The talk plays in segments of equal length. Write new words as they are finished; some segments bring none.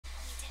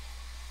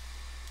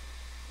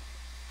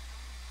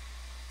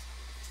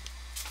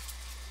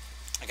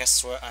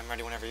guess I'm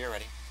ready whenever you're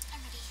ready. I'm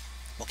ready.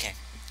 Okay.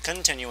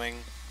 Continuing.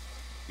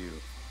 You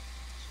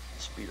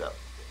speed up.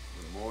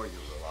 The more you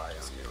rely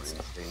on your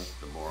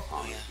instinct, the more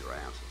honest your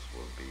answers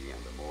will be,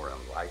 and the more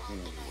enlightening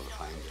you will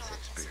find this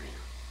experience.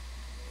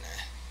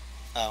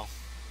 Nah. Oh.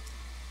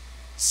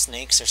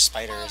 Snakes or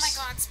spiders? Oh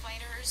my god,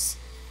 spiders.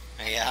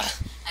 Yeah.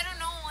 I don't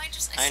know, I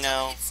still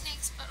hate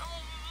snakes, but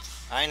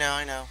I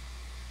know.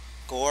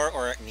 Gore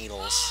or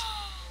needles?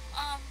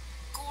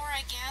 Gore,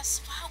 I guess.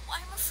 Wow,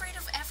 I'm afraid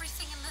of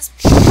everything in this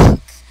book.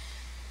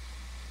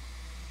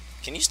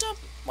 Can you stop?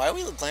 Why are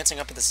we glancing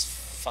up at this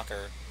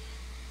fucker?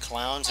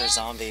 Clowns or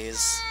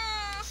zombies?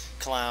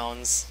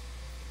 Clowns.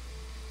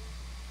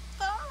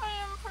 That way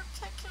in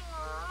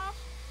particular.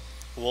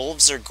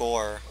 Wolves or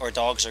gore? Or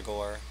dogs or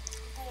gore?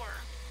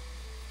 Gore.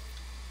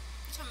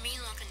 It's a mean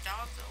looking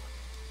dog though.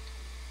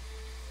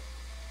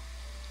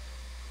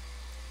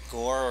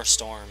 Gore or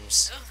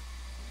storms? Ugh.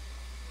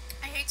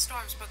 I hate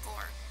storms, but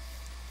gore.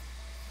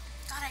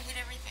 God, I hate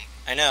everything.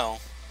 I know.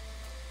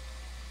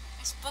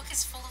 This book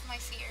is full of my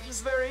fears. This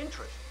is very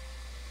interesting.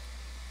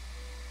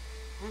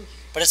 Thank you.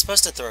 But it's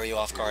supposed to throw you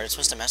off guard. It's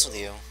supposed to mess with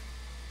you.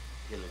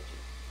 Diligent.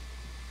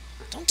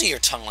 Don't do your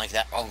tongue like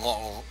that.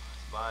 Spiders.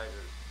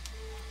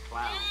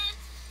 Clowns.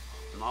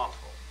 And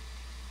awful.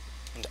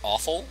 And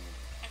awful?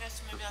 I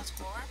guess maybe that's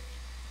gore.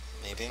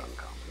 Maybe. Some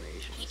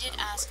combination He did sounds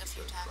ask like a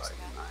few good times Friday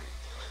about it. night.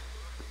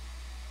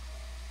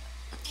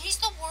 He's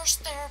the worst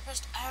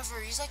therapist ever.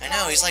 He's like, I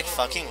know, he's like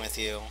fucking with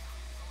you.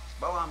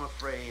 Well, I'm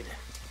afraid,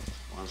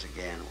 once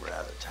again, we're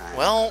out of time.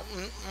 Well,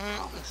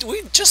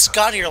 we just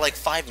got here like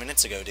 5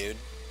 minutes ago, dude.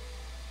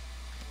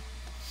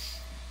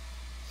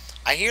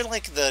 I hear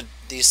like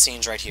these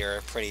scenes right here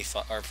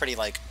are pretty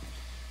like,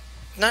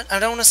 I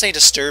don't want to say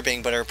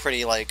disturbing, but are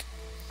pretty like,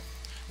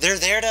 they're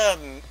there to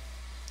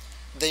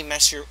they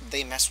mess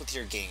with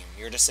your game.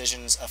 Your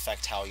decisions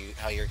affect how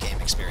your game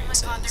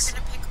experience Oh my god, is. they're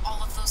gonna pick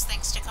all of those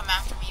things to come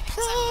after me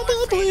because Probably. I'm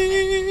more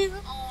afraid of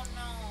it. Oh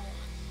no.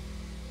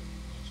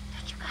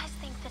 Don't you guys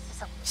think this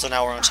is a... So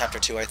now we're on chapter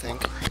 2, I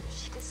think.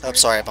 Oh,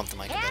 sorry, I bumped the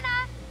mic a bit.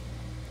 Hannah!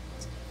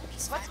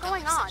 What's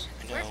going on?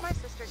 I know. Where's my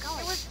sister going?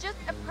 It was just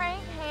a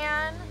prank,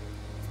 Han.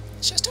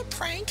 It's just a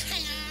prank,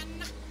 Han.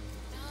 No.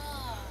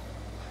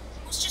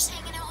 I was just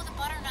hanging out with a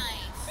butter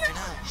knife. I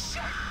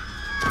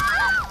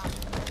know.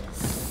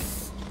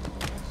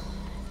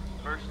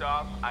 First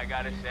off, I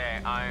gotta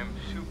say, I am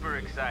super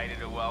excited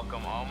to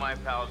welcome all my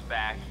pals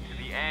back to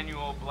the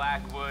annual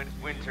Blackwood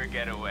Winter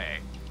Getaway.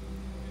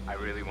 I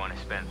really want to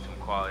spend some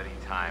quality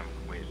time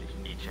with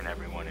each and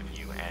every one of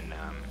you and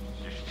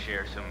just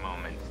share some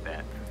moments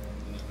that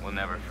we'll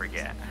never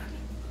forget.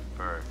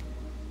 For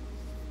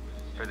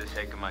the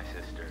sake of my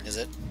sister. Is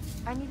it?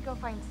 I need to go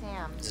find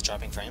Sam. Is it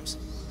dropping frames?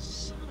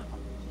 Son of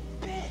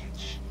a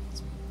bitch.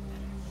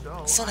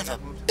 So Son I of got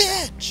a moved to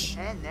bitch!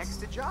 and next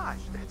to Josh.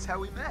 That's how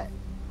we met.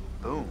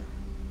 Boom.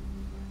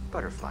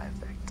 Butterfly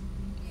effect.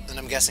 And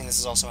I'm guessing this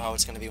is also how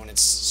it's going to be when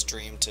it's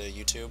streamed to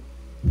YouTube.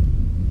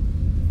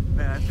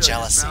 Man, I feel like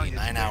Jealousy, this mountain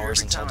gets 9 bigger hours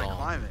every until time I dawn.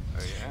 climb it.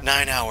 Oh yeah?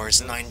 9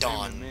 hours, 9 Same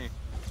dawn. with me.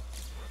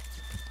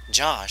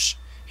 Josh,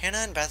 Hannah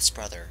and Beth's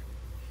brother.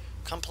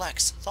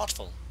 Complex,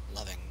 thoughtful,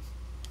 loving.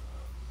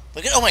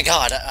 Look at, oh my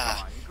god!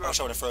 I wish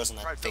I would have frozen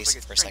that Probably feels face like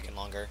it's for a drinking. second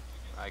longer.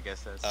 I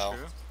guess that's Oh.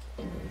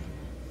 true.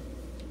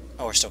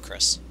 Oh, we're still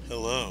Chris.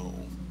 Hello.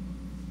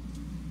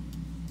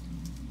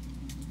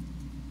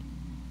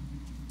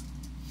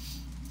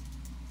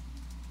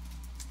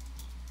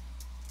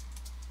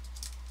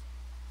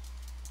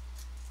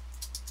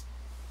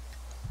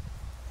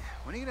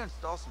 When are you gonna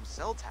install some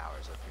cell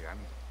towers up here? I'm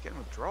getting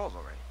withdrawals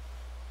already.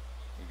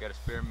 You got a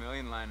spare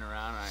million lying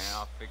around,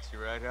 I'll fix you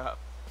right up.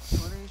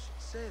 Funny you should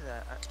say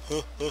that. I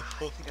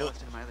think I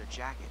left it in my other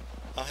jacket.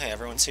 Oh, hey,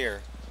 everyone's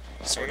here.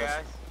 Sort Hey of.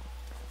 guys,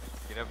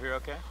 get up here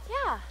okay?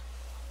 Yeah.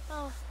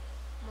 Oh,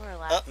 more or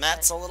less. Oh,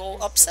 Matt's but a little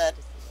it's so upset.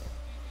 good to see you.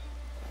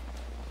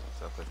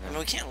 What's up with I him?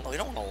 mean, we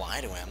don't want to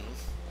lie to him.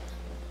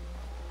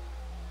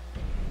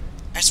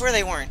 I swear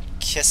they weren't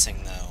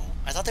kissing, though.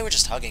 I thought they were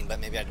just hugging, but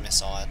maybe I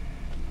missaw it.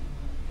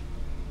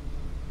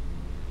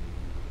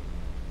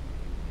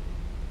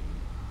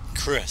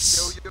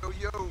 Chris.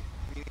 Yo.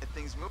 You get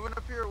things moving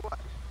up here or what?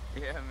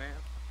 Yeah, man.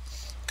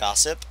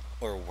 Gossip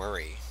or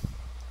worry?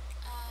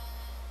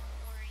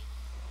 Worry.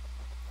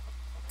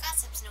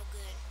 Gossip's no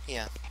good.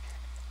 Yeah.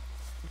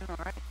 You doing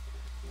alright?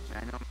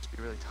 I know it must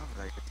be really tough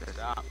without your sister.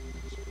 Stop.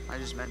 I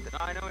just meant that. No,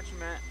 I know what you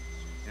meant.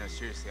 You know,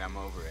 seriously, I'm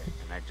over it,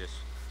 and I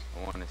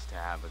want us to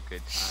have a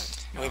good time.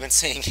 And we've been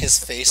seeing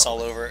his face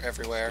all over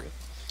everywhere.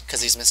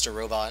 Because he's Mr.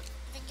 Robot.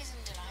 I think he's in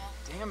denial.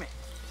 Damn it.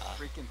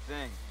 Freaking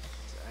thing.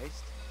 It's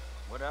iced.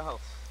 What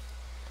else?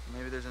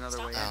 Maybe there's another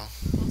way Oh.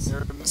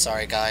 in.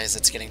 Sorry, guys,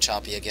 it's getting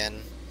choppy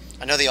again.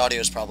 I know the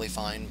audio's probably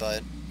fine,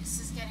 but... This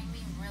is getting me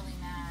really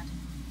mad.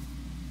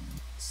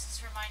 This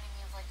is reminding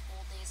me of like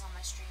old days on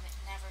my stream. It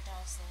never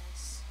does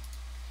this.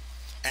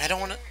 And I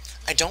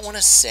don't want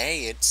to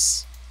say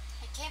it's...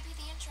 It can't be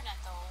the internet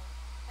though.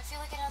 I feel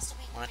like it has to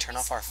be. Want to turn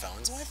off our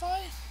phone's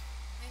Wi-Fi?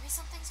 Maybe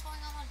something's going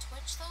on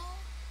Twitch though.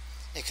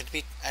 It could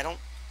be... I don't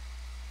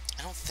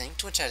think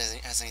Twitch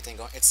has anything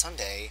going... It's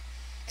Sunday.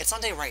 It's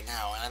on day right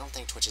now, and I don't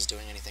think Twitch is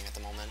doing anything at the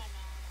I moment. don't know.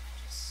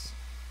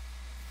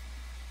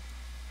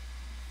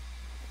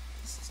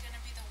 This is gonna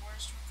be the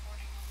worst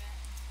recording of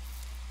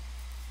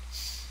it.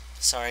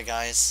 Sorry,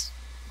 guys.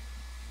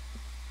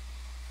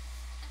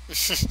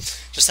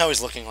 Just how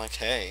he's looking like,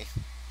 hey.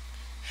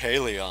 Hey,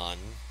 Leon.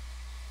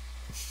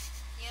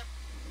 Yep.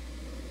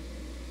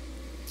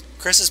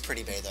 Chris is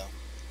pretty bae, though.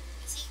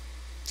 Is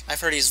he? I've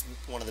heard he's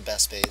one of the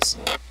best baes.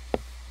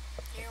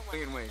 You're one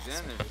Taking of the ways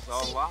best in, ones. it's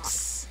all locked.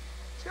 There's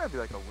gotta be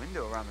like a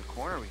window around the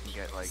corner we can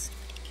get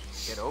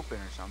open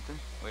or something.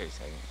 Wait a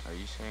second. Are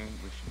you saying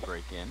we should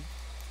break in?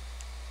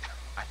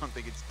 I don't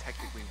think it's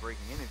technically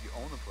breaking in if you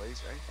own the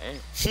place, right? Hey,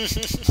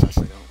 not if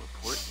I don't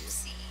report you.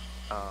 See.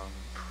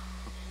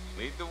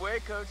 Lead the way,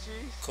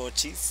 coachies.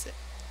 Cochise.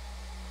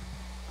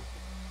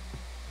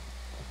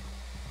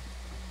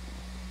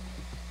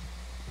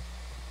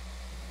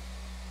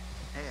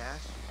 Hey,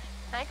 Ash.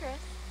 Hi,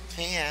 Chris.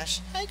 Hey,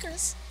 Ash. Hi,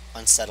 Chris.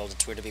 Unsettled.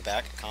 It's weird to be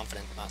back.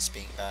 Confident not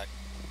being back.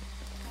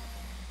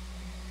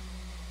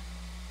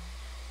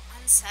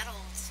 Unsettled.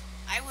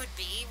 I would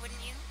be, wouldn't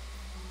you?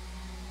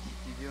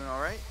 You doing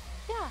all right?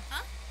 Yeah.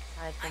 Huh?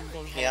 Aside I from would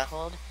being be. kind Yeah. of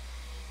cold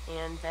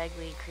and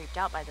vaguely creeped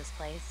out by this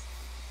place.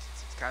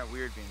 It's kind of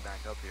weird being back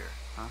up here,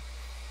 huh?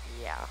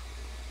 Yeah.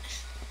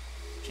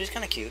 She's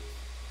kind of cute.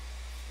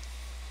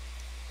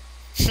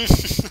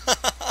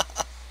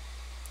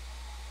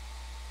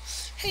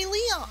 Hey,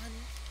 Leon.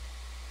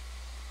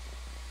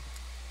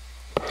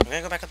 I'm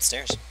gonna go back up the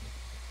stairs.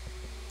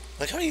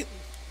 Look how you.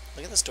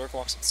 Look at this dork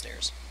walks up the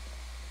stairs.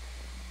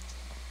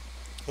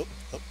 Hop,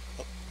 hop,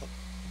 hop, hop.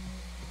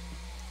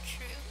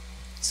 True.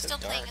 So Still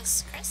dark. playing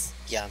as Chris?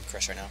 Yeah, I'm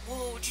Chris right now.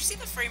 Whoa, did you see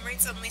the frame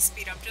rate suddenly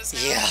speed up just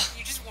now? Yeah.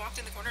 You just walked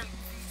in the corner and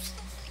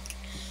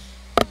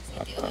what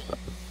was he doing?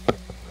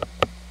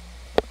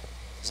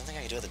 There's nothing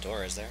I can do at the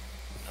door, is there?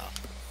 No.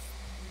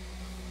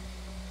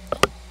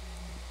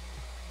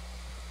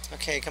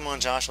 Okay, come on,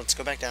 Josh. Let's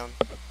go back down.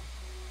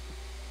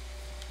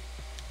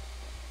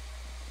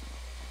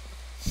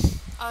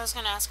 I was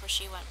gonna ask where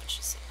she went, but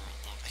she's sitting right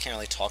there. I can't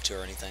really talk to her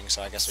or anything,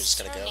 so I guess we just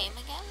gotta What's her go. name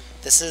again?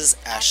 This is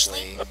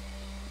Ashley? Ashley.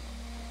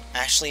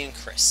 Ashley and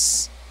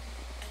Chris.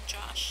 And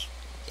Josh.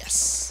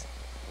 Yes.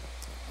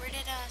 Where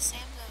did Sam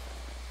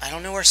go? I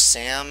don't know where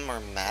Sam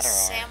or Matt are.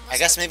 Sam was I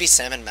guess like- maybe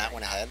Sam and Matt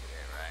went ahead.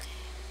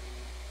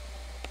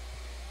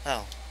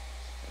 Oh.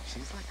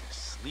 She's like a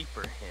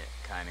sleeper hit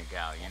kind of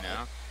gal, you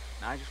know?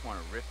 And I just want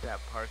to rip that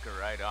Parker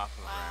right off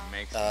of her Wow. and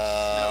make some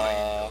snow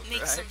angels, Make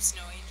right? some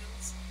snow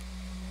angels.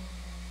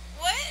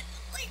 What?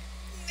 Like,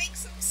 make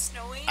some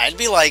snow angels? I'd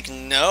be like,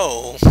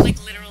 no.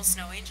 Like literal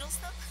snow angels,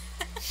 though?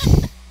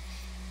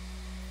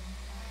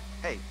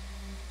 Hey,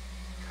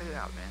 cut it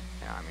out, man.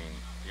 Yeah, I mean,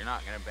 you're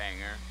not going to bang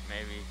her.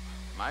 Maybe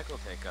Michael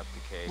take up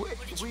the case. Wait,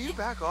 did will you you pick?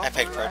 back off? I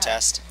picked of that?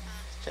 protest.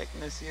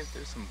 Checking to see if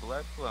there's some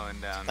blood flowing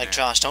down Like, there.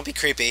 Josh, don't be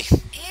creepy.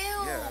 Ew,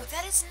 Yeah.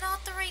 that is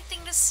not the right thing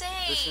to say.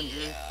 Listen,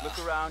 dude, look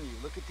around you.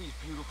 Look at these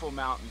beautiful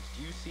mountains.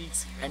 Do you see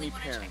Does he really any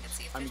wanna check parents? and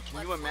see if I mean, there's can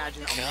you blood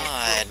imagine flowing a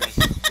God.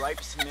 perfect,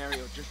 ripe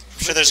scenario just I'm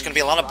sure there's gonna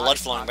be a lot of blood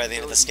flipping flowing by the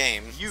end of this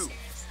game. You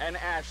and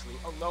Ashley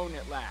alone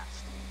at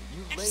last.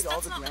 You've I laid just, all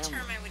that's the not the term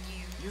groundwork. I would use.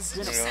 You've It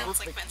been just a sounds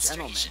like perfect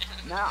gentleman.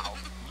 menstruation. Now,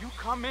 you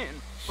come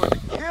in for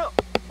the kill.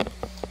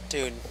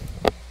 Dude,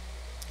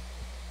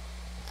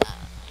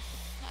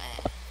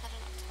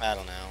 I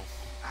don't know.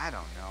 I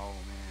don't know,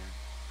 man.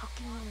 How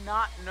can you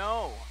not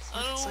know?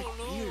 What if it's like Oh,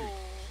 no. weird?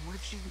 What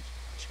if she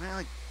might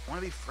like want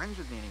to be friends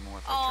with me anymore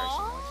if I try Aw.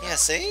 something like that? Yeah,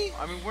 see?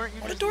 I mean, weren't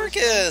you What a just dork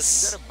listening?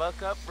 is. You gotta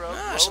buck up, bro.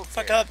 Ah, Grow shut the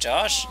fuck fair. up,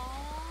 Josh.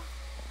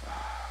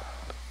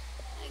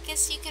 I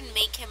guess you can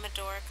make him a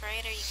dork,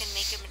 right? Or you can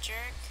make him a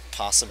jerk.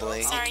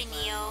 Possibly. Sorry,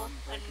 Neo.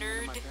 A Breaking into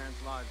nerd. My parents'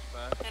 lodge,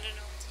 bud. I don't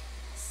know what to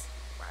use.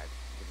 I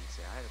didn't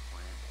say I had a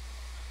plan.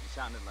 You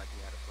sounded like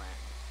you had a plan.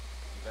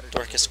 You better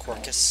Dorcas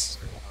deliver that. Quorcus.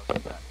 Also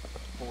got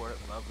 4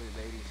 lovely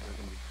ladies who are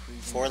gonna be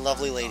freezing. 4 their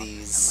lovely butts off.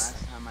 ladies. And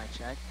last time I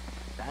checked,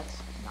 that's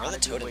not Where are the a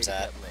good way totems to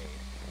at? get laid.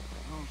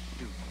 Oh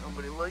shoot,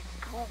 nobody likes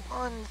cool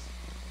buns.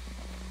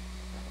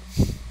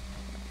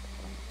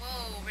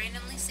 Whoa,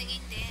 randomly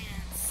singing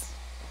dance.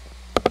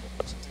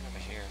 Something over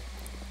here.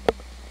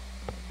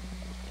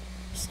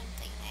 There's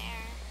something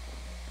there.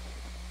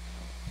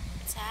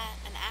 What's that?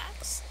 An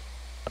axe?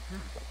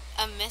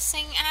 A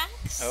missing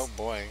axe? Oh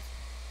boy.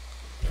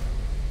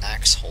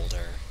 Axe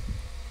holder.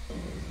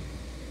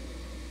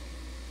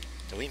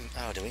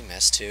 Did we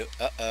miss two?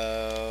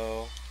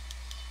 Uh-oh.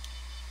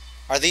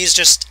 Are these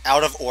just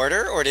out of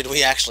order, or did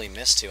we actually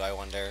miss two, I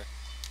wonder?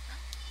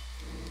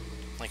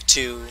 Like I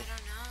two... don't know.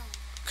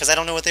 Because I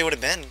don't know what they would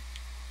have been.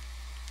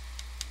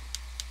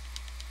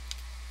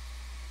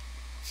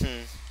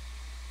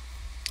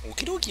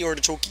 Okie dokie,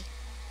 artichoke.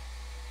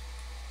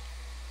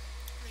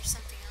 There's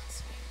something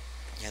else,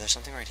 right? Yeah, there's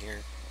something right here.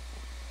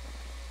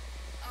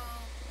 Oh,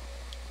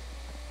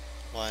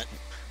 What?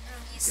 no,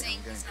 he's saying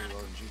I'm getting he's not a pretty low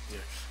in complete juice here.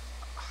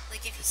 dork. Like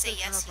if you Just say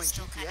gotta turn yes, off he my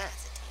still kind of GPS.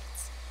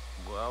 hesitates.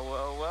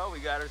 Well, we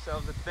got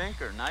ourselves a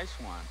thinker. Nice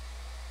one.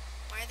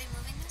 Why are they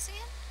moving this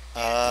again?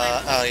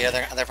 Oh yeah,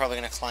 they're probably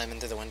gonna climb in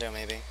through the window,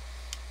 maybe.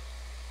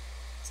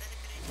 Is that a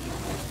good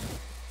idea?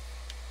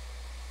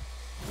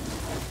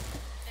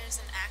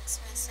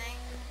 what's missing?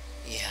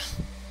 Yeah.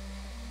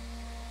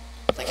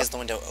 Like, is the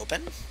window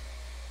open?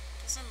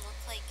 Doesn't look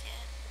like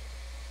it.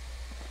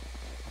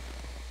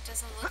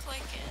 Doesn't look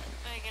like it.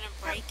 Are you gonna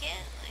break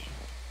it? Like,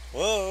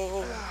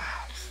 Whoa!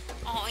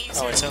 oh, you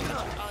Oh, it's open.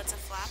 Oh, it's a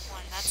flap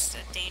one. That's a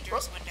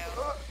dangerous window.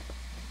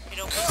 It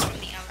opens from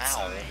the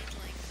outside. Like,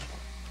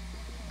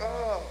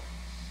 Oh,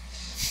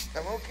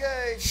 I'm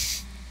okay.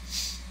 Should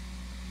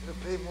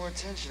have paid more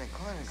attention in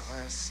climbing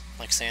class.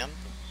 Like Sam?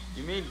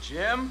 You mean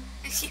Jim?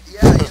 Yeah,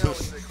 you know,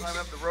 when they climb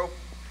up the rope.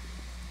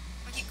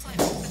 when you climb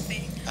up the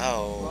thing,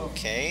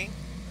 Okay.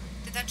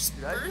 did that just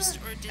Did I do burst,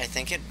 that? or did I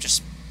think it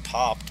just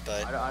popped,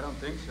 but... I don't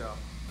think so.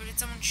 or did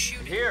someone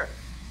shoot it? Here,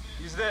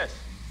 use this.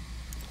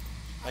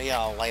 Oh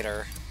yeah, a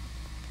lighter.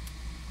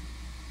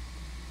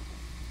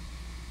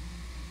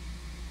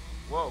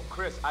 Whoa,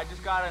 Chris, I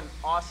just got an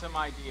awesome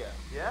idea.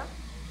 Yeah?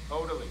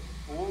 Totally.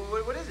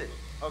 What is it?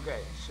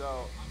 Okay,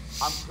 so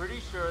I'm pretty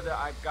sure that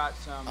I've got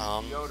some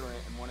Um.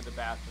 deodorant in one of the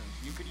bathrooms.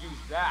 You could use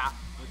that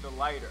with the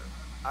lighter.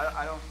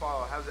 I don't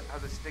follow.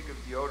 How's a stick of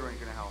deodorant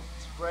gonna help?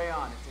 Spray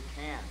on, it's a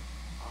can.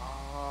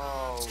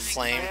 Oh,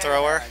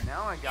 Flamethrower? yeah,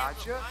 now I Yeah, but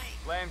gotcha. why?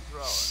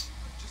 Flamethrower.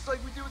 Just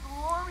like we do with the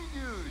little army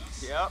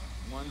dudes. Yep,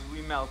 ones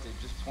we melted.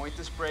 Just point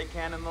the spray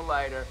can in the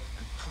lighter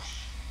and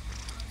push.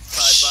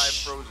 Side by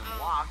frozen Oh.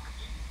 lock.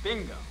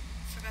 Bingo.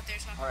 Forgot they were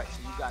talking All right, about so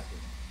a you lock. got this.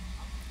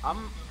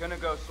 I'm gonna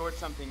go sort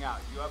something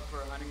out. You up for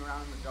hunting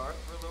around in the dark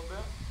for a little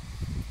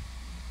bit?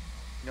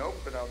 Nope,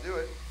 but I'll do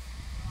it.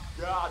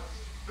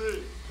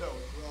 Godspeed,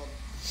 Pilgrim.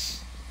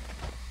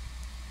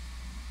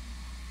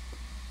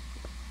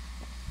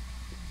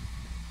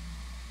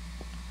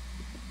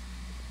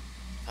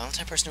 I'm the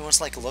type of person who wants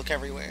to, like, look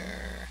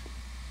everywhere.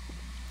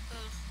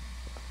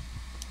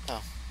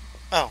 Ugh,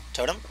 Oh,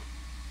 totem?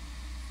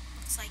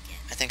 looks like it.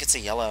 I think it's a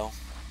yellow.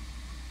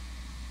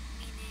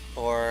 Meaning,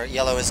 Or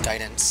yellow is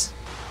guidance.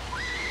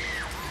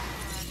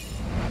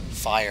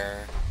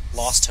 Fire.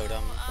 Lost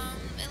totem.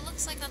 it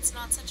looks like that's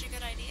not such a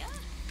good idea.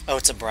 Oh,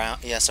 it's a brown.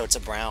 Yeah, so it's a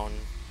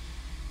brown.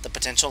 The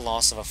potential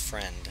loss of a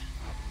friend.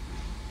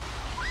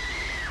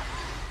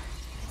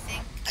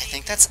 I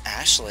think that's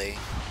Ashley.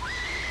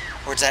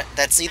 Or is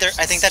that's either,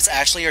 I think that's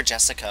Ashley or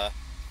Jessica.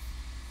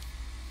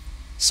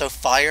 So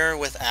fire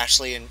with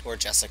Ashley or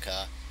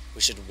Jessica,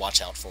 we should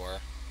watch out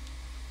for.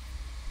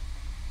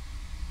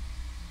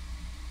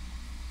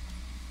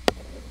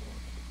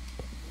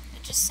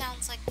 It just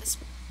sounds like the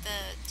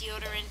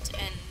deodorant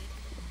and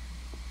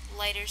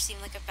lighter seem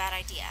like a bad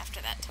idea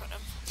after that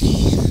totem.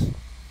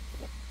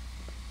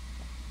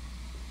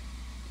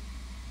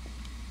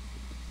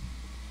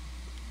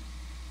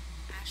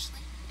 Ashley?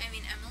 I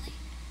mean Emily?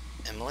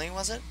 Emily,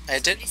 was it? I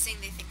did. Somebody's saying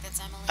they think that's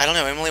Emily. I don't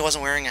know. Emily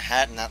wasn't wearing a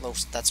hat, and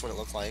that's what it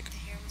looked like. The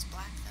hair was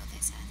black though, they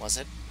said. Was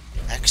it?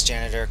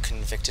 Ex-janitor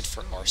convicted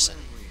for arson.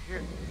 We're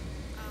here.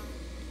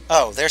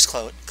 Oh, there's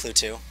clue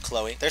 2.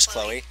 Chloe. There's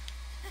Chloe.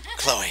 Chloe.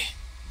 Chloe.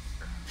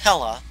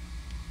 Hella.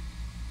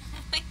 Oh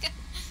my god.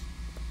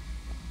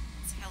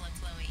 It's hella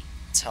Chloe.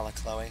 It's hella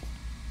Chloe.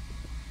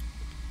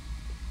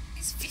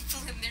 These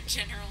people and their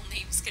general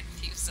names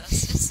confuse us.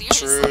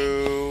 Seriously.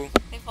 True.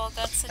 They've all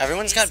got such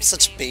Everyone's got basic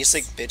such names.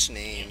 basic bitch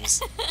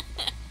names.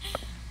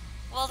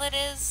 Well, it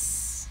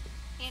is,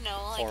 you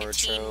know, like Horror a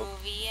teen trope.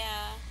 movie,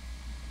 yeah.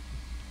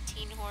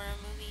 Teen horror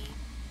movie.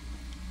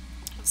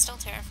 I'm still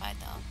terrified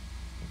though.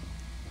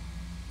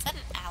 Is that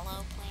an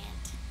aloe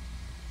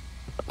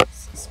plant?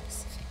 So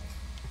specific.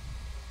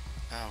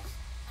 Oh.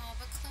 Oh,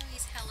 but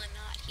Chloe's hella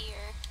not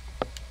here.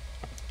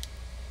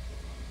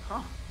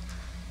 Huh.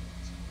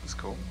 That's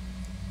cool.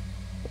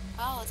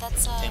 Oh,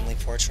 that's Family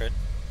portrait.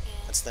 Yeah.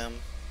 That's them.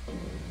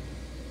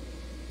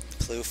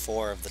 Clue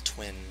 4 of the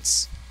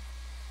twins.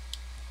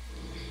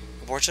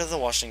 A portrait of the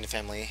Washington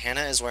family.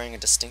 Hannah is wearing a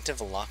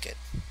distinctive locket.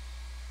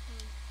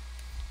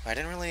 I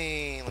didn't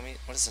really...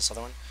 What is this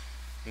other one?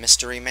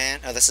 Mystery Man.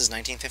 Oh, this is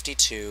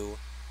 1952.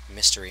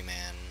 Mystery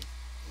Man.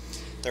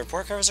 The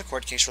report covers a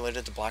court case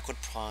related to Blackwood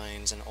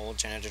Pines. An old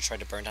janitor tried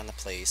to burn down the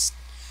place.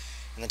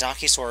 And the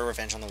docky swore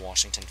revenge on the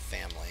Washington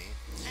family.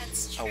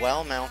 That's A true.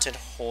 well-mounted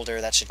holder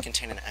that should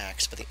contain an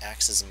axe, but the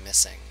axe is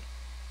missing.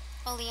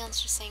 Well,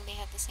 Leon's just saying they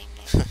have the same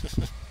name.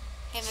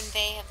 Him and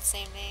they have the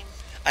same name.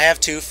 I have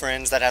 2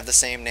 friends that have the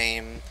same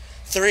name.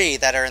 3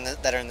 that are in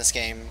this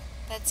game.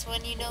 That's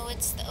when you know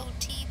it's the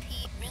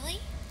OTP. Really?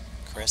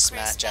 Chris,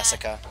 Matt,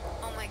 Jessica.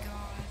 Oh my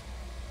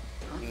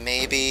god.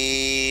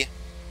 Maybe.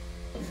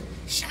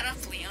 Shut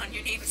up, Leon.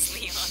 Your name is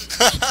Leon.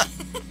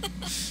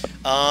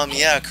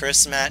 Yeah,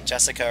 Chris, Matt,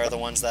 Jessica are the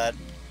ones that.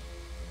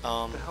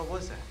 What the hell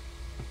was that?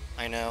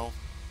 I know.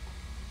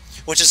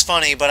 Which is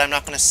funny, but I'm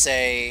not gonna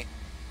say.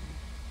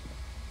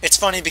 It's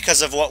funny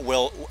because of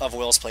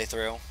Will's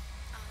playthrough.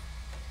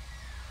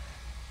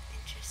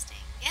 Interesting.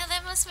 Yeah,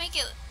 that must make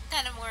it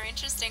kind of more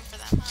interesting for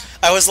them, huh?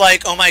 I was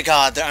like, oh my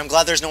god, I'm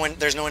glad there's no one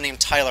named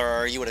Tyler,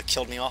 or you would have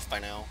killed me off by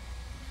now.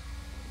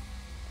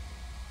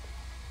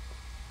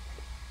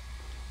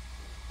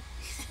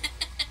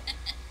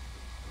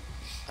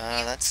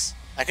 That's.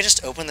 I could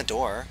just open the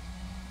door,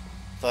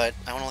 but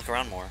I want to look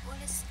around more. What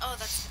is... Oh,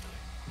 that's the door.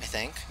 I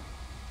think.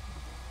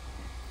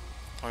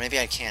 Or maybe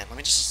I can't. Let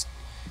me just...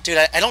 Dude,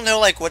 I don't know,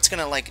 like, what's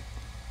gonna, like...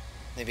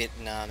 Maybe...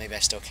 Nah, maybe I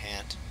still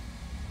can't.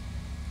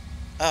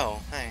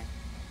 Oh, hey.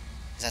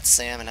 Is that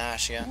Sam and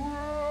Ash, yeah?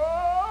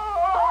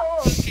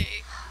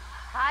 Okay.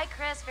 Hi,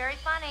 Chris. Very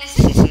funny.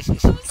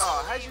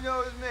 Oh, how'd you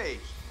know it was me?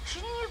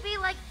 Shouldn't you be,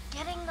 like,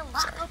 getting the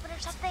lock open or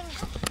something?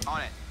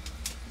 On it.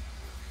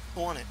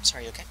 Who on it?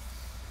 Sorry, you okay?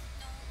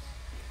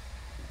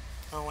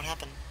 Oh, what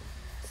happened?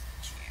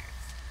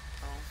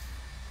 Oh.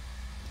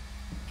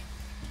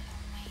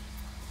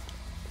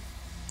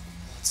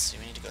 Let's see,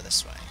 we need to go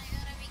this way. I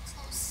gotta be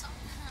close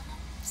somehow.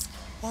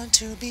 Want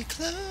to be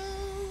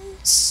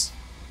close.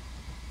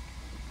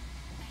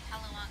 I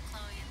hella want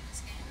Chloe in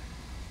this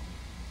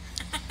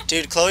game.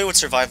 Dude, Chloe would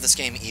survive this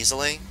game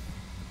easily.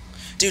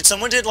 Dude,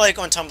 someone did, like,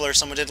 on Tumblr,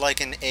 someone did, like,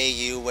 an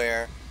AU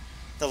where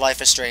the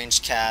Life is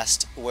Strange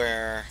cast,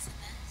 where,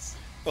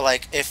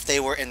 like, if they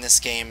were in this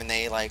game and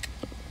they, like,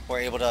 were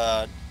able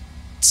to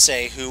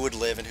say who would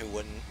live and who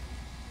wouldn't.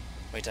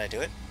 Wait, did I do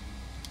it?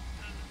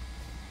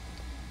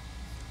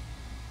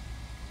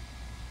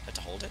 I have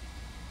to hold it?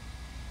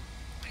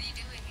 What are you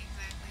doing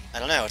exactly? I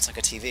don't know, it's like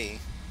a TV.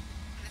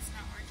 But it's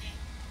not working.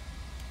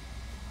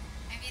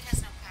 Maybe it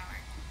has no power.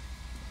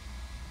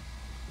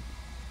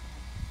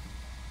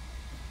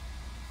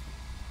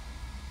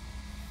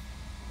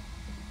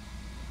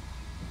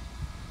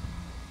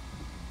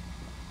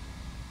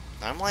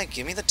 I'm like,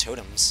 give me the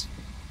totems.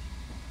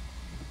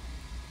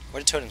 Where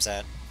are the totems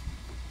at?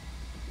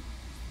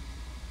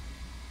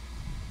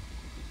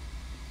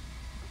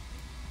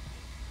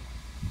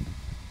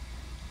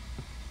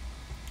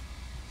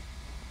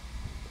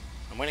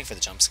 I'm waiting for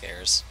the jump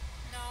scares.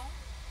 No.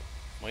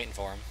 I'm waiting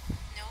for them.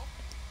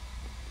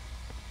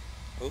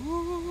 Nope.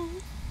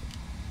 Ooh.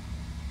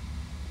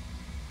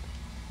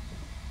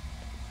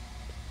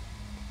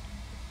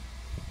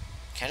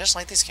 Can I just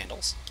light these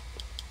candles?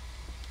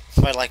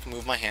 If I, like,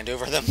 move my hand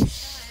over them? You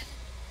should.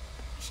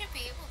 You should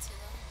be able to,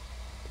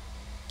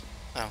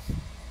 though. Oh.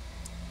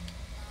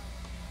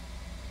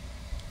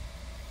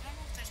 I don't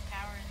know if there's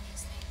power in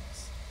these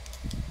things.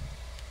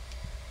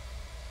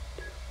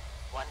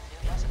 One new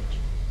message.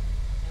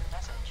 New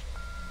message.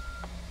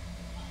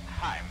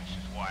 Hi,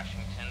 Mrs.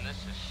 Washington.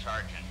 This is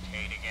Sergeant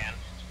Tate again.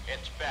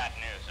 It's bad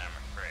news, I'm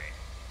afraid.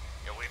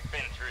 Yeah, we've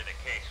been through the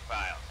case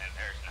files, and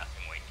there's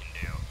nothing we can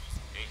do.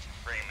 He's a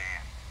free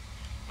man.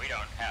 We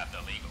don't have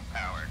the legal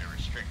power to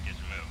restrict his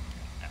movement.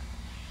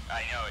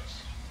 I know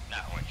it's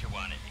not what you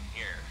wanted to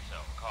hear, so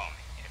call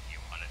me if you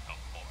want to know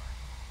more.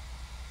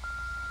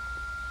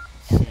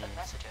 Input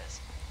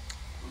messages.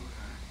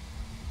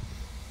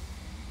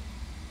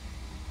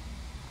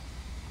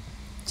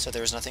 So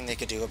there was nothing they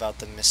could do about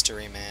the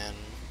mystery man.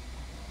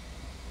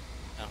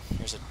 Oh,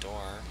 here's a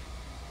door.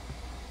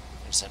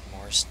 There's that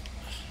more... It's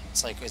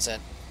like, is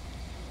that...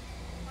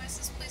 Why is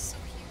this place so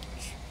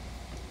huge?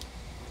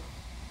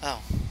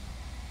 Oh.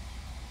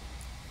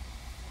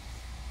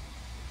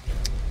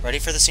 Ready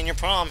for the senior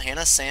prom.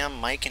 Hannah, Sam,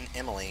 Mike, and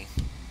Emily.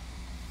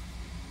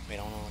 Wait,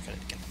 I want to look at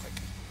it again quick.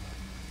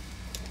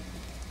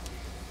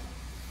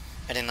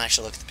 I didn't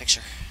actually look at the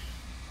picture.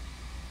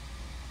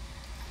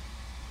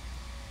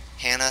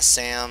 Hannah,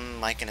 Sam,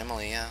 Mike, and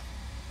Emily, yeah.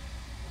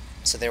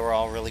 So they were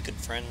all really good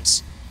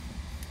friends.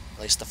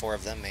 At least the four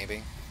of them,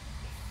 maybe.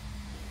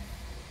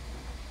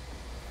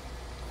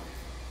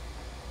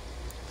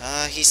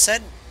 He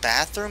said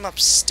bathroom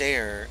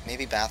upstairs.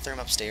 Maybe bathroom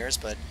upstairs,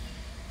 but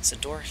it's a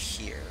door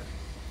here.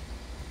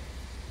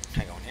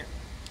 Can I go in here?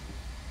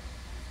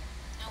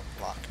 Nope.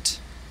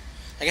 Locked.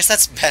 I guess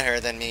that's better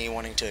than me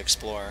wanting to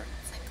explore.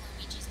 It's like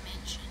Luigi's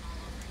Mansion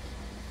all over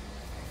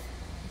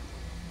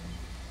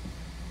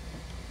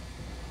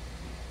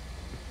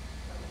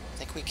I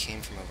think we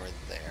came from over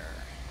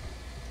there.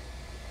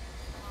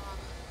 Oh,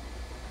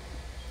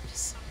 I'm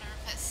just so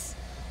nervous.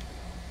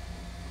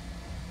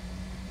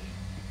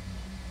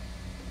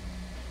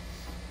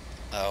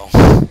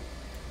 Oh.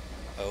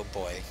 Oh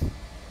boy.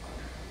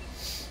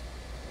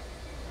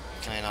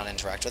 Can I not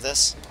interact with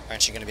this?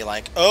 Aren't you gonna be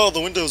like, oh, the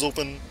window's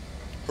open?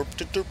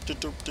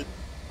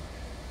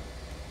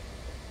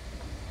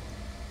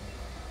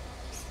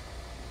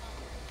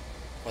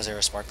 Was there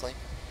a sparkly?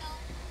 No.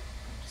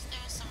 Just there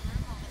was some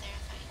room over there. I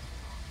thought you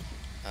could go over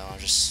there. Oh, I'm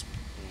just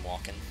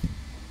walking.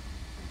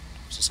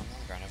 Is there something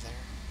on the ground over there?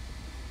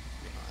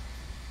 Maybe not.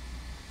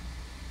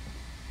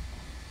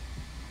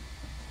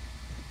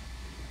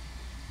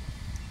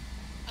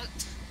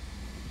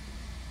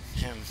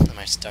 Oh. Am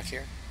I stuck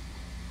here?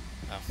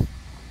 Oh.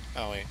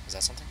 Oh wait, is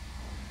that something?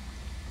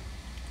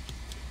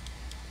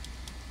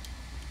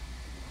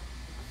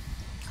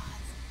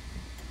 God.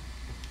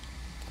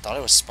 I thought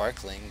it was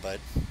sparkling,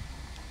 but...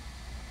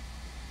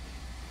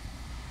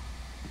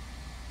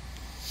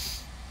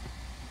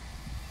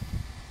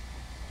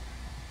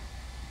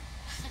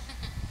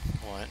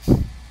 What?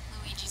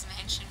 Luigi's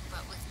Mansion,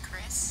 but with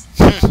Chris.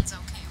 Sounds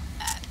okay with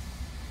that.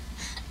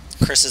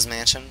 Chris's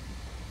mansion.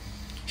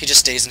 He just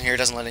stays in here,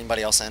 doesn't let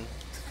anybody else in.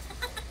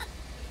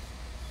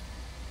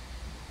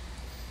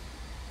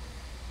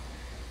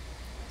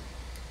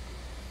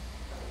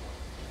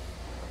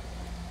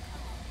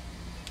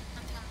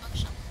 Nothing on the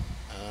bookshelf.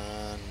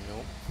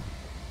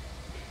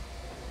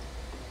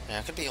 Yeah,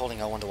 I could be holding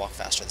L1 to walk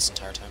faster this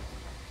entire time.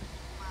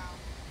 Wow.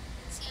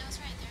 See, I was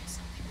right. There is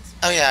something this way.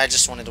 Oh yeah, I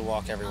just wanted to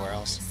walk everywhere Oh, I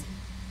else. see.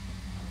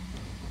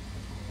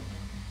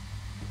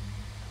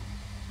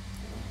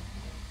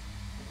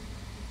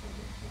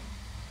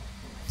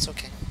 It's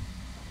okay.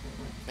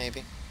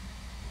 Maybe.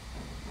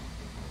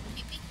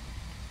 Maybe.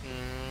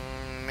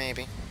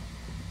 Maybe.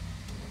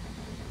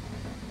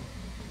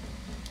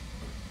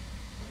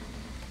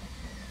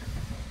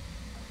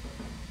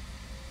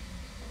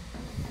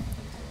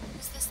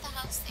 Was this the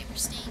house they were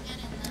staying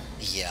at in the...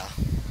 Yeah.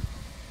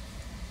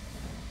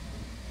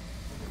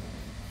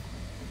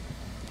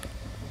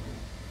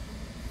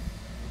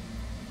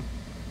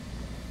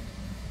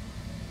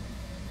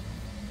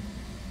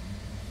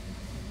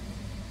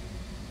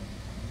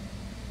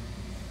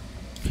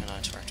 Can I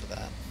interact with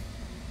that?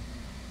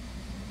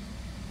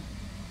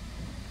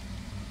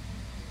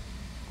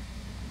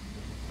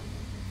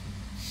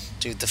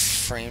 Dude, the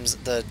frames,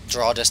 the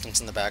draw distance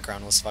in the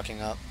background was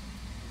fucking up.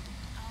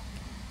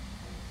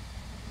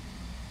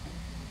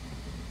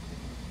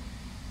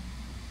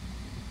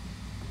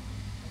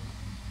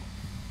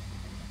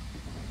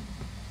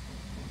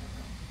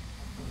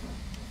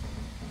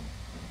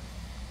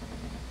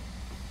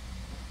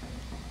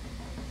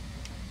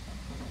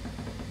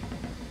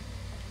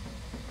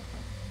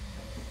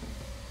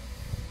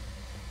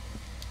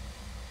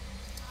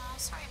 Oh,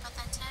 sorry about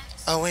that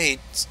text. Oh wait,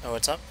 oh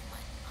it's up? What?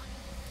 Oh,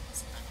 no.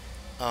 It's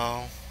not. Oh.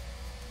 I'll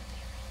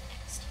be around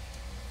next year.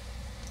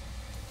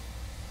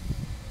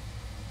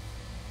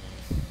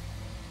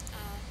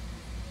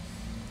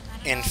 I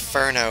don't know,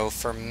 Inferno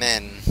for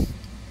men.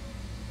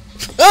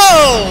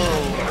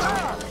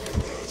 Oh!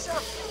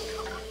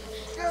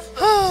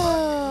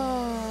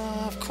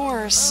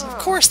 Of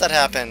course that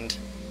happened.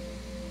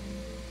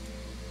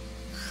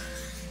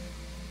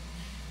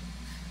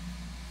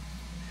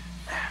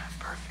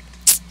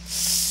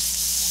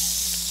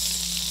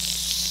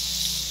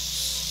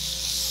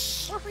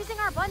 We're freezing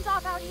our buns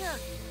off out here.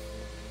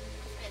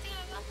 Everything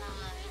about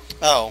that.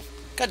 Oh,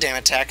 god damn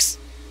it, Tex.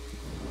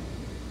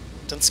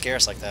 Don't scare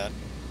us like that.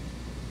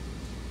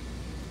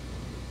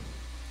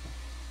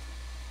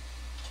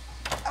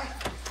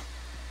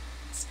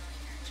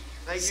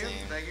 Same.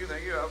 Thank you.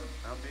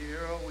 I'll be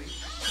here all week.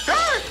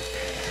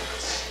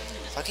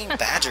 Fucking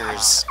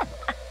badgers.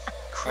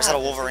 Or is that a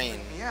Wolverine?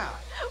 Yeah,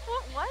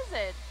 What was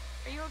it?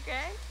 Are you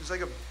okay? it's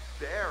like a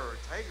bear or a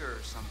tiger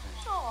or something.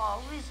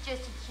 Oh, it was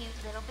just a cute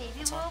little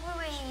baby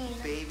Wolverine.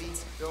 Baby,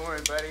 Don't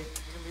worry, buddy. You're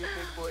gonna be a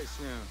big boy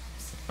soon.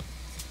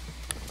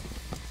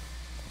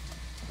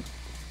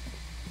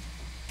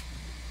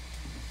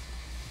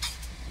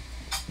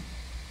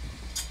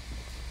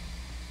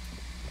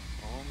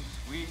 Home,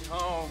 sweet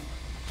home.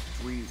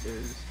 Sweet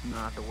is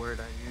not the word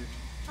I use.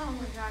 Oh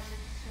my gosh,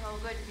 it's so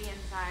good to be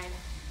inside.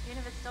 Even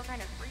if it's still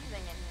kind of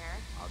freezing in here.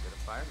 I'll get a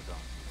fire going.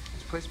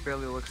 This place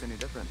barely looks any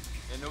different.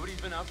 And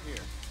nobody's been up here.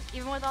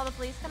 Even with all the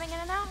police coming in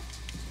and out?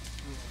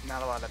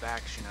 Not a lot of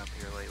action up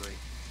here lately.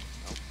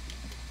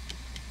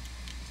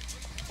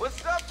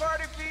 What's up,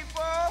 party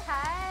people?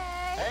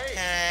 Hi. Hey.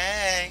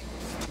 Hey.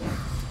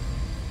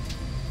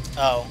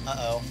 Oh,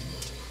 uh-oh.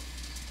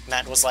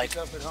 Matt was like,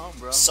 What's up at home,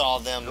 bro? saw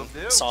them, Will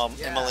do. saw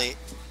Yeah. Emily.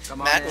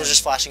 Come on Matt in. was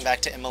just flashing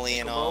back to Emily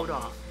Take and a load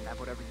off. Have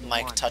whatever you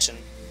Mike want. touching.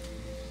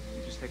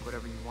 You just take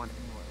whatever you want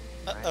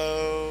anyway. right?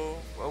 Uh-oh.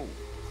 Whoa.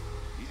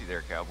 Easy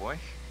there, cowboy.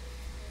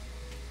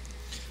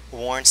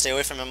 Warren, stay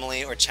away from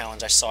Emily or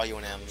challenge. I saw you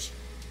in M.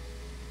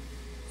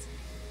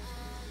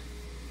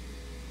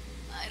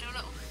 I don't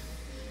know.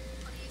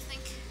 What do you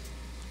think?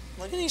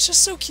 Look at he's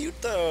just so cute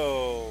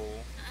though.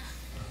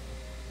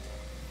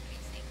 What do you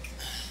think?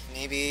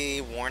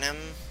 Maybe warn him.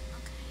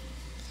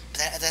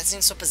 Okay. But that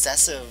seems so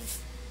possessive.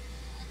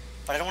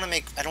 But I don't want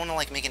to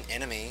like make an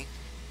enemy.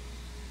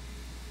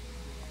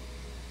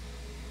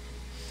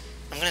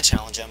 I'm gonna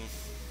challenge him.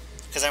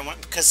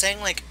 Because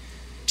saying like,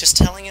 just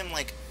telling him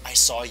like, I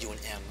saw you in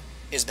M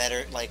is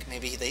better, like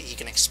maybe he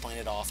can explain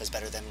it off is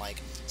better than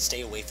like,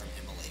 stay away from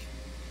Emily.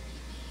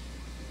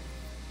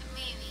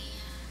 Maybe,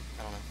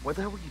 I don't know. What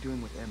the hell were you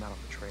doing with M out on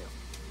the trail?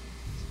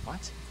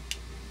 What?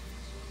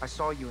 I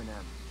saw you in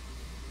M.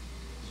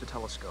 It's a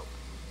telescope.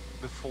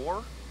 Before?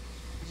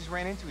 We just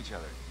ran into each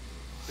other.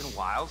 It's been a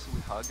while, so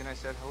we hugged and I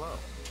said hello.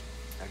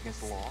 Is that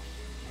against the law?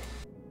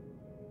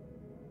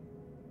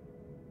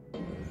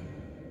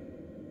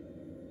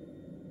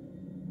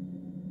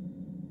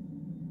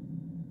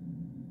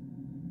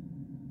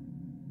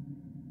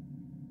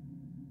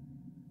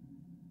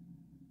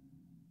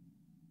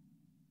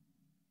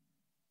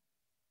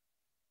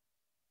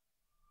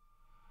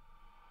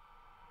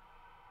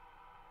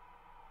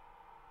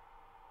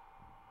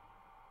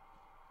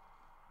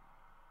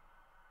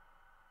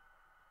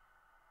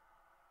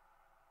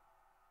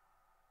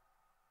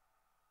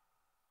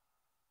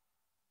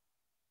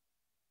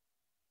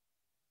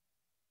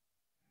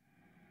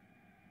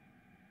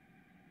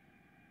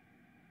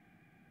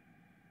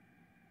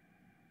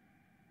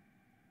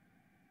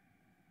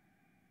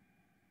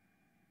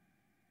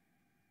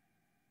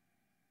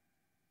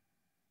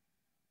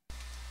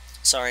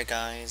 Sorry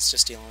guys,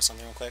 just dealing with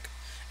something real quick.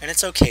 And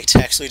it's okay,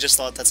 Tex. We just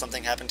thought that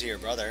something happened to your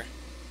brother.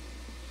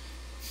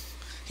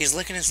 He's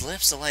licking his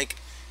lips to, like,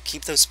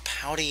 keep those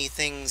pouty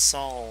things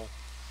all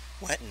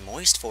wet and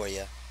moist for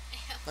you. Ew.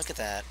 Look at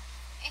that.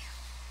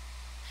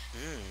 Ew.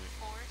 Mmm.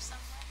 Or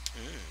someone.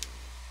 Mmm.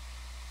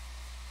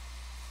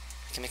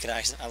 I can make it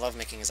ice. I love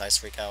making his eyes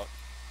freak out.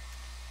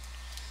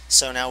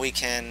 So now we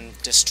can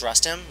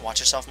distrust him, watch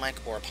yourself, Mike,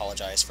 or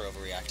apologize for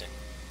overreacting.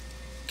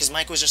 Because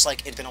Mike was just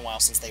like, it'd been a while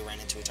since they ran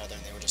into each other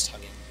and they were just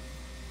hugging.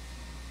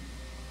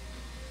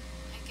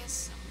 I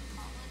guess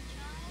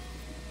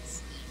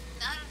apologize.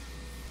 I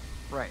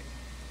don't. Right.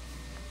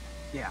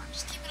 Yeah.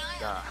 Just keep an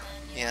eye on it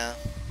then. Yeah.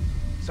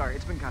 Sorry,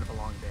 it's been kind of a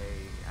long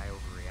day. I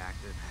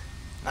overreacted.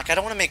 Like, I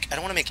don't want to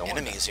make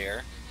enemies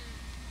here.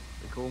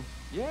 We cool?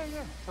 Yeah,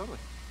 totally.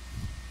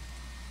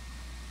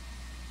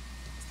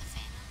 Is the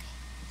fan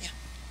okay?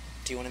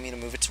 Do you want me to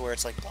move it to where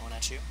it's, like, blowing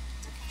at you?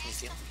 It's okay. Can you I feel?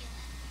 still feel it.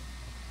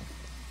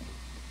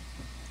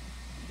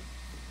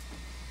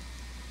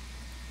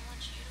 I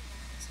want you to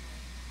move this way.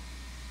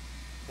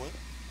 What?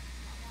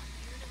 I want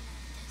you to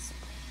move this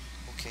way.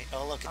 Okay.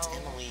 Oh, look, it's Oh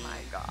Emily. my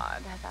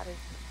god, that is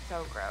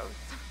so gross.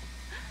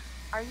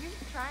 Are you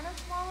trying to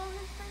swallow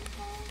his face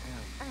hole?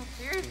 Yeah. I'm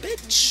seriously.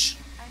 Bitch.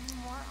 Any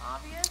more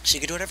obvious? She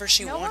can do whatever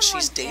she No wants.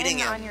 one She's wants dating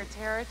in him. on your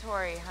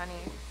territory,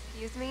 honey.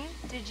 Excuse me?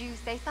 Did you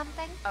say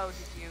something? Oh,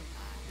 did you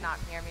not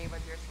hear me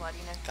with your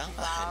sluttiness too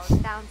God.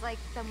 loud? Sounds like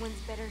someone's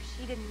bitter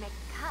she didn't make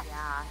the cut.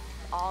 Yeah,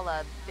 all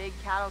a big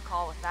cattle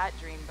call with that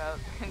dreamboat.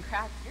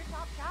 Congrats, you're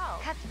top cow.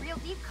 That's real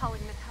deep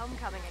calling Miss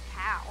Homecoming a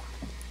cow.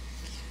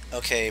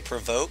 Okay,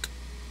 provoke.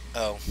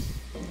 Oh,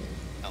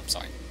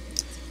 sorry.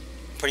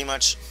 Pretty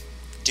much,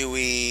 do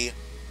we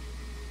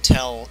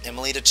tell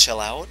Emily to chill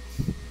out,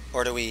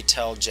 or do we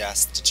tell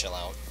Jess to chill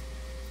out?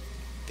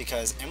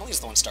 Because Emily's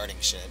the one starting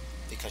shit,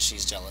 because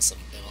she's jealous of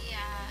Yeah,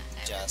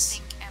 I Jess.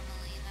 would think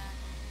Emily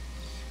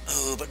then.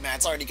 Oh, but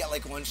Matt's already got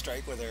like one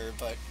strike with her,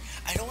 but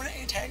I don't want to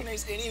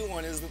antagonize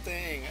anyone is the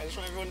thing. I just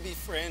want everyone to be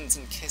friends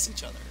and kiss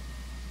each other.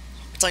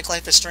 It's like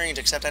Life is Strange,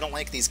 except I don't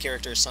like these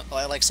characters. Well,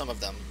 I like some of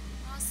them.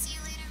 Well, see you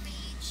later,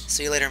 Mage.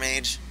 See you later,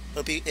 Mage.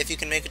 If you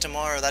can make it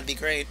tomorrow, that'd be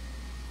great.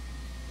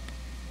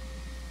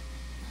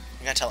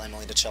 I gotta tell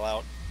Emily to chill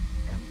out.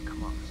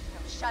 Come on.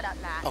 No, shut up,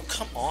 Matt. Oh,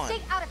 come on.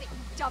 Stay out of it, you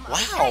dumb Wow,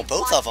 okay,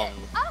 both watch of 'em.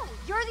 it. Oh,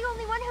 you're the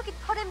only one who can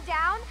put him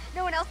down?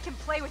 No one else can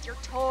play with your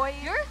toys?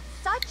 You're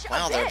such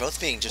Wow, a they're bitch. both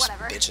being just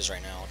Whatever. bitches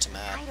right now to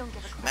Matt. I don't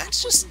give a crap.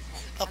 Matt's just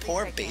a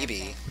poor At least I can baby.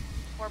 think.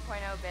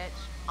 4.0, bitch.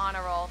 On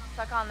a roll.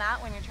 Suck on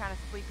that when you're trying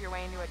to sleep your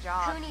way into a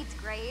job. Who needs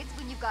grades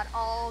when you've got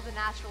all the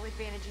natural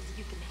advantages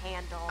you can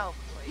handle? Oh,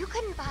 please. You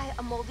couldn't buy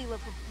a moldy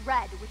loaf of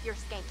bread with your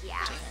skanky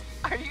ass.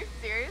 Are you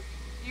serious?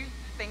 You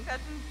think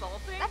that's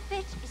insulting? That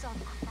bitch is on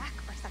crack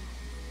or something.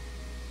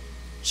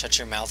 Shut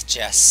your mouth,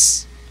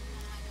 Jess.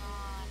 Oh my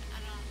god, I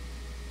don't.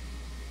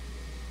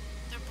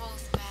 They're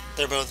both bad.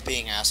 They're both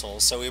being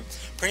assholes. So we're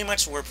pretty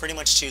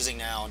much choosing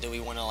now. Do we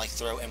want to like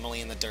throw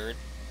Emily in the dirt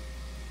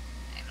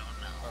I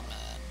don't know. or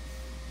Matt?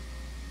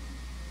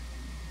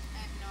 I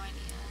have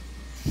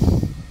no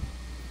idea.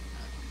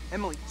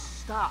 Emily,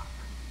 stop.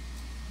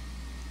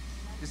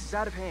 This is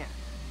out of hand.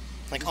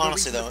 Like There's no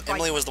honestly reason though, to fight.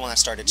 Emily was the one that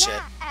started shit.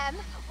 Yeah, Em,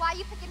 why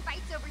you picking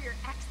fights over your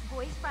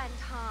ex-boyfriend,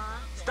 huh?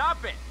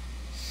 Stop it!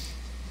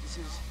 This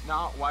is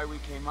not why we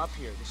came up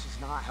here. This is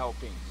not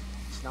helping.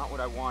 It's not what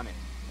I wanted.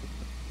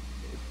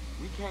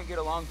 If we can't get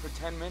along for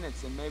 10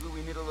 minutes, then maybe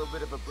we need a little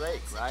bit of a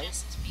break, right?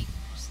 Jess is being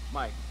worse.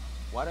 Mike,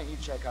 why don't you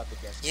check out the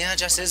guest? Yeah,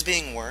 Jess is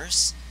being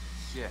worse,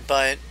 Yeah.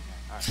 but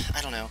Alright.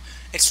 I don't know.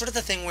 It's sort of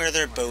the thing where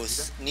they're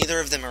both, neither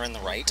of them are in the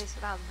right. Place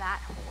without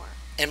that whore.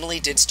 Emily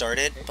did start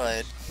it,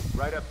 but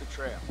Right up the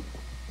trail.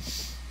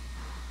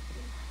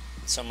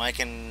 so Mike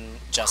and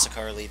Jessica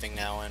are leaving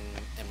now, and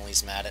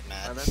Emily's mad at Oh,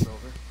 Matt. that's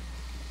over.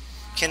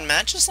 Can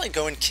Matt just like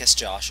go and kiss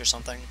Josh or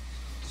something?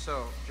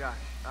 So, Josh,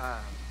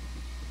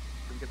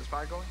 did we get this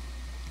fire going?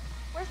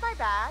 Where's my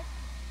bag?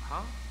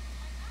 Huh?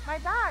 My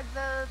bag,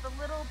 the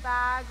little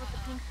bag with the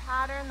pink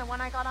pattern, the one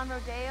I got on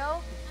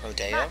Rodeo.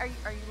 Rodeo? Matt,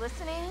 are you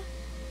listening?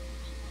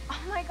 Oh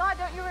my god,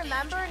 don't you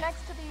remember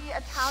next to the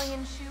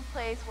Italian shoe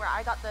place where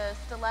I got the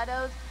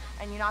stilettos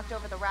and you knocked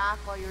over the rack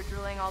while you were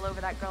drooling all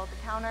over that girl at the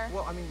counter?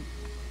 Well, I mean,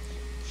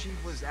 she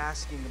was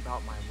asking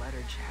about my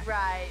letter jacket.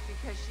 Right,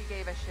 because she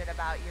gave a shit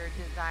about your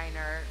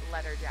designer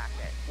letter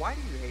jacket. Why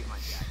do you hate my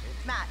jacket?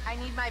 Matt, I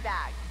need my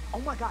bag. Oh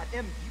my god,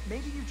 Em,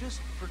 maybe you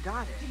just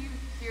forgot it. Do you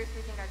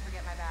seriously think I'd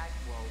forget my bag?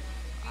 Well,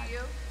 Do you?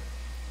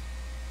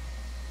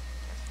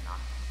 Guess not.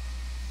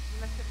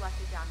 You must have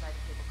left it down by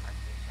the cable car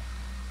station.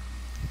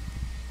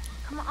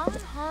 Come on,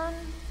 hon.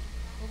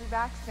 We'll be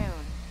back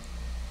soon.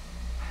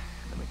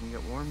 then we can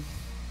get warm.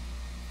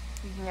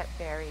 We can get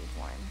very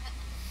warm.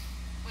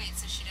 Wait,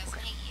 so she doesn't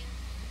hate you?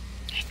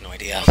 I have no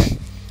idea.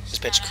 This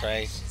bitch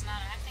cray. She's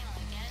not acting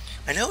like it.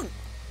 I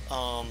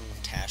know,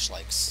 Tash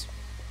likes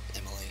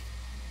Emily.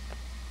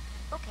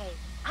 Okay,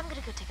 I'm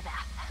gonna go take a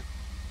bath.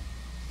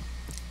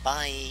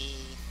 Bye.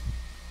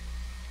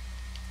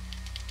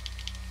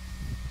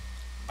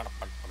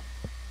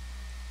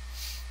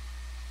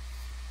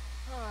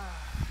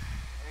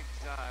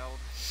 Exiled.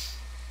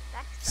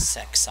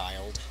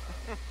 Sexiled.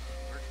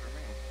 Works for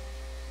me.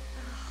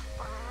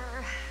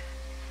 Brr.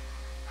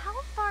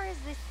 How far is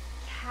this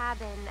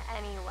cabin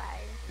anyway?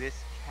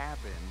 This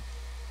cabin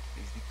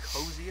is the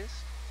coziest,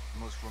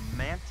 most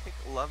romantic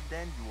love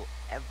den you will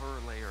ever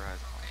lay your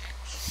eyes on.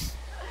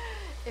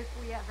 If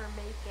we ever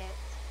make it.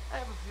 I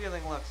have a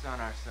feeling luck's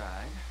on our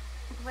side.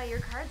 Play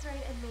your cards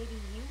right and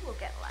maybe you will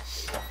get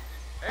lucky.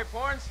 Hey,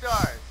 porn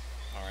stars.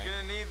 Alright.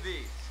 Gonna need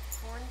these.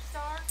 Porn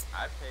star?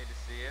 I'd pay to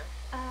see you.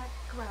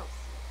 Gross.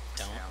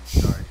 Don't. Yeah, I'm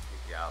sorry to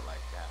kick you out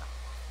like that.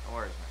 No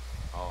worries, man.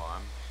 Oh,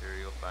 I'm sure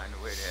you'll find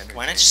a way to entertain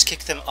Why not just kick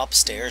them yourself.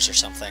 upstairs or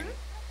something?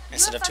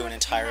 Instead of to an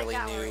entirely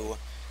new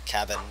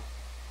cabin.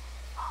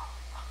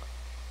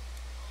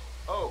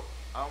 Oh,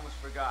 I almost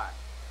forgot.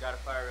 Gotta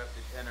fire up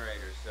the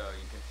generator so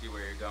you can see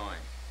where you're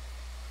going.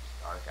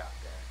 It's dark out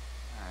there.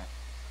 Alright.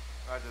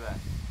 Roger that.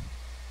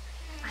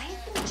 I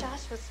think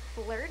Josh was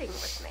flirting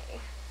with me.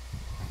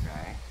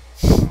 Okay.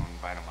 Wanna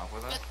invite him up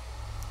with us?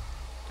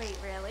 Wait,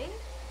 really?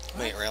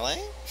 Wait, really?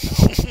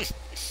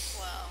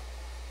 Whoa.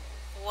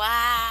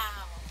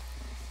 Wow.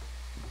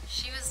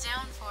 She was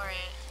down for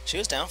it. She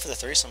was down for the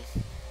threesome.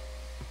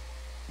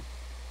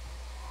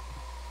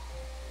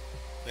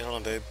 Wait, hold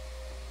on, babe.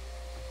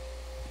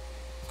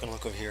 I'm gonna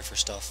look over here for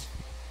stuff.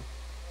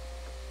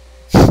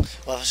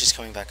 Well, she's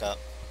coming back up.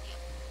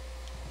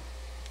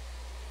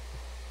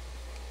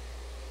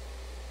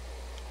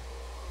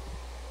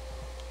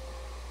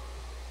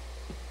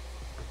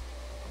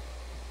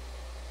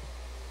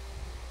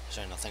 Is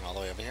there nothing all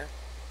the way over here?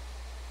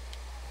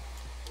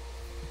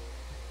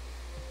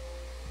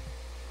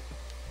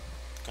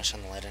 Gonna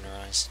shine the light in her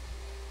eyes.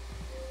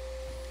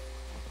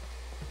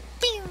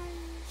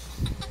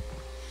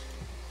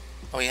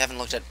 Oh, you haven't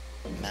looked at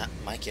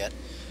Mike yet?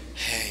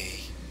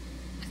 Hey,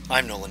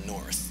 I'm Nolan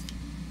North.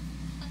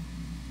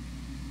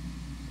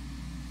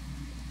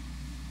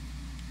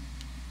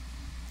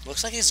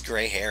 Looks like he has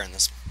gray hair in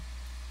this.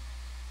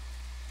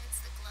 It's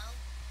the glow.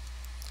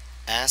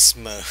 Ass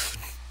mode.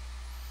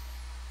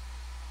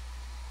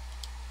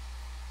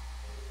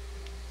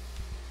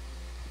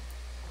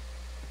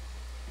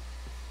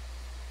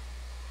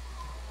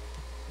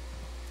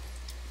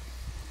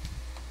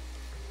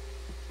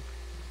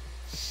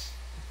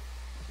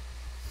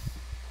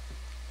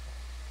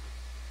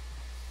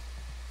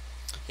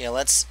 Yeah,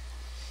 let's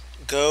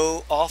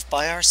go off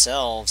by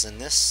ourselves in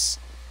this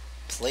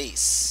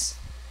place.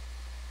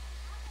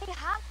 Hey,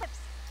 hot lips.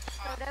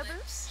 Hot Photo lips.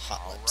 booth?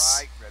 Hot All lips.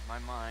 right, read my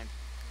mind.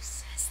 Who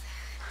says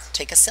that?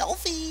 Take a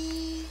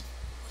selfie.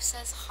 Who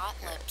says hot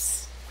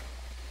lips?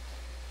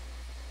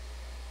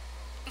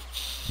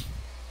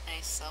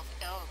 Nice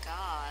selfie. Oh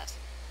god.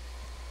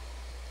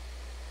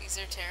 These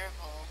are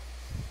terrible.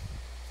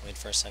 Wait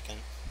for a second.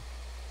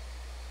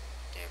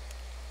 Derp.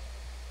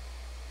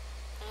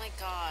 Oh my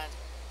god.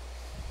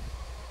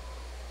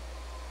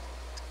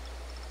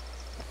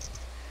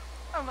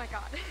 Oh my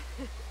god.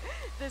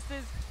 This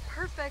is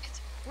perfect.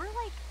 We're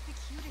like the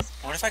cutest.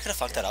 I wonder if I could have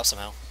fucked that up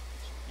somehow.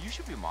 You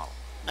should be a model.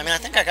 I mean, I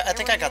think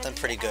I got them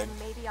pretty good.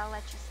 Maybe I'll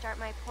let you start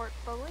my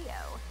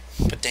portfolio.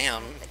 But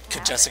damn,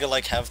 could Jessica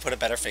like have put a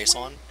better face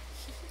on?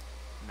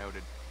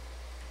 Noted.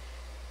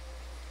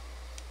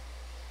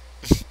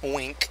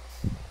 Wink.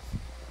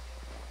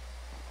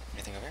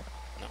 Anything over here?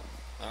 No.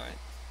 Alright.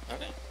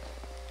 Okay.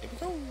 Here we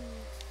go.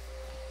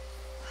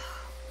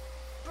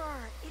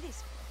 Brr, it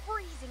is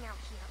freezing out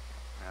here.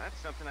 Now, that's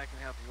something I can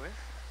help you with.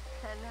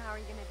 And how are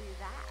you gonna do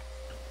that?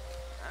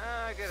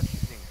 I got a few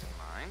things in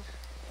mind.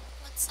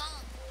 What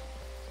song?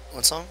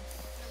 What song?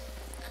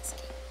 I'm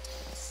asking.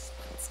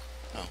 What song?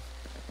 Oh.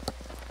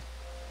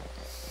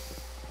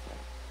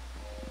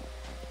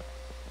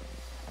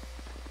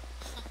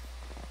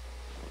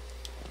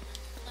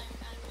 Blair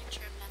got a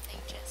picture of nothing,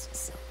 Jess was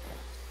so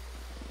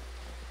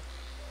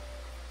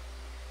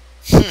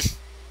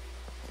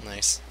bad.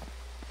 Nice.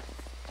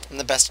 I'm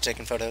the best at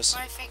taking photos. Or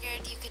I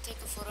figured you could take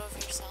a photo of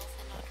yourself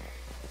and not her.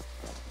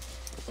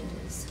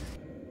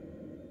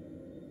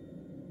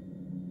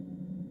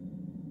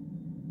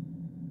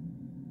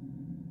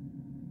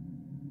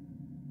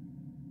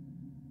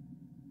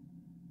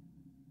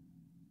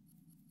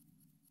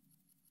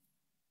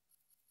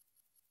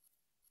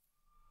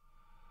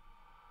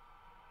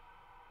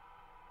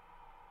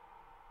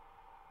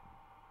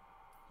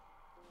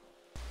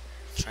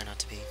 Try not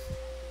to be.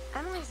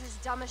 Emily's as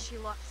dumb as she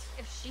looks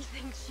if she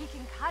thinks she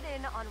can cut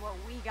in on what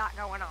we got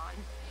going on.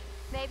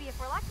 Maybe if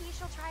we're lucky,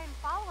 she'll try and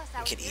follow us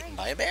out Get here. eaten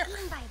by a bear.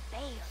 Eaten by a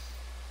bear.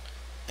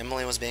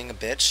 Emily was being a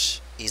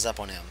bitch. Ease up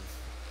on him.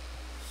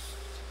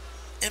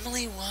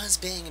 Emily was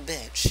being a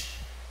bitch.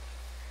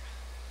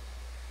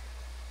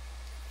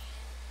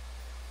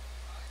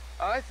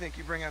 I think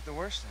you bring out the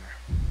worst in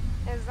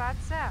her. Is that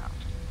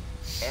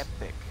so?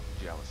 Epic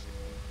jealousy.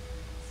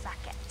 Suck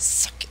it.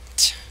 Suck it.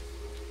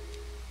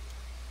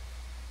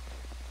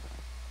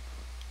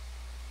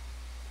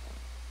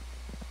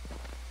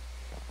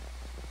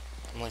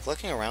 I'm like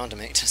looking around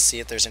to see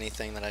if there's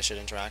anything that I should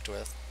interact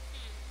with.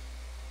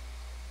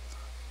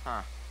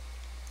 Huh.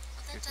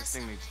 Well, that Guess does this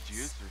thing sound needs nice.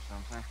 juice or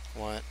something.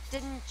 What?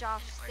 Didn't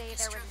Josh say there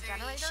was a Orchestra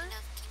generator? variation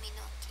of Kimi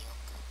no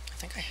Kyoko. I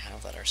think I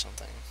have that or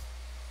something.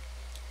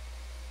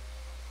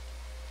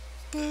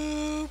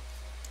 Boop.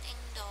 Ding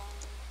dong.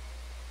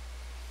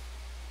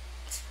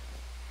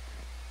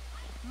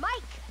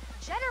 Mike,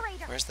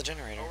 generator. Where's the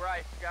generator? All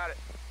right, got it.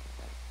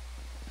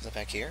 Is it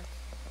back here?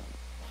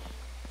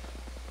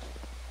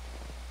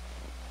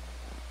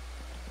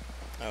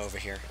 Oh, over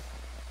here.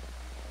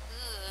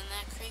 Ooh, in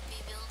that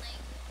creepy building.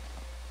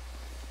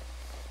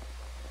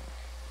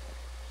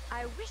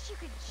 I wish you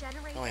could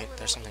generate Oh, wait, a little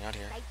there's something out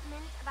here.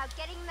 excitement about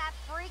getting that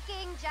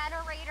freaking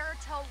generator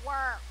to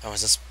work. Oh,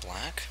 is this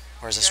black?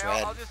 Or is this Okay,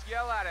 red? I'll just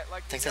yell at it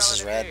like I think you're this is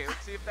yelling at red. me.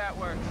 Let's see if that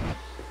works.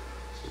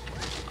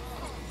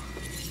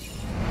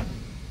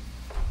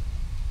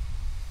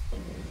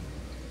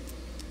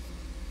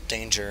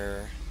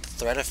 Danger.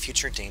 Threat of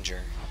future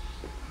danger.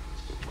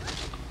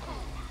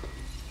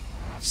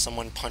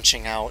 Someone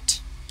punching out.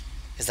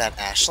 Is that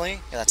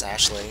Ashley? Yeah, that's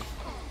Ashley.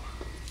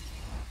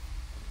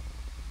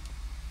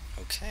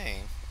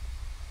 Okay.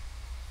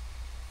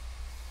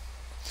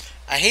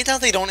 I hate how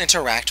they don't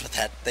interact with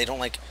that. They don't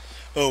like,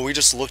 oh, we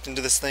just looked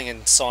into this thing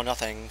and saw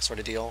nothing sort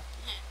of deal.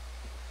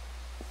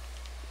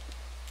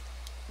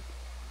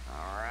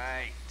 All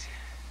right.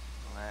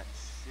 Let's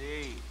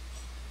see.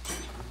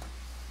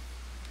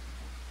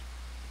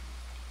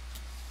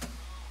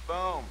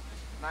 Boom.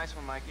 Nice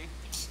one, Mikey.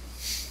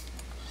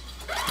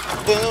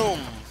 Boom!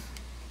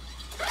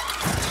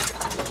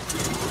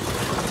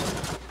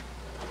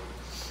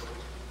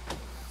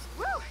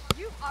 Woo!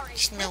 You are a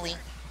Smelly.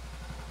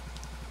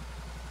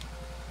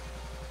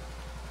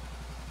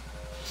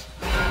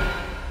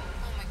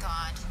 Oh my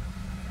god.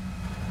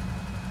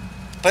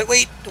 But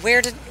wait,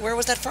 where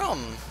was that from?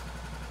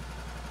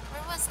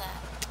 Where was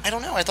that? I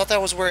don't know. I thought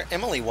that was where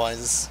Emily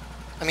was.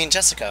 I mean,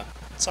 Jessica.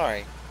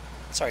 Sorry.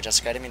 Sorry,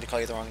 Jessica. I didn't mean to call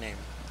you the wrong name.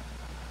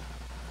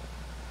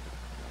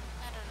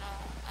 I don't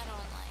know. I don't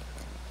like.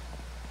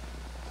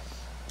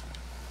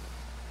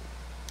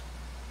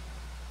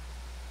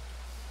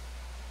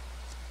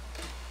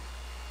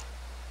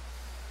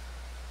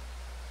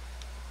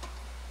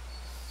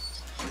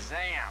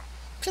 Shazam!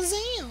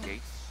 Kazam!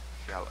 Gates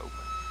shall open.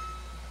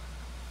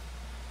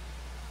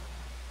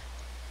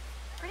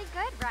 pretty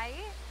good, right?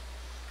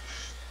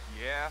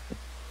 Yeah,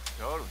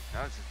 totally.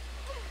 That was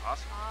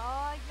awesome.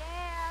 Oh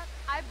yeah,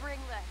 I bring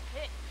the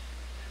hit.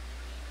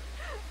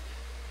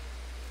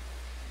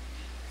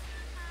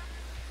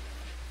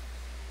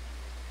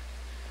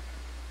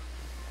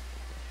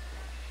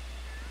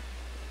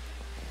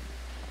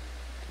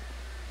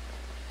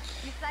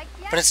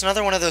 But it's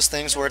another one of those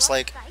things where it's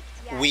like,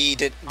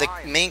 the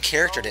main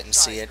character didn't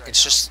see it,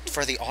 it's just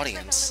for the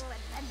audience.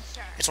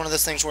 It's one of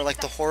those things where like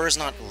the horror's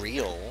not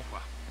real.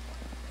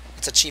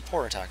 It's a cheap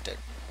horror tactic.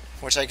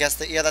 Which I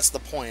guess, yeah, that's the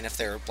point if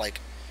they're like,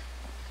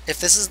 I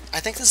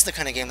think this is the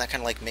kind of game that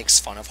kind of like makes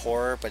fun of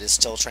horror, but is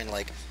still trying to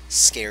like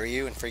scare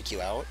you and freak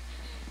you out.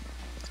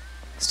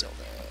 Still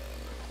though.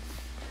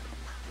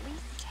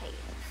 Police tape.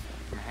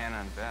 From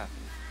Hannah and Beth.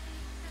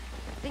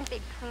 I think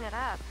they'd clean it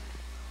up.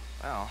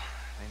 Well,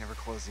 they never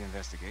closed the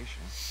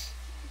investigation.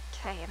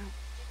 Okay, I'm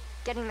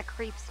getting the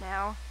creeps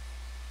now.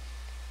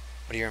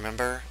 What do you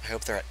remember? I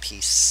hope they're at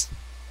peace.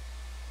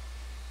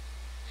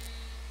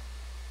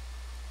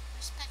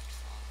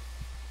 Respectful.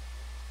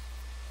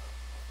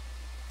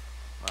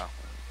 Well,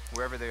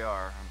 wherever they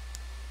are, I'm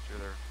sure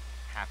they're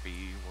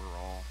happy we're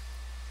all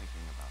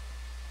thinking about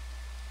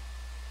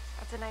them.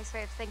 That's a nice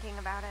way of thinking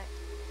about it.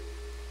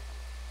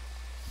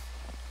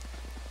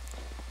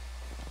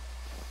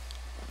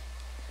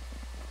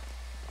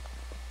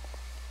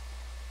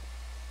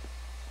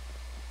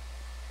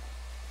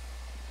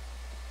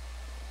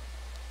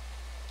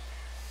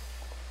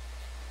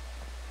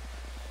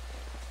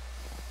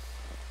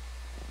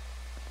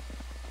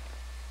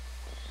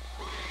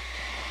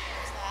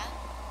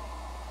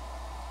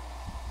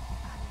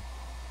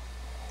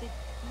 Did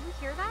you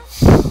hear that?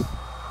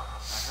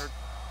 I heard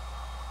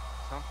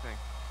something.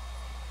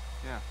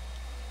 Yeah.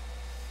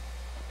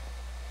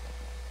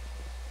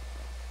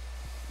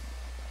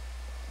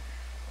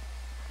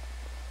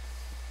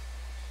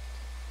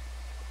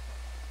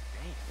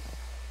 Damn.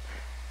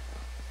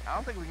 I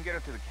don't think we can get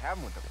up to the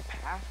cabin with a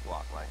path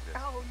block like this.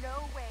 Oh,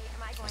 no way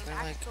am I going Wasn't there,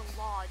 back like- to the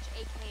lodge,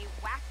 aka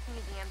Wax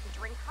Museum, to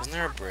drink hot Wasn't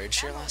there a chocolate bridge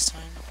here bellows. last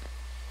time?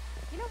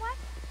 You know what?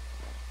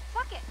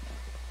 Fuck it.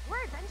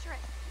 We're adventurous.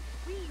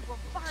 We will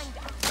find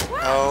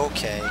out.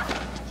 Okay.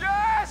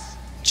 Jess!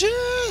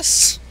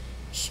 Jess!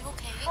 She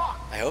okay?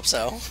 I hope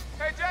so.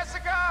 Hey,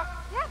 Jessica!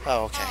 Yeah.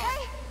 Oh, okay.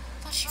 Hey,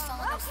 Thought she fell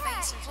on her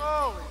face or something.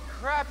 Holy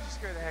crap, you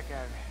scared the heck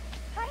out of me.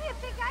 how do you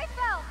think I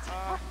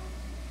felt?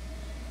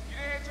 You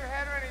didn't hit your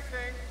head or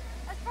anything.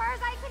 As far as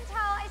I can tell,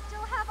 I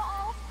still have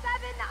all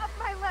 7 of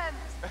my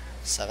limbs.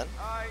 7?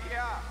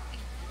 Yeah. Can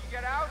you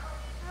get out?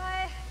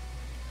 I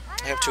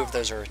I hope 2 of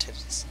those are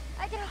titties.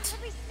 I can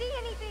hardly see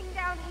anything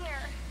down here.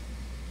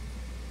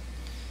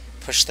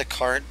 Push the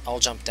cart, I'll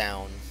jump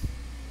down.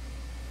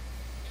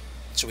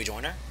 Should we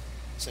join her?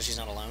 So she's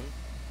not alone?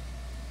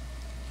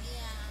 Yeah.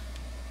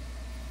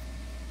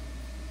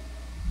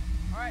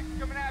 Alright,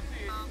 coming after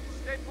you.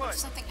 Stay What put. if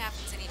something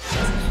happens and he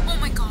dies? Oh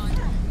my god!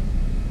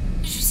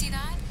 Did you see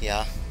that?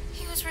 Yeah.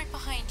 He was right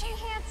behind you.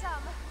 Hey,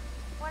 handsome.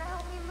 Wanna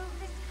help me move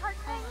this cart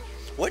thing?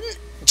 Wouldn't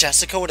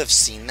Jessica would have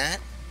seen that?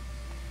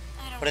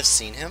 I don't Would have know.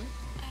 seen him?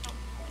 I don't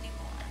know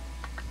anymore.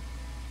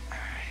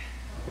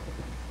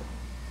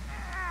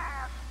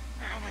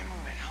 Help me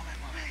move it. Help me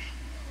move it.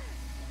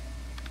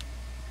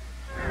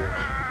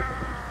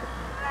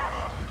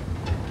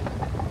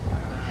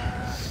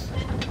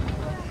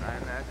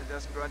 Trying not to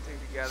just grunting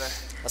together.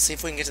 Let's see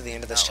if we can get to the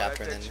end of this Not what I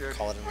chapter and then pictured.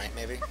 call it a night,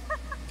 maybe.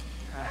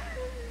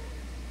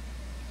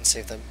 And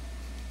save the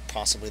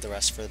possibly the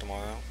rest for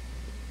tomorrow.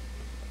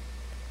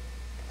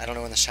 I don't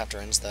know when this chapter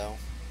ends, though.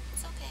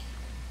 It's okay.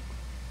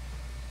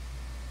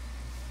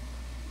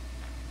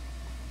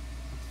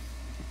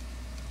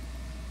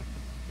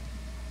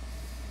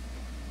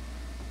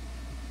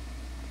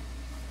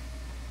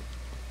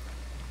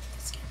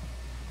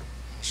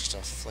 It's just a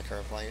flicker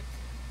of light.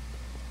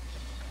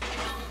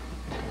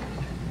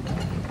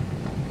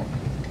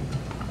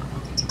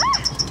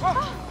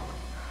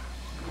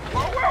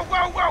 Whoa, whoa,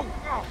 whoa, whoa,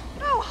 whoa!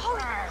 Oh,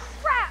 holy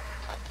crap!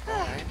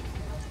 Alright.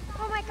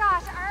 Oh my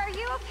gosh, are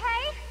you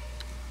okay?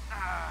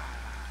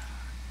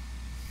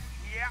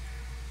 Yeah.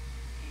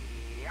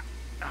 Yeah.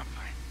 I'm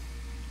fine.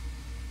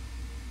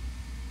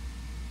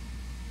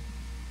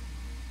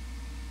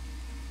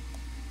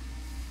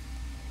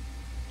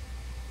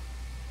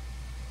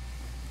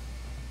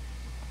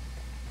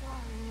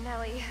 Oh,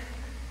 Nelly.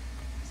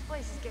 This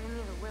place is giving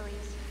me the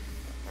willies.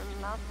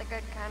 And not the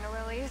good kind of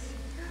willies.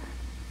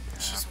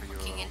 She's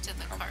walking into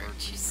the cart.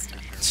 She's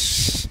stuck.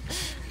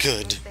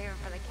 Good. Save it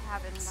for the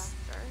cabin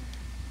buster.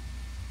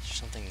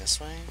 Something this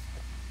way?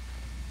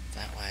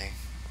 That way.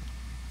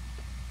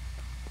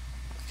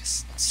 I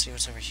guess let's see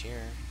what's over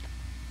here.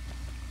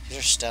 These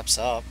are steps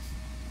up.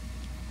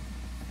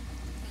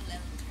 Level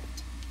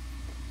cart.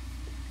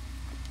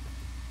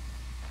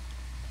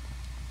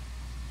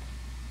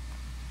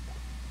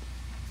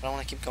 But I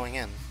want to keep going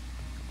in.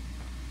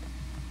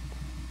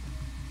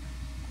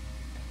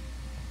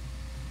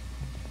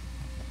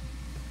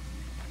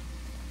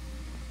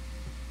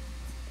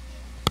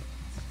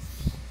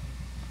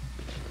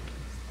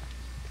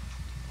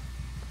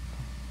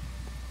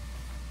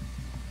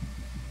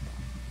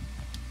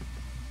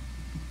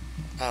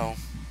 Oh.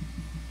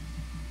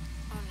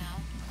 Oh no.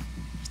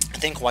 I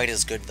think white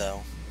is good,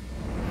 though.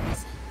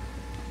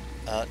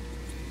 What is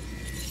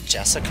it?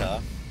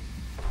 Jessica.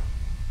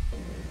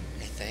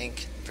 I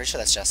think. Pretty sure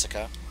that's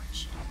Jessica.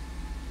 It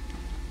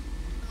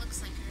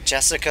looks like her.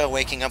 Jessica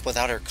waking up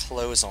without her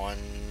clothes on.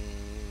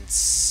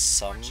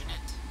 Fortunate.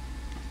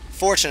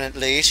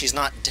 Fortunately, she's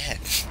not dead.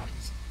 I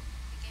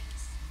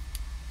guess.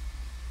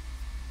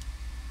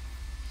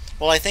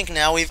 Well, I think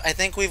now we've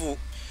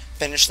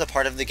finished the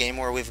part of the game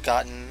where we've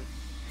gotten.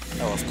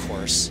 Oh, of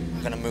course.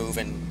 I'm gonna move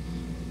and.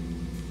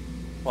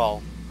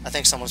 Well, I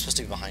think someone's supposed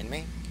to be behind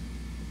me.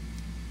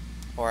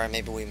 Or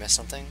maybe we missed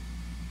something.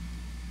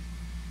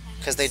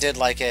 Because they did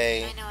like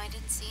a. I know, I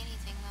didn't see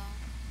anything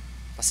though.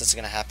 Unless it's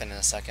gonna happen in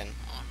a second.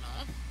 Oh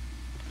no. No.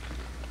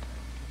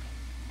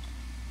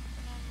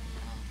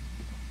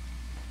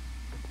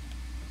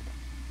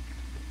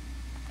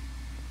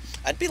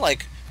 I'd be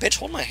like, bitch,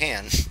 hold my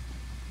hand.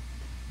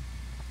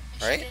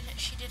 Right?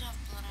 She did have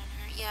blood on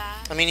her. Yeah.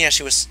 I mean, yeah,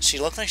 she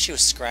looked like she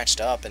was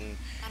scratched up and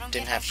I don't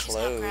didn't get have how she's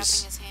clothes. not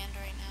grabbing his hand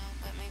right now,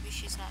 but maybe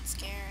she's not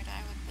scared.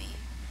 I would be.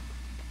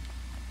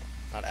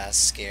 Not as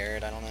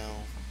scared, I don't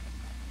know.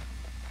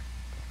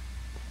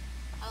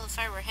 Well, if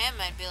I were him,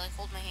 I'd be like,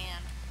 hold my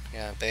hand.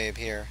 Yeah, babe,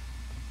 here.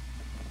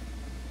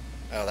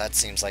 Oh, that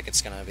seems like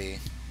it's gonna be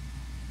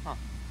Huh.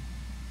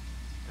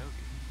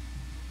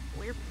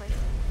 Weird place.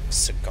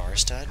 cigar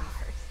stud.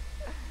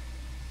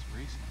 It's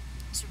recent.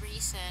 It's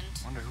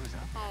recent. Wonder who's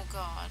up there. Oh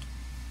god.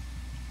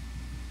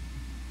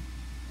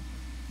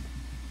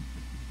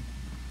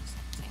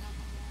 Something on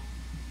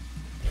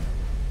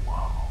the wall.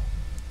 Whoa.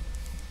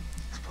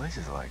 This place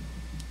is like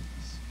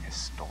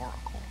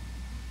historical.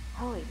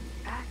 Holy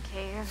bat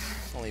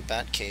cave. Holy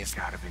bat cave.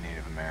 Gotta be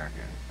Native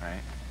American,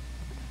 right?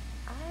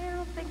 I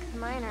don't think the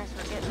miners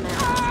were getting there.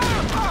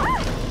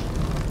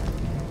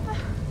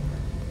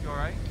 You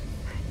alright?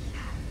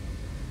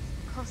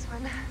 Close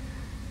one.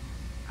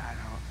 I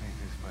don't think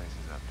this place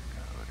is up to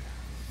code.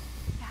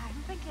 Yeah,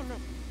 I'm thinking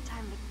it's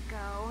time to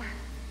go.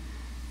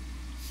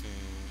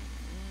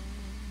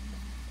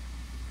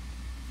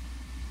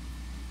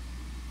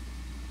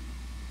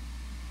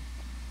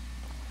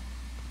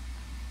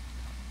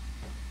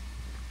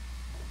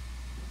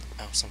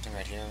 Oh, something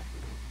right here.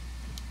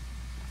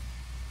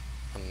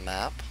 A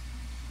map?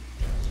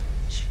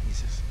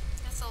 Jesus.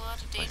 That's a lot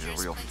of Like dangerous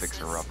a real places.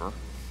 fixer-upper.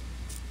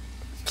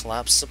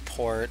 Collapse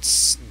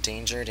supports.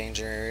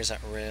 Dangers at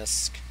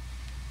risk.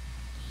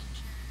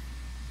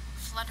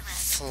 Flood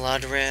risk.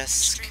 Flood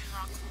risk. Extreme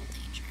rockfall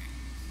danger.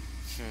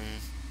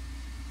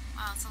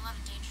 Wow, it's a lot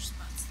of danger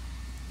spots.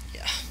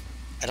 Yeah.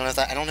 I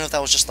don't know if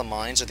that was just the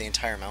mines or the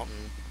entire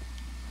mountain.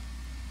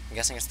 I'm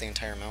guessing it's the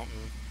entire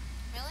mountain.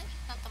 Really?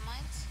 Not the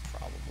mines?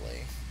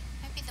 Probably.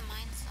 Might be the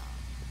mines though.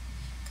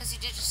 Because you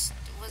did just,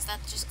 was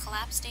that just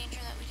collapse danger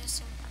that we just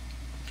seen?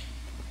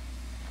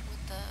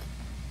 With the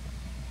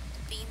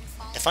bean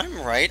falling. If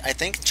I'm right, I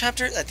think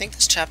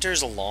this chapter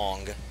is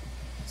long.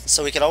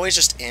 So we could always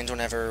just end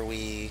whenever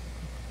we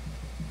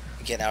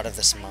get out of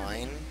this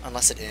mine.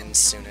 Unless it ends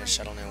soonish,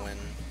 I don't know when.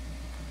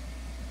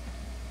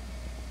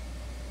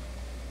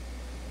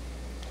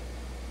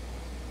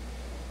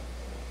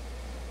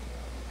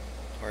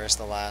 Where's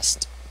the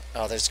last...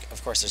 Oh,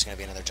 of course there's going to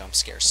be another jump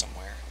scare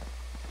somewhere.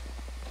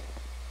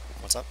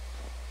 What's up?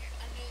 You're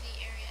under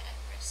the area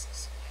at risk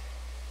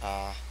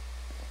square.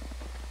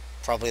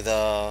 Probably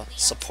the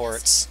Leon's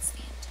supports. guessing it's the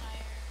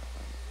entire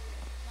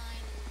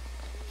line.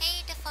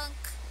 Hey,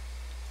 Defunk.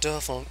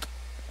 Defunk.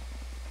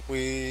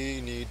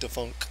 We need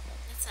defunk.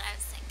 That's what I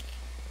was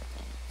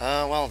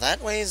thinking. Well,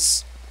 that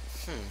way's...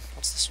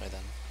 what's this way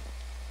then?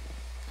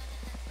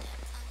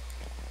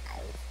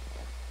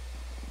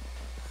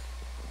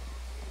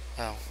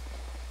 Oh,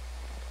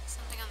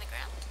 Something on the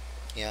ground?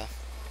 yeah.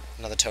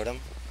 Another totem.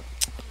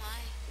 Oh my.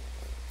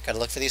 Gotta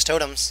look for these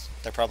totems.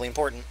 They're probably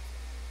important.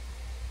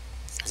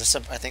 Is this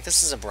I think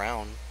this is a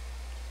brown.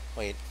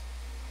 Wait.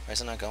 Why is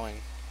it not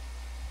going?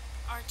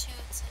 R2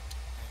 it said to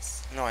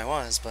press. No, I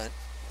was, but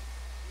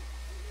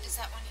Is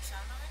that one you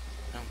found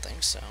already? I don't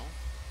think so.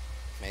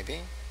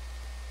 Maybe?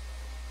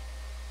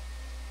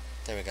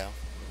 There we go.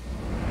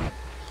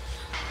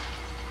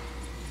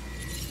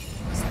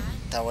 What was that?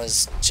 That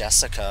was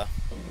Jessica.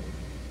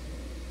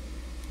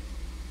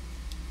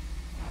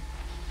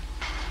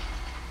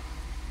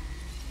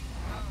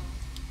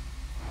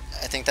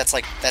 I think that's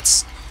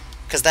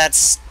because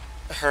that's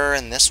her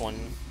in this one.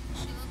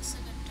 She looks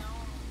like a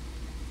doll.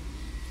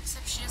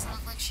 Except she doesn't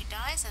look like she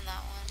dies in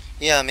that one.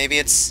 Yeah, maybe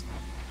it's...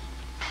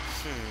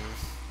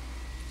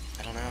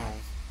 I don't know.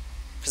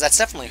 Because that's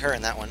definitely her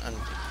in that one.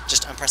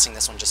 I'm pressing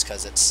this one just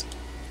because it's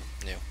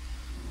new.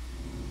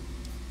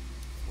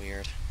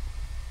 Weird.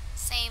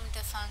 Same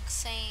Defunk,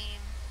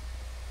 same.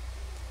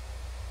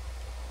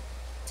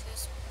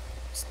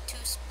 Two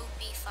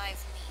spoopy,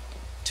 5 meat.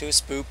 Two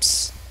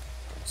spoops.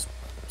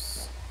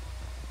 Spoops.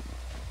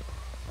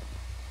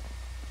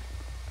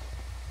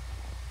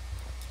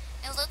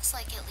 It looks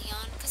like it,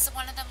 Leon, because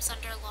one of them's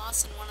under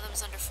loss and one of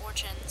them's under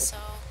fortune, so...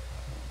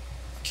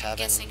 I'm Cabin.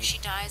 guessing she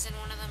dies in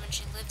one of them and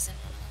she lives in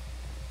one of them.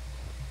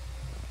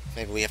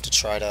 Maybe we have to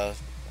try to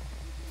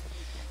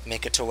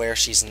make it to where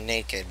she's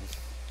naked.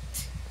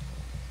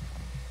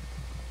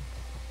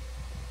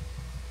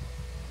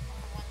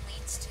 Or one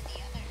leads to the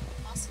other,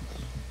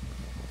 possibly.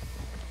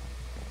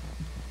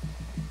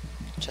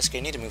 Jessica,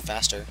 you need to move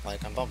faster.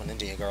 Like, I'm bumping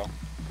into you, girl.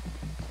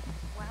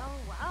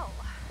 Well.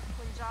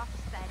 When Josh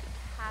said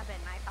cabin,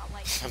 I thought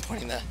like I'm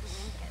pointing that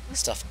Lincoln.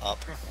 stuff up.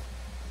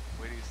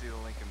 Wait till you see the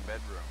Lincoln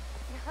bedroom.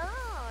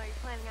 Oh, are you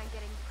planning on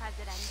getting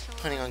presidential?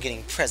 Planning on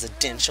getting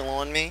presidential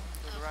on me?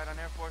 Want to ride on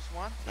Air Force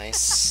One?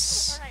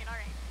 Nice. Alright.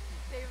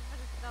 Save it for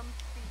the stump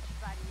speech,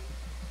 buddy.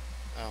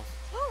 Oh.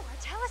 Ooh, a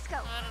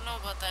telescope! I don't know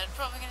about that.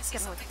 Probably gonna see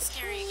something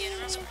scary again.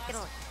 Remember last Gonna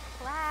time? look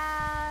at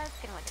class,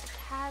 gonna look at the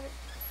cabin.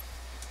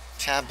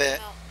 Cabin.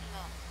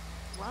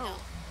 No. Whoa.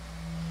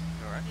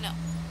 You alright? No.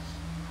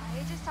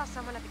 I just saw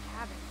someone at the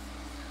cabin.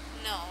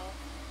 No.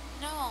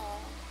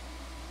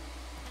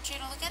 Aren't you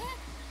gonna look at it?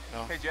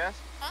 No. Hey, Jess.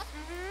 Huh?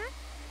 Mm-hmm.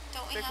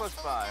 Don't we Stay have close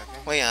to by, look at okay?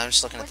 it? Well, yeah, I'm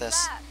just looking What's at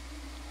this.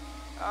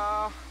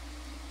 that?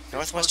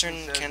 Northwestern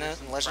Says Canada there's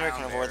some legendary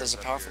brown carnivore. There's a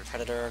bears up powerful here.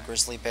 predator, a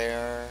grizzly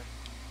bear,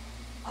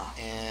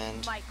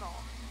 and Michael,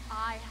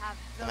 I have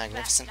the a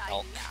magnificent best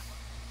elk. idea.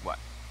 What?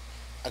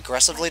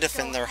 Aggressively Let's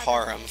defend go their have a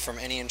harem date. from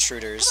any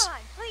intruders. Come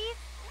on, please.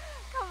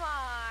 Come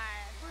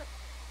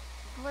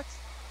on. Let's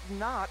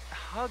not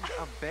hug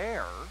a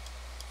bear.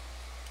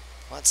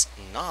 Let's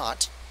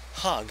not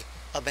hug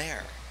a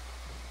bear.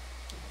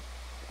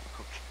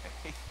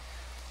 Okay.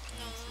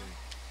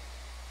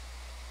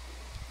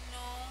 No.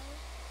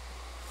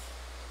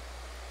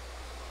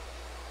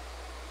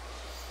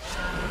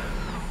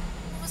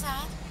 What was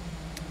that?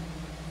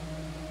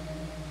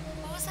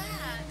 What was that?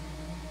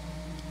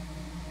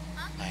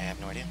 Huh? I have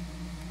no idea.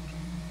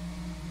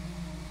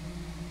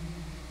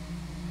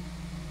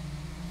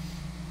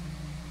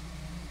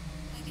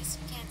 I guess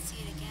we can't see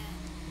it again.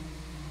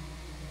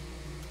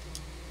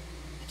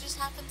 It just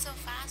happened so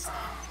fast,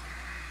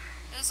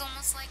 though. It was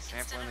almost like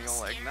instead Sampling of the a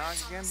old scare, eggnog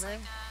it's again, almost babe?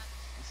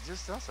 like It's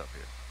just us up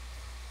here.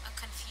 a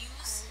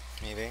confused.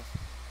 Maybe.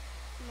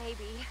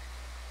 Maybe.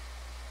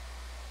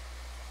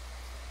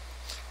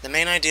 The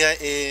main idea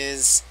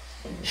is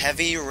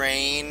Heavy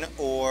Rain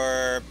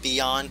or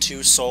Beyond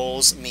Two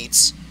Souls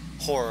meets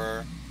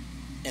horror,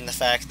 in the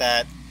fact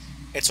that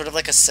it's sort of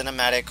like a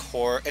cinematic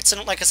horror. It's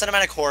like a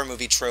cinematic horror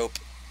movie trope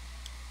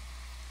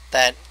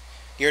that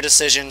your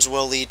decisions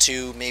will lead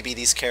to maybe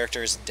these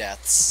characters'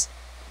 deaths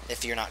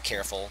if you're not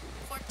careful.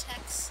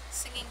 Cortex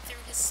singing through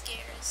his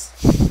scares.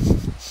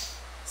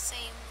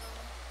 Same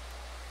though.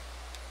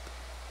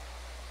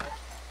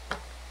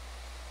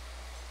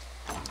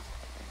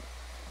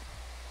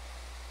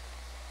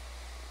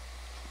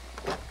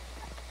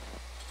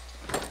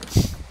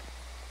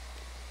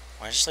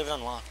 Why just leave it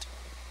unlocked?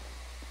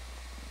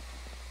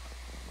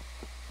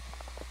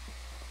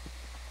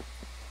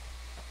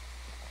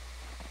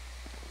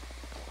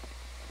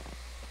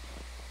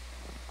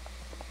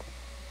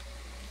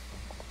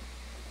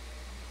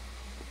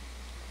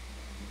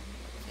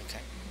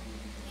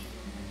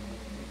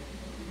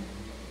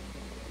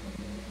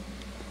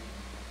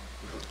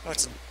 Oh,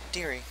 it's a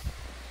dearie.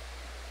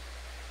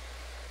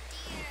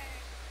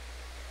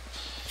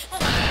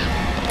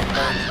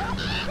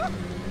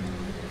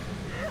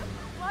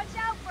 Watch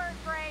out, bird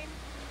brain.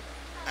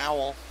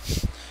 Owl.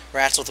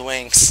 Rats with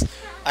wings.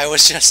 I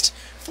was just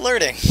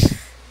flirting.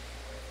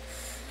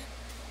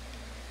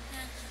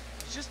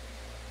 Just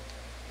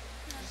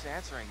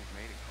answering his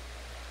mating.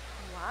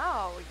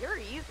 Wow, you're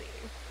easy.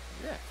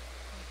 Yeah.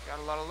 Got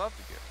a lot of love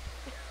to give.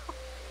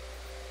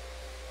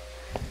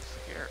 I'm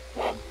scared.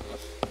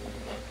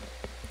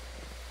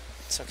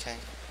 It's okay.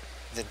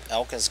 The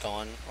elk is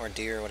gone, or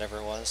deer, or whatever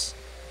it was.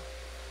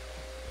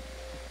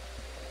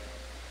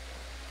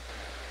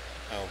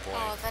 Oh boy.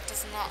 Oh, that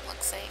does not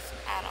look safe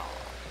at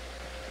all.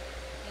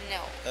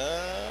 No.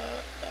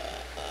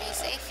 Are you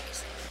safe? You're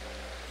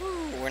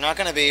safe. We're not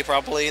gonna be,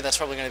 probably. That's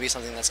probably gonna be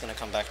something that's gonna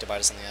come back to bite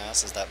us in the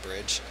ass, is that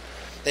bridge.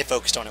 They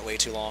focused on it way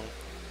too long.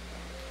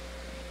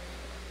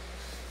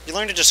 You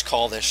learn to just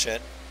call this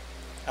shit.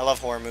 I love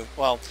horror movies.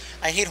 Well,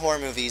 I hate horror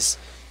movies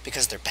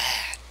because they're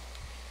bad.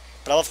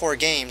 But I love horror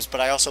games, but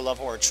I also love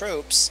horror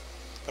tropes.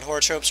 But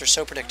horror tropes are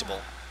so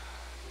predictable.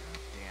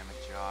 Damn it,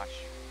 Josh.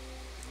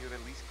 Couldn't you have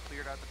at least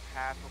cleared out the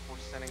path before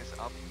sending us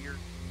up here?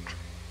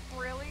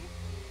 Really?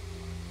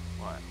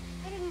 What?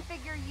 I didn't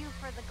figure you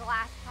for the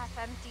glass half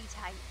empty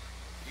type.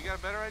 You got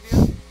a better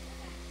idea?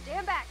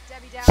 Stand back,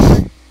 Debbie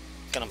Downer.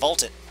 Gonna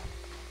vault it.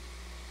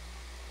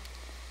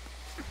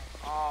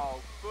 Oh,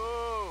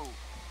 boo!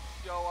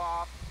 Show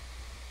off.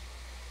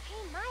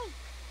 Hey, Mike.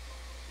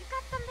 You've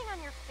got something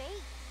on your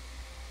face.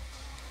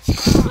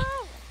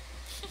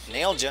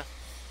 Nailed ya.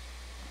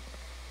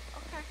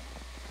 Okay.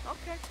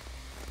 Okay.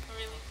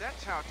 Really?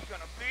 That's how it's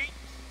gonna be.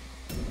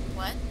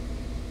 What?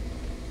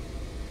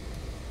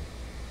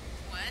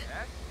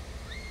 What?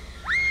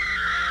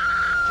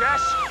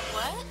 Jess!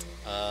 What?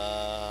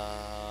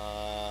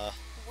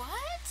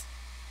 What?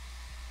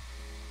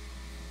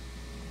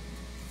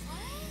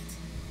 What?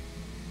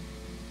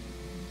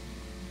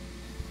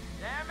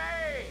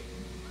 Sammy!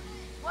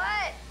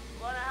 What?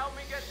 Wanna help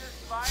me get this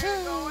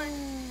fire going?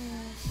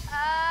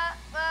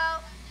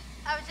 Well,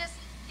 I was just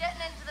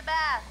getting into the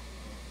bath.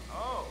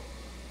 Oh.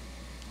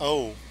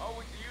 Oh.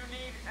 Oh, do you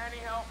need any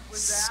help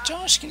with that?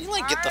 Josh, can you,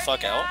 like, get the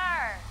fuck out?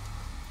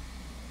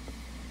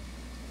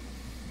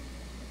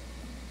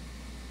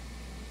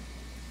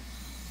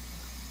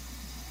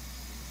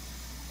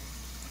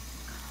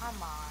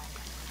 Come on.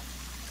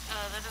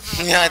 That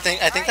doesn't Yeah, I think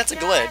that's a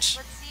Alright, glitch. Josh,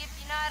 let's see if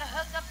you know how to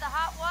hook up the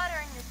hot water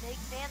in your big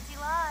fancy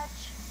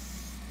lodge.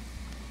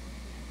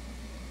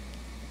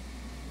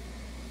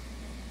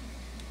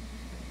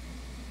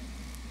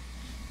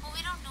 Well,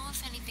 we don't know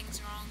if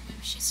anything's wrong. Maybe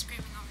she's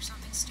screaming over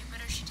something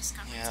stupid, or she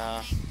discovered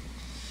Yeah. something.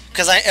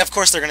 Because of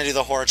course they're gonna do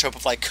the horror trope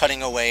of, like,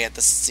 cutting away at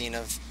the scene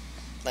of,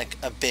 like,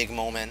 a big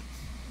moment.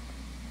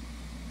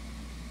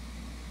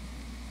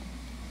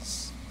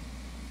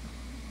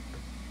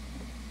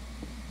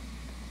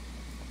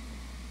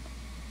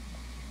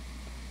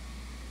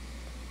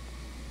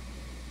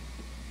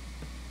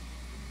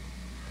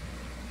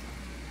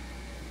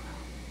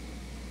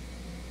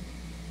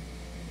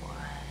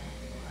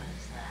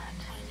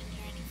 I didn't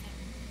hear anything.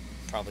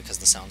 Probably because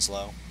the sound's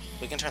low. Yeah.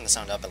 We can turn the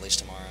sound up at least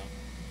tomorrow.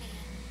 Yeah.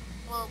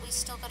 Well, we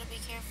still gotta be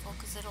careful,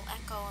 because it'll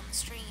echo on the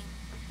stream.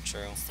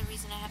 True. That's the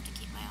reason I have to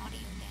keep my audio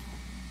down.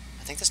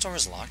 I think this door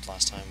was locked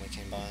last time we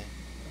came by.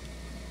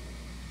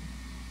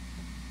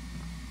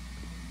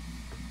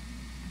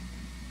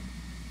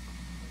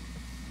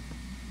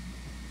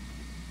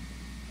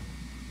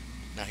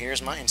 Now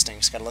here's my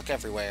instincts. Gotta look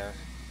everywhere.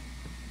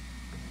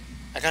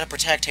 I gotta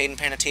protect Hayden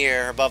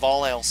Panettiere above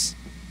all else.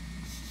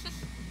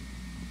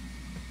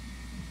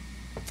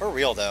 For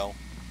real though.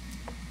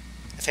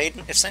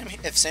 If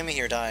Sammy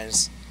here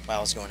dies, wow,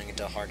 I was going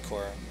into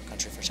hardcore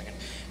country for a second.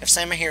 If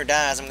Sammy here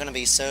dies, I'm gonna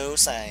be so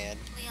sad.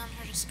 Leon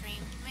heard a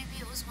scream.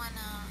 Maybe it was when,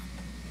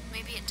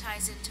 maybe it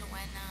ties into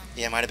when,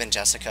 Yeah, it might have been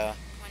Jessica.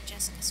 when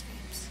Jessica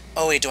screams.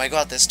 Oh wait, do I go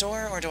out this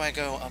door or do I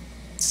go I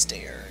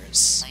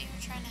upstairs? thought you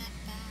were trying to have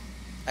a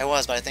bath. I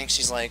was, but I think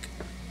she's like,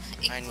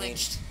 It I need.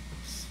 glitched.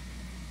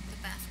 The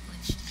bath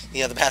glitched.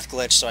 Yeah, the bath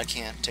glitched, so I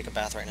can't take a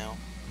bath right now.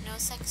 No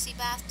sexy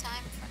bath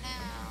time for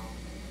now.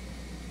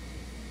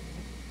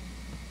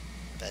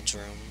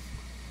 Bedroom.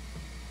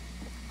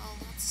 Oh,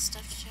 lots of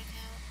stuff to check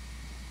out.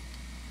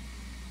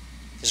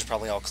 These are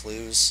probably all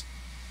clues.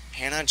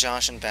 Hannah,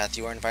 Josh, and Beth,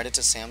 you are invited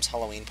to Sam's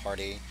Halloween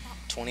party,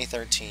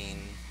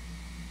 2013.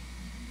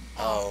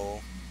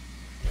 Oh.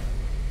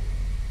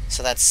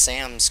 So that's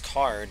Sam's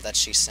card that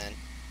she sent.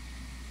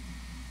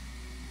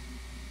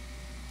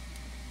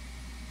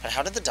 But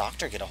how did the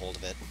doctor get a hold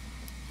of it?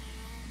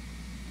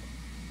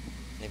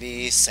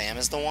 Maybe Sam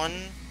is the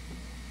one?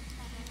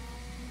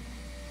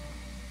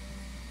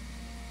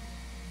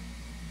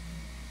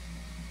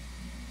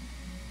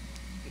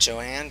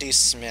 Joanne D.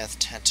 Smith,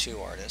 tattoo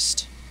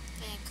artist.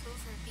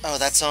 Vancouver, BC. Oh,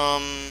 that's,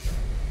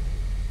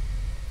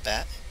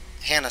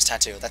 Hannah's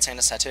tattoo. That's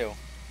Hannah's tattoo.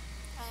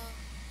 Oh,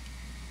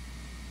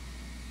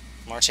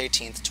 March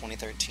 18th,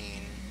 2013.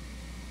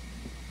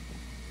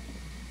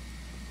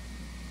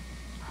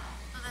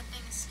 oh, that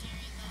thing is scary,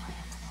 though.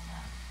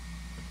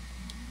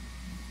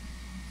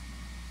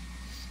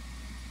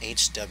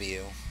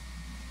 HW.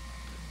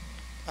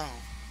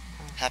 Oh.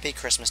 Happy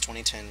Christmas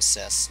 2010,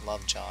 sis.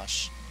 Love,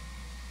 Josh.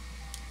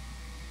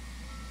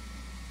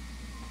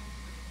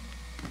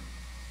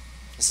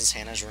 This is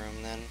Hannah's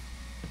room, then.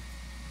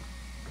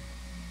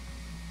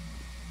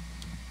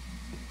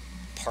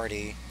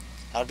 Party.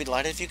 I would be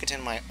delighted if you could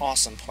attend my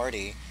awesome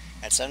party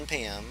at 7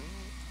 p.m.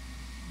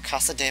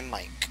 Casa de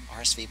Mike,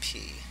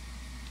 RSVP.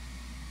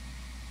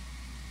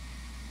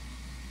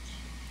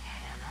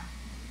 Hannah,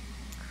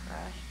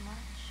 crush much?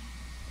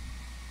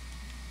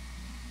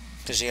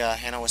 Because, yeah,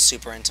 Hannah was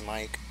super into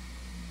Mike.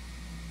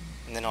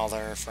 And then all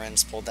their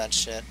friends pulled that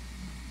shit.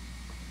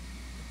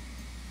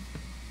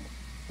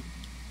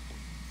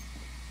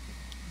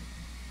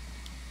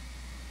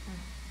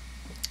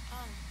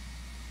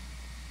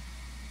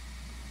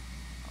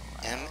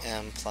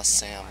 MM plus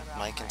Sam.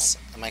 Mike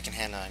and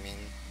Hannah, I mean.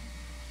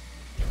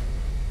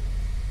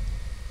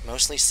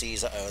 Mostly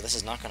C's. Uh-oh, this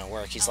is not going to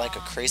work. He's like a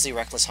crazy,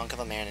 reckless hunk of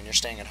a man, and you're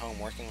staying at home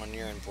working on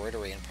your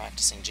embroidery and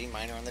practicing G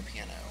minor on the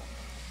piano.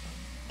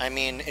 I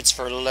mean, it's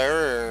for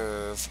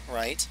love,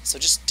 right? So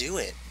just do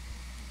it.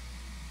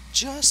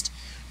 Just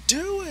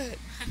do it!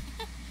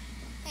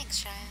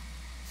 Thanks,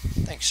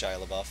 Shia. Thanks, Shia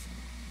LaBeouf.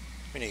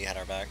 We knew you had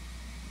our back.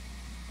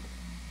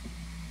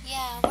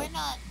 Yeah, we're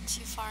not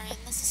too far in.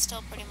 This is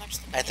still pretty much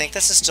the beginning. I think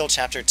this is still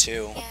chapter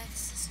 2. Yeah,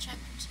 this is chapter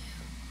 2.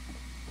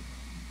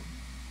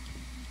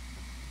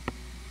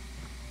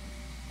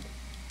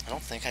 I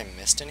don't think I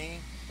missed any.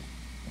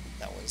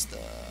 That was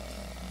the...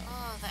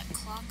 Oh, that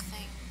clock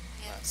thing.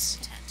 Yeah, that's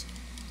the tattoo.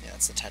 Yeah,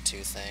 it's the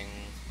tattoo thing.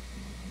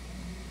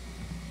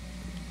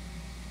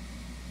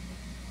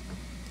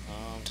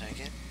 Did I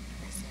get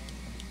everything?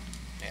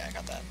 Yeah, I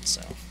got that,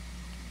 so...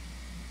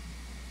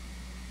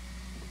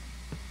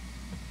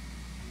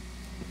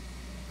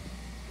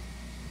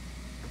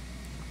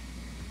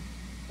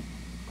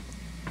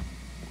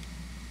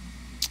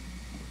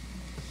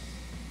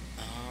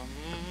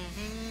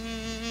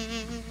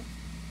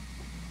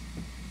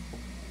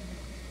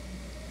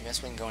 I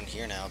guess we can go in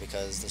here now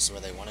because this is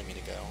where they wanted me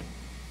to go.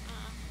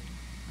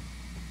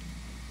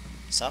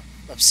 Stop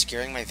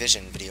obscuring my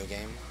vision, video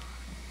game.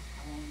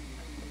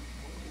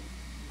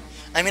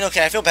 I mean,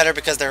 okay, I feel better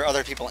because there are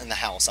other people in the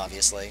house,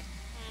 obviously.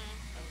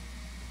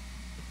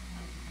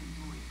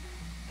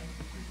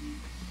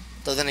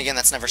 Though then again,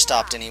 that's never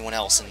stopped anyone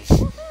else in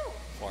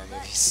horror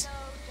movies.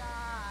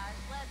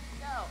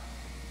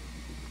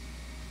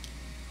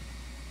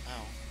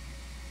 Oh.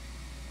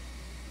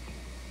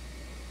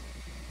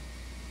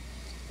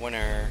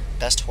 Winner,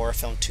 Best Horror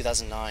Film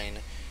 2009,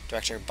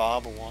 director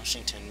Bob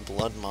Washington,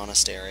 Blood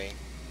Monastery.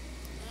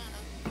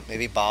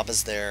 Maybe Bob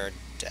is their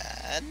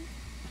dad?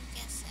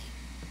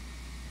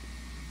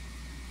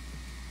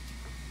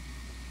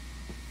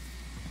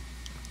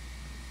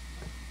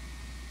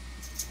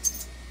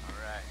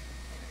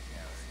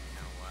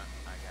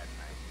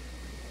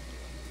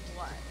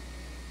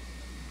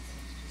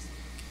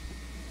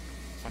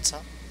 What's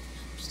up?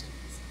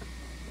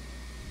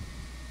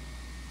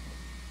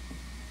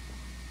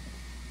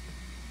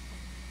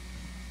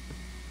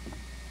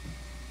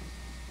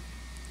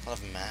 A lot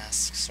of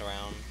masks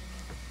around.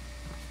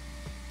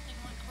 In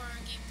what horror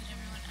game did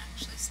everyone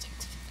actually stick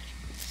together?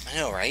 I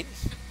know, right?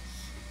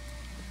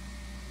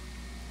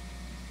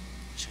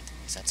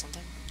 Is that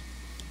something?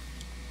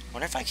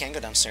 Wonder if I can go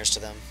downstairs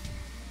to them.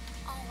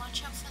 Oh,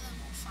 watch out for the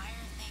fire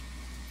thing.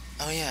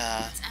 Oh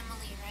yeah. It's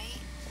Emily, right?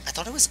 I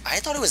thought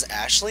it was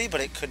Ashley, but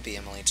it could be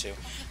Emily too.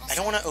 I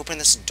don't want to open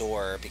this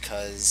door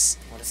because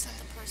what is that?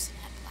 The person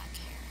had black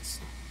hair.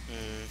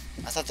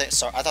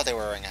 So. I thought they were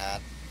wearing a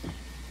hat.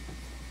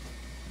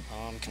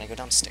 Can I go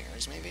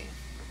downstairs maybe?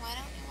 Why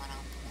don't you want to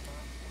open the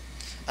door?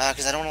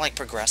 Because I don't want to like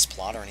progress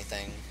plot or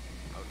anything.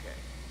 Okay.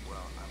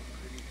 Well, I'm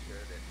pretty sure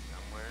that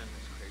somewhere in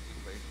this crazy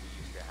place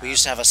we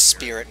used to have a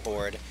spirit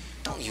board.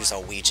 Don't use a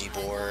Ouija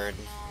board.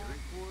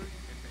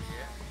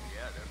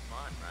 Yeah, they're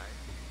fun, right?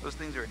 Those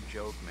things are a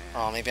joke, man.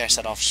 Oh, maybe I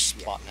set off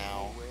plot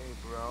now. No way,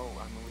 bro.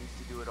 We used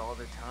to do it all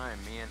the time.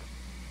 Me and...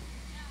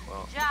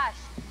 Well... Josh,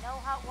 no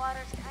hot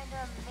water's kind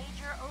of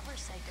major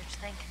oversight, don't you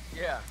think?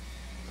 Yeah.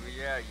 Well,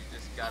 yeah, you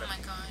just gotta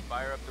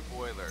fire up the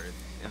boiler.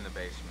 It's in the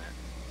basement.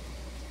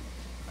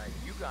 Alright,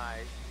 you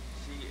guys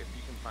see if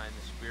you can find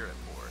the spirit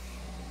board.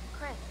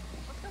 Chris,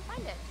 let's go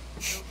find it.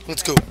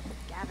 Let's go.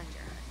 Scavenger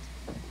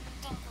hunt.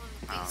 Don't go in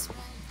the basement.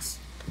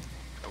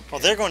 Well,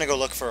 they're going to go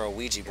look for a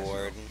Ouija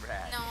board.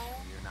 No,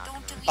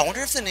 don't do I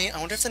wonder if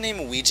the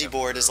name Ouija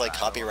board is like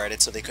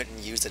copyrighted, so they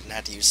couldn't use it and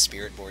had to use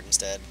spirit board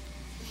instead.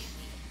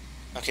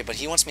 Okay, but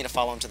he wants me to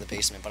follow him to the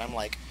basement, but I'm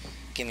like,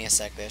 give me a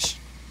sec, bish.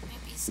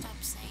 Maybe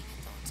stop saying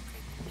it though, it's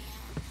creeping me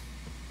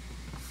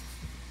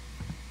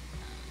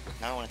out.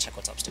 Now I want to check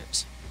what's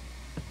upstairs.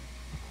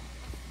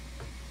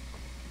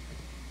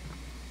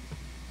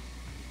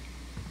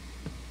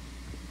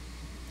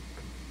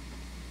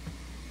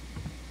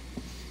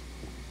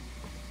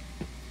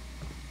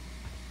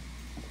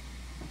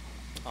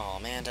 Oh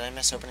man, did I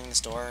miss opening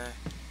this door?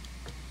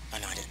 Oh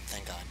no, I didn't,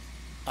 thank God.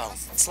 Oh,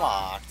 it's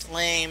locked.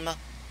 Lame.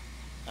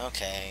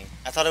 Okay.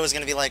 I thought it was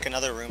gonna be like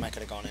another room I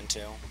could have gone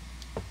into.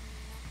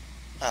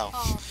 Oh.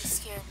 Oh, he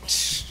scared me.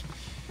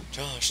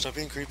 Josh, stop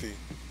being creepy.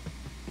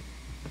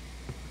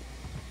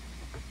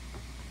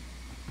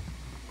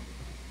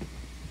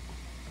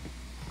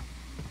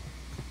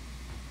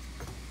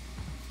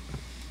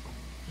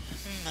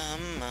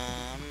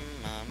 Mama,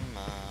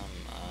 mama.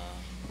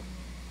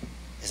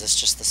 Is this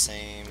just the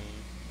same?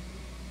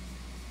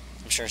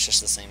 I'm sure it's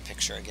just the same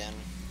picture again.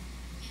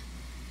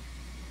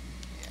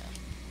 Yeah.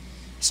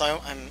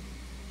 So I'm.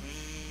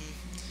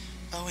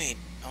 Oh wait,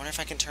 I wonder if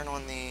I can turn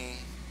on the.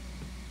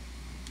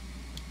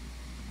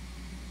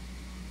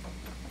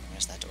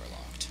 Where's that door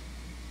locked?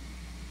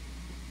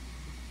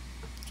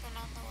 Turn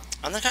on the what?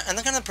 I'm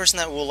the kind of person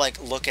that will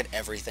like look at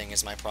everything.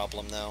 Is my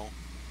problem though,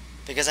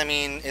 because I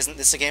mean, isn't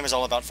this a game is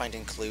all about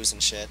finding clues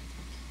and shit?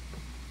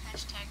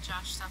 Hashtag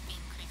Josh, stop being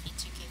creepy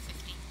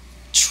 2K50.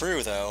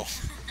 True though.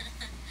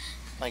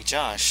 Like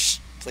Josh,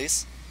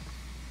 please.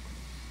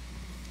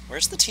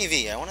 Where's the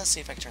TV? I want to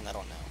see if I can turn that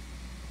on now.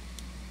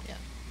 Yeah.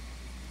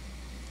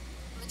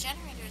 The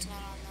generator's not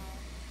on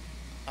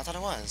though. I thought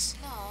it was.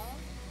 No.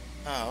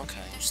 Oh,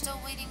 okay. They're still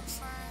waiting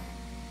for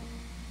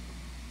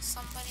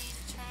somebody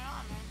to turn it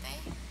on, aren't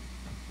they?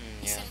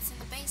 He Yeah. said it's in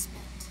the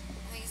basement.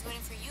 I think he's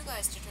waiting for you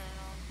guys to turn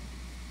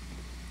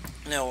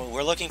it on. No,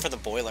 we're looking for the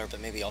boiler, but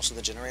maybe also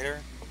the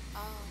generator. Oh.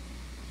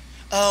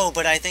 Oh,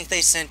 but I think they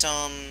sent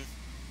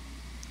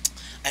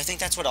I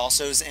think that's what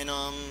also's in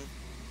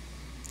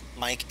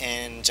Mike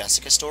and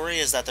Jessica's story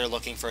is that they're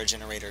looking for a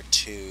generator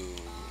too.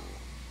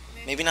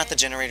 Maybe not the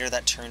generator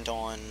that turned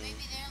on. Maybe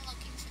they're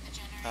looking for the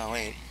generator. Oh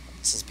wait,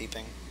 this is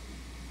beeping.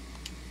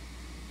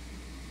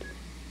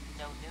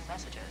 No new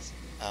messages.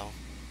 Oh,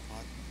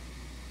 what?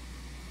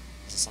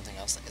 Is it something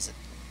else? Is it?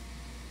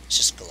 It's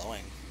just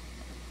glowing.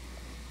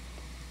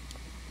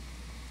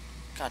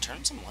 God, turn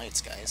on some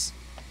lights, guys.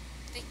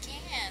 They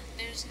can't.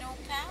 There's no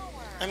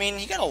power. I mean,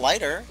 you got a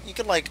lighter. You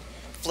could like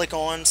flick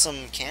on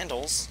some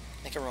candles,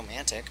 make it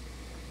romantic.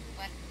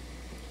 What?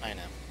 I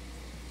know.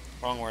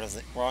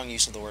 Wrong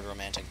use of the word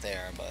romantic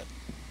there, but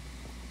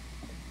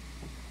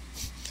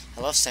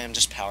I love Sam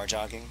just power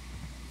jogging,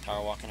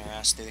 power walking her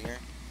ass through here.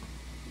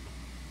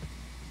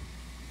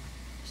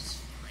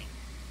 Like,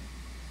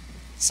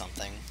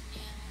 Something.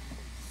 yeah.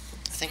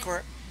 I think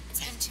we're. It's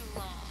been too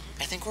long.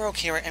 I think we're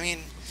okay. Right? I mean,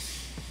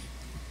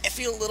 I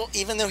feel a little.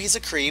 Even though he's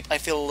a creep, I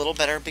feel a little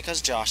better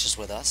because Josh is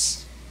with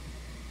us.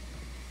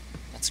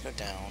 Let's go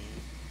down.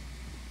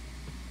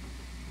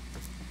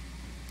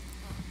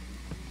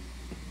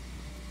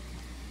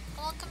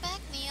 Welcome back,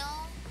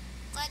 Neil.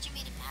 Glad you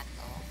made it back,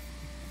 though.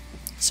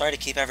 Sorry to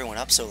keep everyone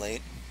up so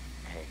late.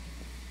 Hey,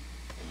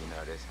 you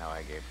notice how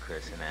I gave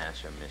Chris and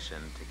Ash a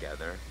mission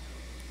together?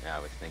 Yeah, I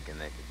was thinking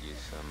they could use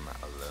some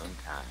alone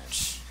time.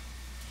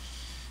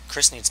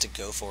 Chris needs to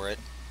go for it.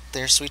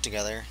 They're sweet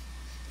together.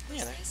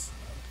 Yeah,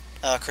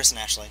 they're. Chris and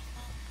Ashley.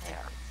 They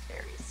are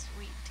very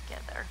sweet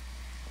together.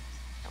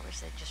 I wish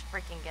they'd just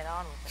freaking get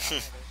on with it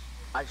already.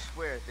 I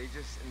swear, they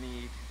just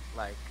need,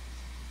 like,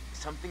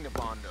 something to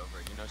bond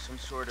over, you know, some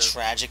sort of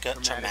traumatic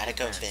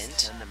event.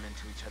 Send them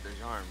into each other's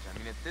arms. I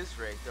mean, at this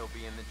rate, they'll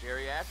be in the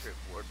geriatric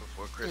ward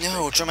before Christmas.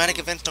 No, traumatic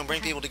events don't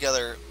bring people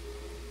together.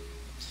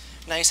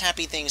 Nice,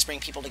 happy things bring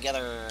people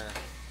together.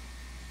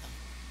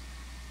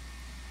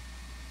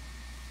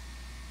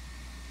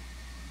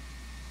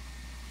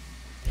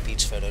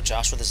 Beach photo.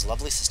 Josh with his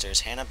lovely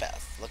sisters, Hannah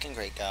Beth. Looking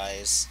great,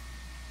 guys.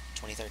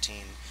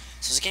 2013.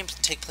 So does the game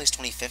take place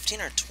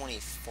 2015 or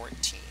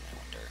 2014, I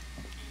wonder?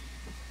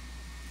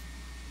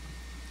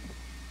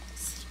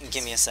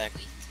 Give me a sec.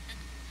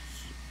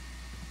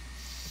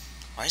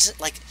 Why is it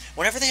like,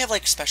 whenever they have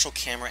like special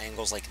camera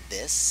angles like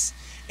this,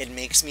 it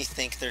makes me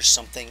think there's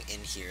something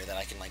in here that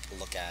I can like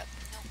look at.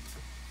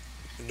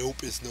 Nope,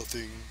 it's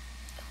nothing.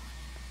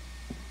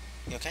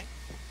 You okay?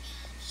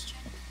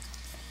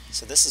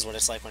 So this is what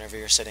it's like whenever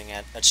you're sitting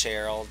at a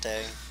chair all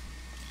day.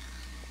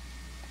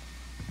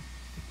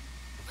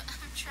 But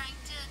I'm trying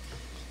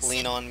to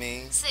Lean on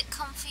me. sit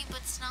comfy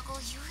but snuggle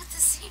you at the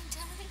same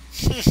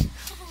time.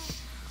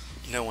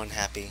 No one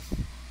happy.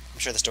 I'm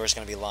sure this door's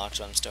gonna be locked,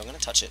 but I'm still gonna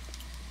touch it.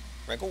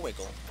 Wriggle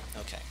wiggle.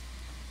 Okay.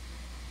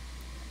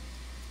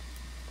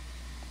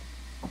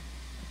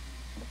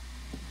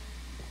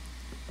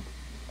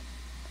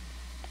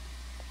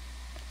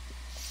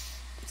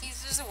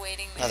 He's just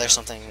waiting Oh, there. there's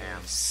something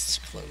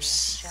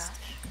close. Josh?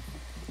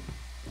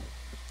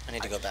 I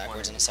need to go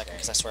backwards in a second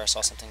because I swear I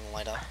saw something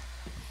light up.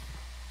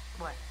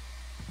 What?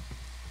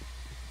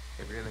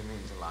 It really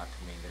means a lot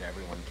to me that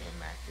everyone came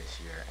back this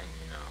year, and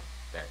you know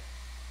that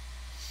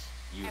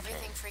you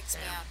Everything came, freaks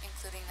me Sam. out,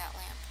 including that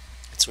lamp.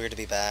 It's weird to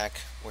be back.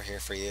 We're here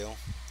for you.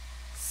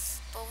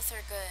 Both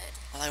are good.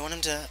 Well, I want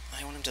him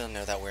to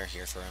know that we're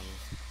here for him.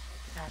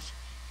 Josh,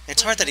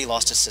 It's hard that he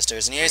lost his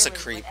sisters, and yeah, he's a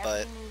literally creep,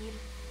 whatever but you need,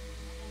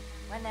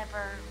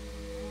 whenever,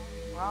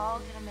 we're all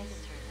gonna make it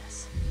through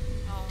this.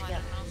 Oh, I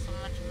Together. don't know so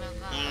much about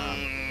that.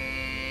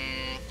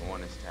 I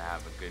want us to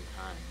have a good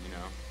time, you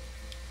know?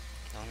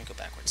 Now, let me go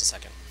backwards a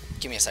second.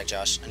 Give me a sec,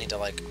 Josh. I need to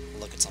like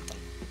look at something.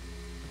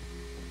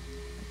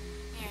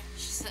 Here,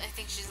 I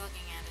think she's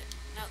looking at it.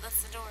 No,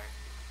 that's the door.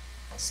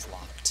 It's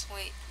locked.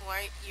 Wait,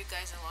 why you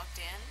guys are locked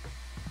in?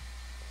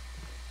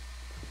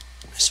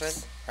 I swear,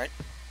 right?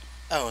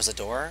 Oh, it was a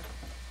door?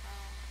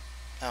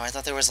 Oh, I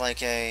thought there was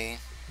like a...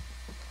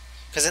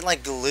 Because it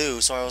like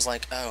glue, so I was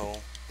like,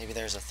 oh, maybe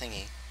there's a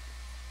thingy.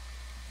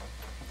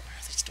 Why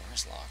are these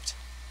doors locked?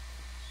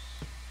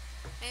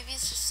 Maybe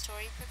it's just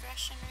story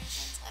progression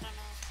reasons? I don't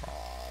know.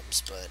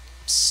 Probs, but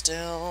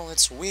still,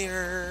 it's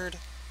weird.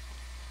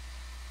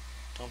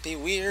 Don't be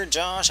weird,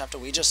 Josh, after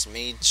we just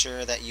made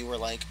sure that you were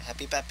like,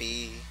 happy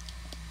peppy.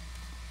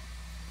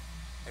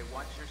 Hey,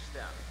 watch your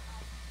step.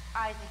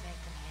 I think I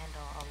can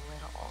handle a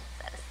little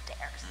set of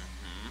stairs.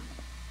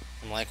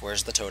 I'm like,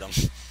 where's the totem?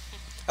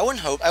 I would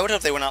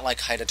hope they would not like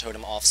hide a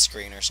totem off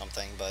screen or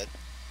something, but...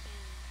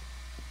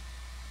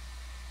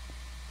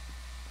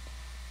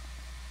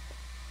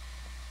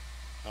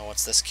 Oh,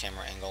 what's this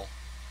camera angle?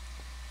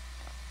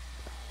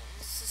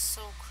 This is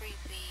so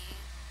creepy.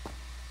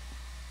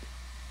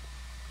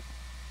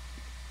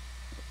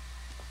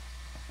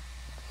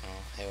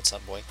 Oh, hey, what's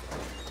up, boy?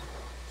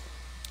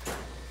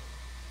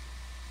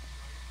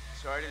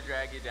 Sorry to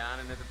drag you down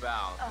into the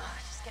bowels. Oh,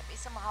 just get me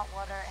some hot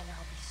water and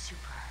I'll be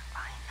super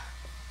fine.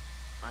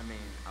 I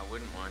mean, I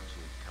wouldn't want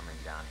you coming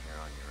down here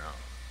on your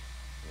own,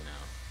 you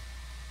know?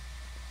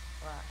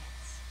 Well,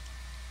 it's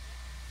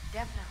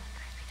definitely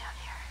creepy down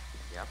here.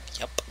 Yep.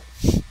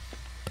 Yep.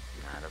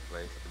 Not a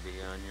place to be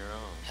on your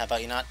own. How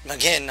about you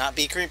not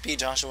be creepy,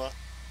 Joshua?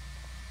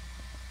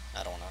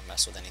 I don't want to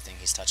mess with anything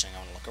he's touching. I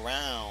want to look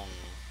around.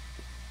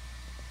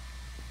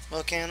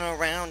 Looking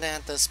around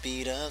at the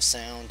speed of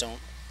sound. Don't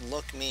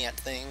look me at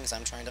things.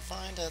 I'm trying to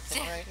find a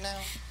thing right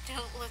now.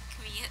 Don't look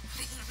me at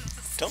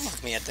things. Don't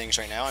look me at things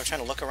right now. I'm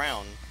trying to look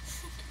around.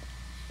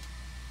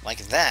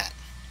 Like that.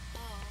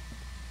 Oh.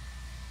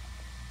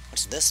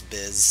 What's this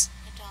biz?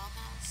 A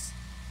dollhouse.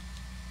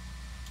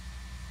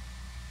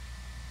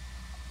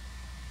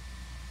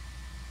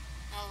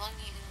 How long are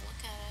you gonna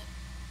look at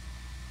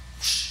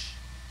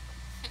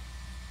it?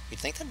 You'd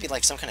think that'd be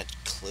like some kind of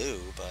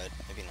clue, but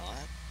maybe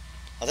not.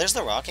 Oh, there's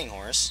the rocking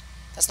horse.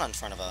 That's not in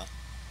front of a...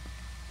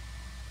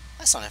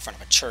 That's not in front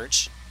of a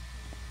church.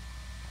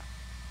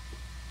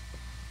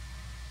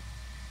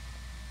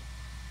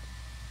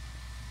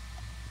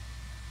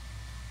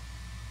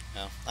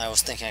 No, I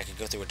was thinking I could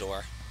go through a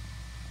door.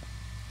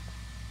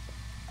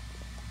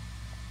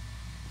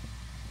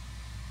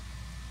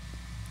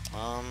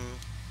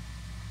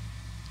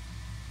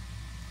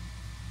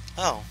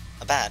 Oh,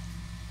 a bat.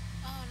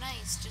 Oh,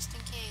 nice, just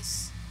in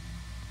case.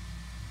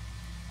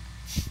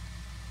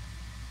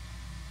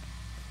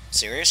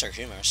 Serious or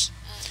humorous?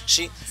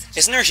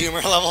 Isn't her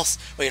humor levels?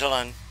 Wait, hold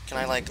on. Can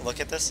I like look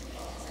at this?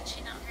 Isn't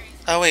she not very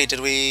funny? Oh wait, did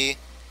we?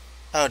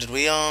 Oh,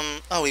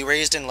 we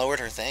raised and lowered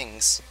her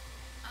things.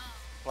 Oh.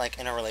 Like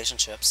in our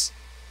relationships.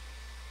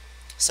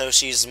 So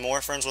she's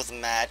more friends with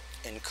Matt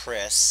and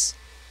Chris,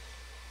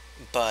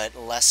 but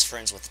less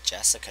friends with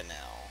Jessica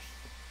now.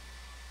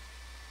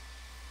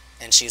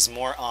 And she's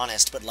more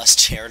honest, but less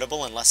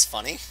charitable and less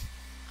funny.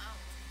 Oh.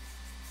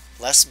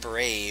 Less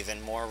brave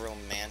and more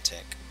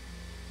romantic.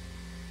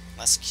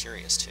 Less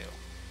curious, too.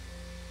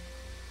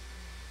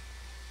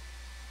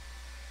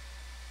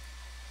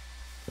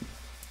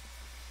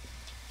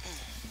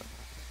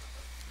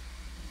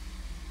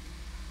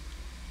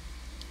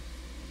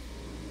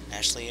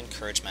 Ashley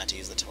encouraged Matt to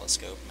use the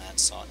telescope. Matt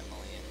saw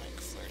Emily and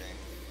Mike flirting.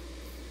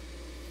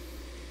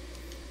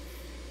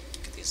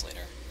 Look at these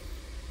later.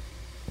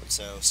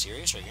 So,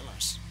 serious or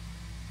humorous?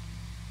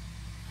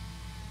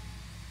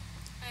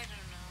 I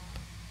don't know.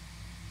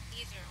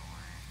 Either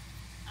or.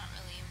 Not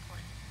really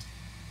important.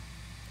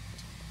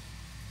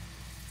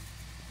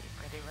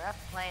 Pretty rough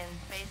playing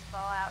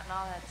baseball out in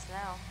all that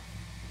snow.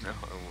 No,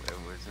 it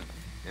wasn't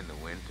in the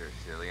winter,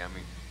 silly. I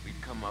mean,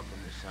 we'd come up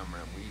in the summer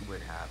and we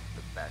would have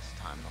the best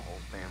time. The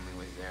whole family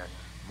was there.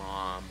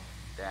 Mom,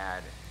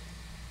 Dad,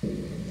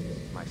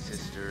 my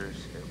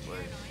sisters. It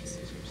was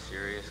some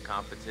serious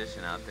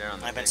competition out there on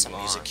the I bet big some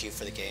lawn. music cue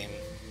for the game.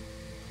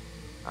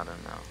 I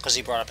don't know. Because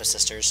he brought up his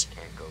sisters.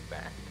 Can't go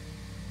back.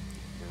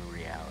 New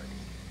reality.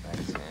 Right,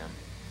 Sam?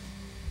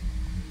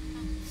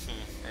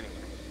 Anyway,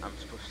 I'm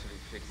supposed to be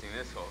fixing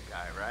this old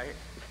guy, right?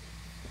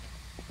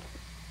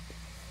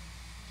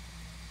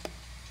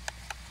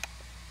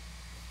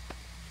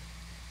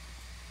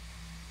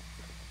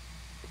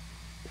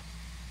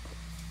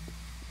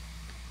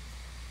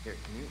 Here,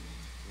 can you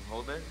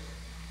hold this?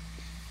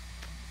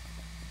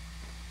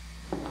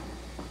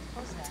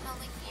 What's that?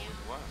 Telling you.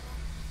 What?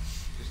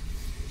 Just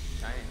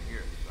shine it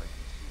here so I can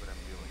see what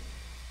I'm doing.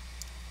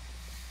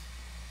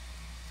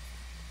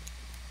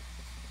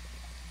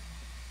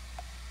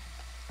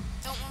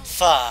 Don't move.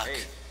 Fuck.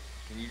 Hey,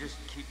 can you just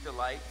keep the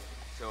light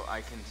so I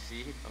can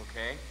see,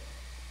 okay?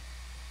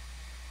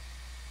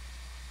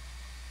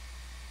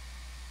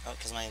 Oh,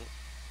 because my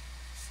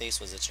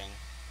face was itching.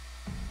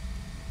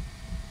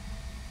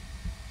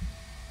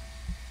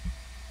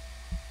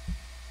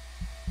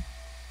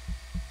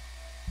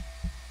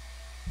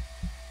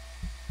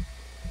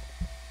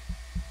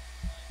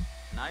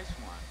 Nice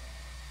one.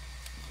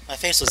 My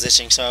face was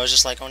itching, so I was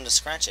just like, going to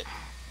scratch it.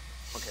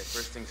 Okay,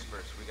 First things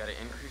first, we gotta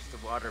increase the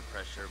water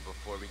pressure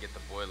before we get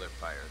the boiler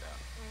fired up.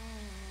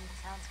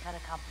 Sounds kind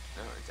of complicated.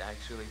 No, it's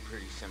actually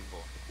pretty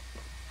simple.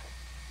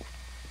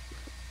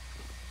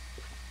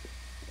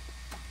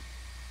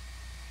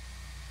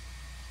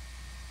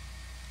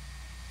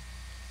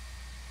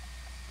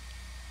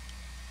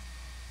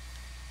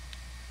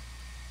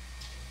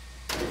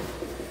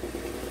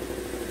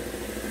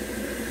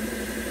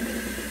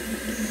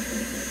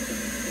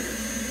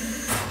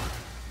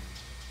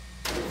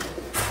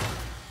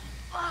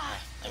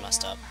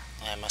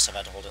 I must have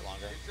had to hold it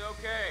longer. It's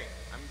okay.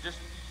 I'm just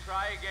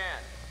try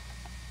again.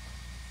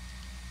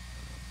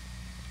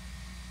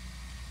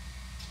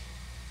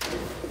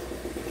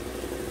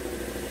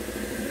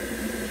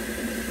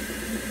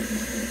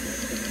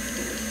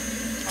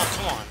 Oh,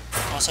 come on.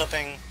 I was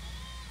hoping...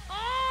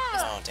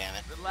 Oh, damn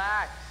it.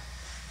 Relax.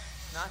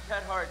 Not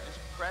that hard. Just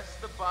press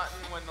the button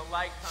when the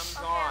light comes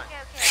on. Okay.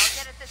 I'll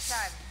get it this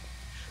time.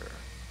 Sure.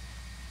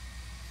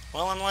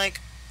 Well, I'm like...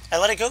 I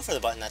let it go for the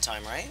button that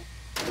time, right?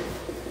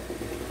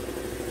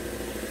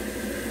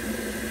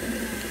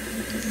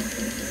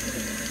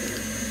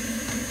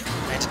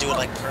 I had to do it,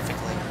 like,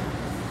 perfectly.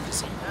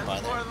 Someone by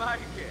there. More like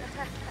it.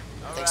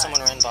 I think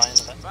someone ran by in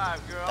the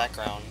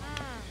background.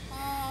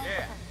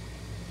 Yeah.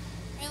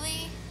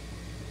 Really?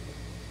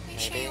 Are you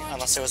sure Maybe, you weren't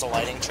unless it was a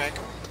lighting trick.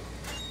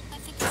 I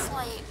think it's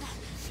light.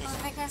 I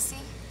think I see.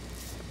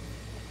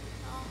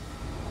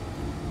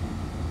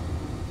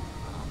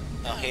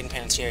 Oh, Hayden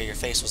Panettiere, your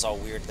face was all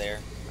weird there.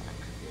 That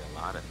could be a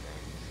lot of things.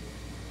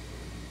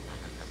 None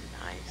of them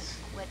nice.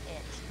 What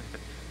it?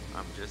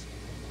 I'm just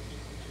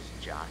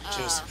Josh.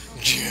 Just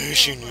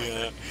Josh and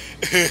ya.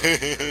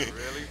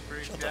 Really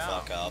freaked Shut the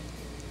out. fuck up.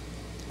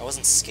 I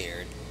wasn't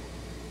scared.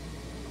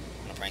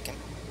 I'm gonna prank him.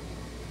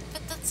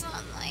 But that's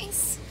not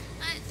nice.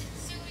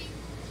 Zoe.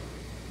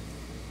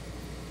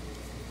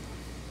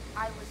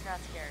 I was not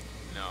scared.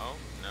 No,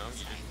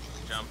 you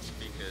just jumped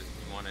because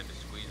you wanted to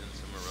squeeze in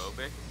some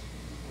aerobics.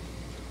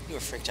 You were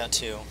freaked out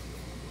too.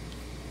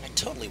 I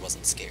totally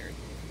wasn't scared.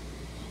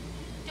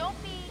 Don't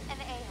be an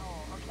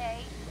a-hole,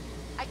 okay?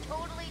 I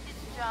totally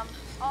didn't jump.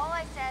 All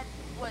I said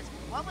was,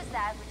 what was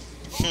that? Which is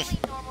a totally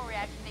normal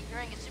reaction to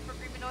hearing a super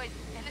creepy noise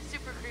in a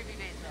super creepy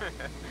basement.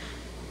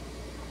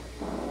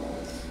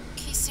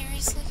 Okay,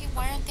 seriously,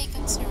 why aren't they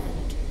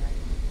concerned?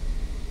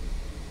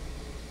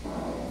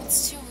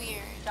 It's too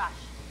weird. Josh.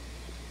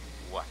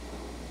 What?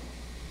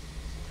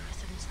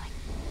 Prism's like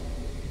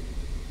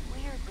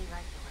weirdly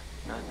regular.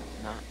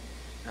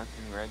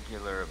 Nothing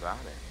regular about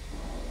it.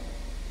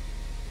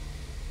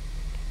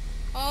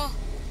 Oh.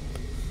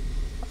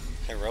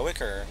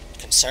 Heroic or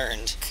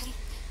concerned?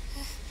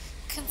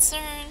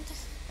 Concerned.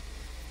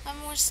 I'm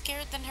more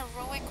scared than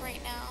heroic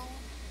right now.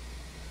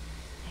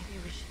 Maybe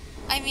we should...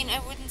 I mean, I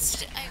wouldn't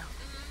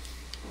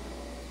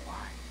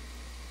Why?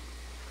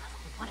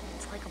 What if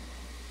it's like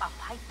a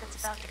pipe that's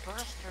about to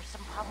burst or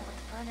some problem with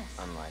the furnace?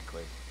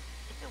 Unlikely.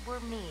 If it were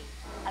me,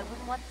 I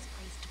wouldn't want this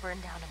place to burn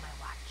down on my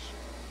watch.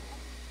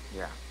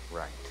 Yeah,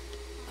 right.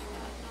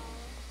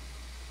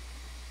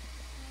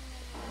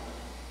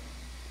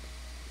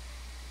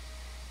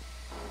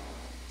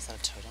 Is that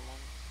a totem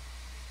one?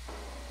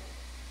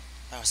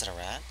 Oh, is it a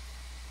rat?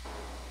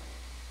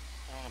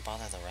 I don't want to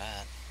bother the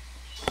rat.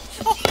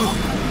 Oh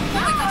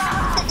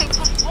my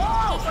god.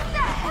 Whoa! What the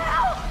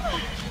hell?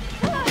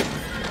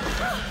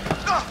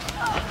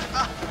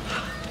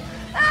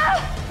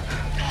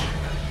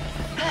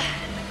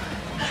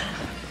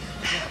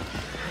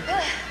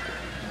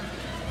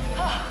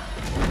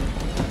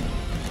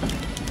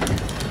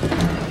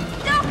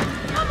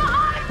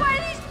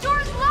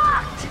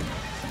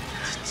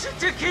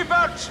 To keep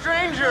out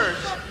strangers!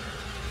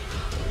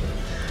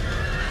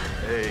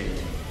 Hey.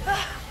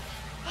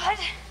 What?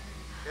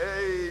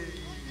 Hey.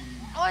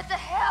 What the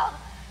hell?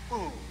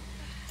 Boom.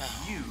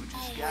 You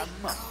just got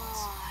mugged.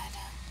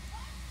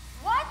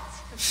 What?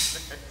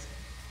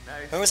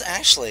 Nice. Where was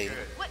Ashley?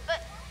 What,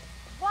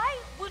 why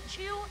would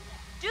you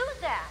do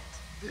that?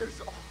 There's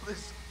all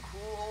this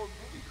cool old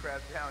movie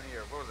crap down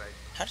here. What was I?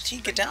 How did he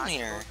get down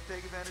here?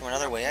 From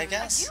another way, I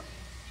guess?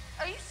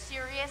 Are you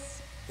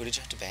serious? Who did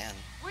you have to ban?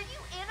 Were you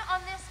in on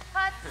this,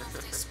 Putz?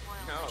 They spoil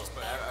it, No, just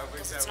but ban I them,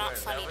 wish because I it's not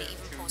would. funny That to was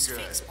even too post good.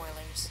 fake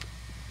spoilers.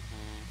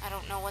 I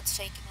don't know what's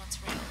fake and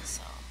what's real,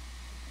 so...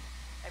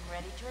 I'm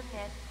ready to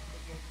admit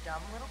that your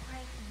dumb little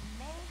prank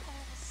may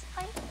have a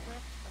slight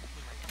whiff of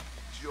humor.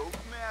 Joke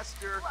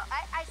master. Well,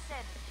 I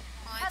said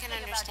Well, I can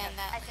nothing about understand him.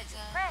 that. I said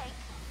because, prank,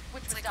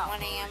 which it's was like dumb. 1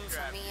 a.m. for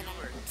crap, me and you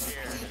I'm were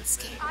scared. freaking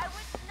scared. I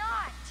was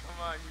not. Come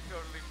on, you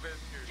totally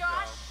pissed yourself.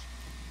 Josh.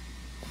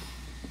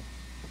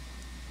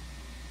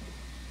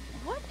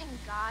 What in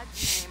God's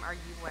name are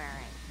you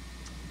wearing?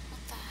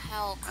 What the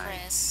hell,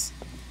 Chris?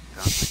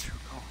 Found my true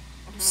calling.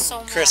 I'm so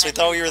mad Chris, we at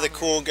thought him. you were the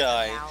cool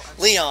guy.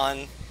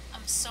 Leon.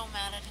 I'm so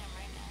mad at him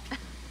right now.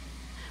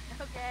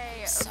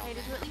 Okay, So okay,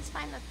 did you at least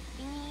find the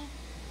thingy?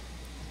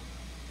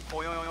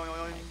 Oi, oi, oi, oi, oi.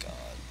 Oh my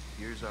god.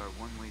 Here's our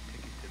one-way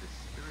ticket to the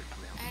spirit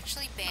realm. I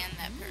actually banned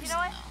that person, You know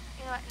what? though.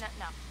 You know what?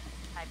 No.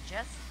 I've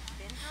just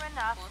been through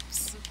enough.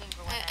 Whoops. Looking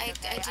for I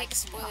take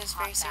just need a spoilers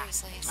hot very bath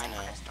seriously. in so I my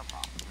know. crystal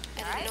ball.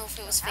 didn't know if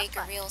it was fake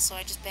or real, so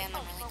I just banned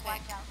them really quick.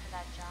 Watch out for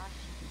that, Josh.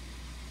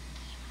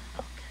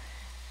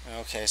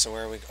 Okay, so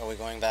where are we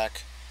going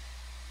back?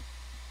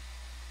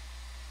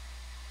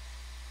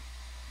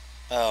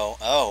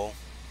 Oh.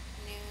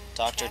 New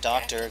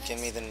Doctor, give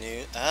me the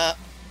new...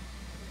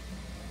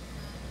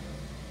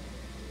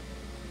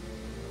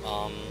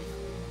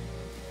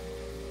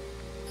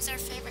 Who's our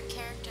favorite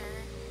character?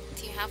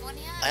 Do you have one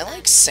yet? I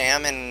like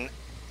Sam and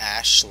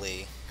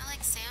Ashley. I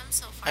like Sam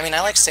so far. I mean,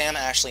 I like Sam,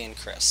 Ashley, and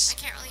Chris.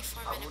 I can't really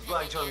form I an would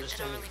opinion like to yet. I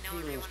understand don't your really know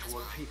feelings everyone as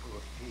toward well. people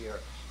of fear,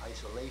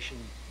 isolation,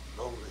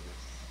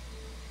 loneliness.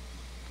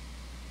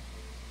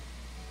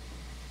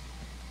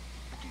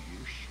 Do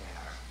you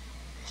share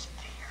this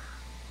fear?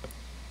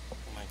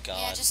 Oh my god.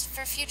 Yeah, just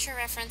for future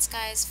reference,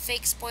 guys,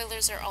 fake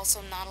spoilers are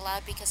also not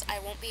allowed because I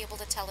won't be able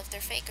to tell if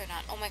they're fake or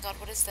not. Oh my god,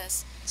 what is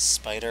this?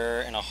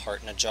 Spider and a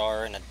heart in a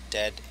jar and a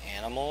dead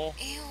animal.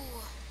 Ew.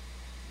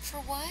 For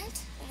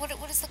what?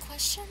 What is the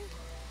question?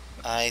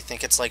 I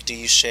think it's like, do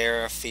you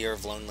share a fear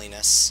of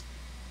loneliness?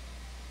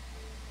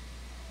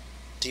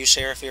 Do you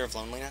share a fear of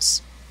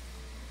loneliness?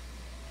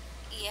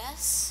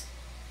 Yes.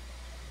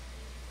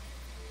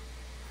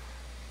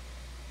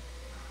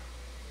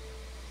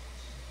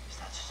 Is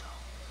that so?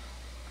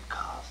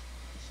 Because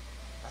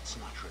that's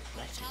not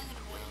reflected in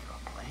the way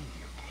you're playing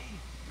your game.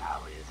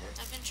 Now is it?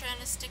 I've been trying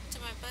to stick to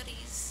my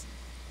buddies.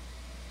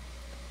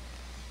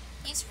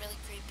 He's really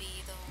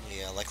creepy, though.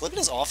 Yeah, like, look at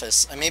his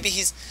office. Maybe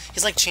he's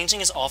like changing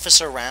his office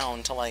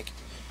around to like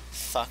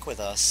fuck with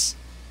us.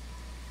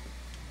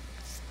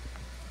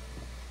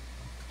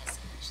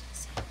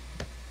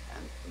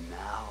 And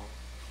now,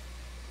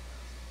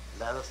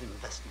 let us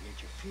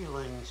investigate your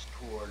feelings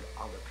toward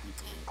other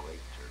people in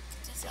greater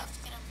Just have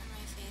to get up in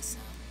my face, so.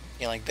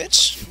 You're like,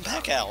 bitch,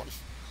 back out.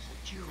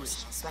 That you Personal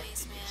respect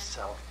space, man.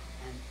 yourself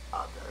and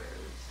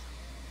others.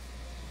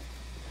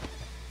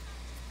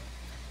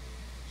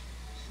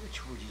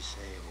 Which would you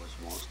say was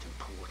most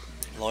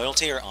important?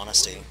 Loyalty or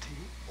honesty? Loyalty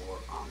or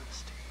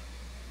honesty?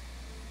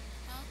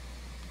 Huh?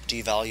 Do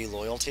you value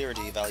loyalty or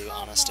do you value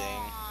come honesty?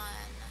 On.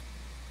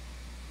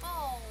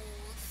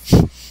 Both.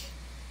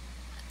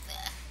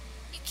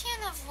 You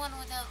can't have one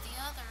without the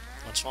other.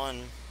 Which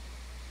one?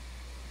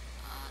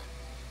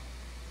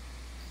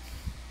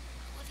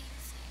 What do you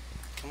think?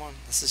 Come on,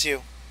 this is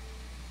you.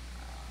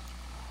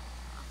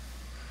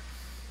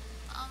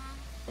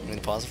 You want me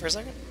to pause it for a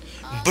second?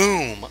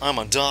 Boom! I'm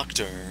a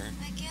doctor.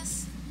 I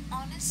guess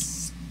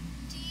honesty.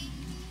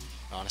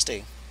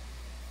 Honesty.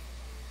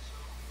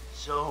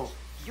 So,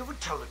 you would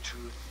tell the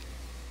truth,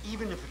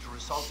 even if it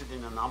resulted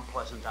in an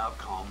unpleasant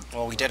outcome.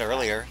 Well, we did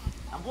earlier.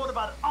 And what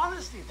about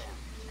honesty then?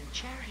 And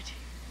charity?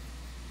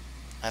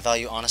 I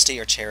value honesty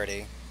or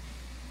charity.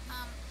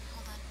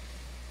 Hold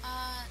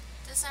on.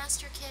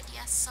 Disaster Kid,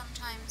 yes,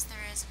 sometimes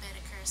there is a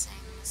bit of cursing,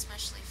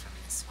 especially from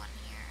this one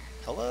here.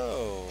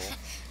 Hello.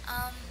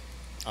 Um,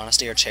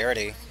 Honesty or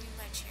charity? What do you mean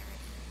by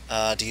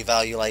charity? Do you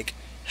value, like,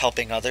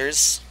 helping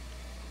others?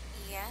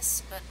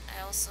 Yes, but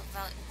I also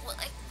value, well,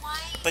 like, why?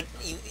 But,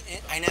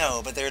 I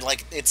know, but they're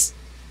like, you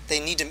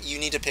need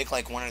to pick,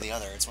 like, one or the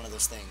other. It's one of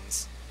those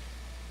things.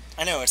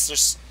 I know, it's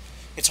just,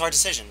 it's hard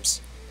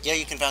decisions. Yeah,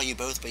 you can value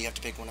both, but you have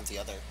to pick one or the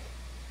other.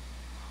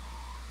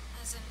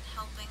 As in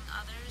helping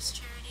others,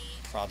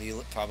 charity?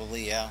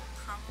 Probably, yeah.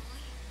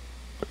 Probably.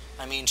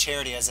 I mean,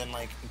 charity as in,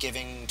 like,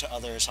 giving to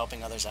others,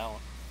 helping others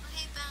out.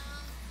 Okay, Val.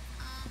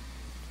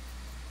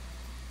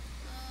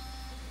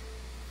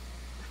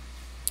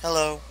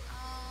 Hello.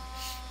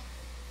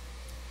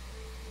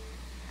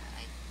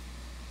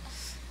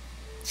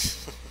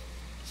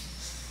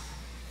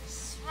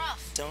 It's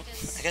rough.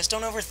 I guess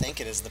don't overthink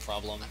it is the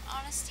problem.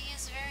 Honesty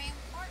is very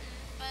important,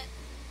 but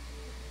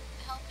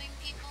helping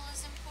people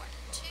is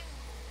important too.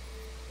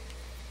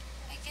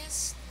 I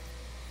guess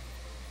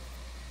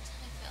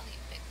I value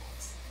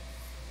pickles.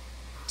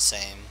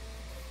 Same.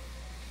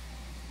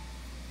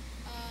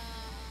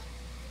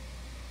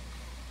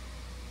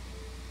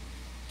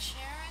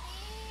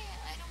 Charity?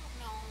 I don't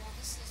know.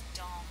 This is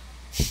dumb.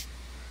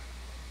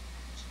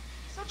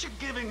 Such a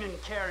giving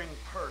and caring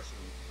person.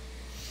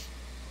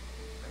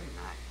 Very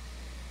nice.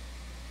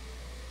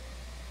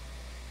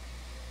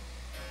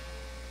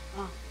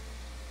 Huh.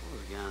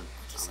 Well, again,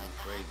 Just I'm like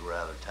afraid we're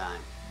out of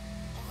time.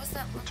 What was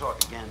that? We'll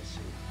talk again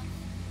soon.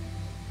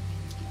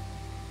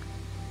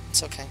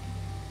 It's okay.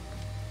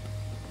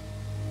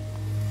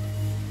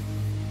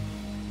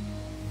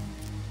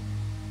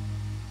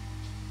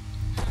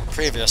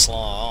 Previously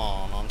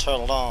on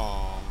Until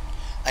Dawn.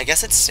 I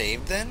guess it's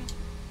saved then?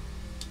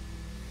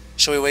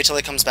 Should we wait till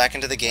it comes back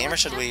into the game, or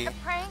should we... A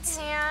prank,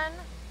 man.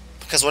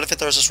 Because what if it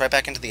throws us right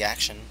back into the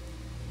action?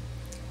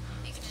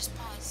 You can just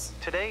pause.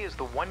 Today is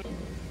the 1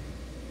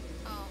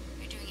 Oh,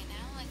 you're doing it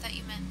now? I thought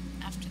you meant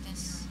after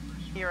this.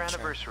 year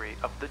anniversary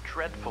of the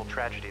dreadful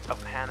tragedy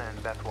of Hannah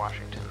and Beth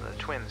Washington, the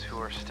twins who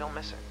are still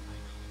missing.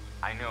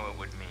 I know it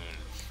would mean.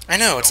 I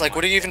know, it's so like,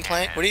 what are you much even to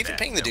playing? Hannah What are you and even Beth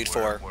paying the that dude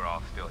for? We're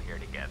all still here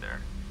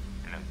together,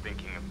 and I'm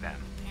thinking of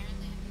them.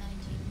 Apparently I'm 19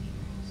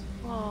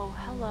 people. Whoa,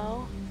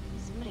 hello.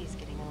 Somebody's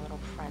getting a little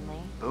friendly.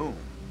 Boom.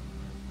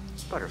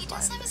 butterfly.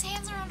 He does have his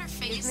hands around her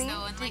face, me?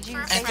 though, and like Did for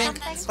you a say friend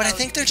something? that's... But I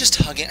think they're just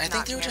hugging. I think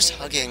Not they were just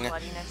nearly with hugging.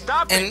 bloodiness.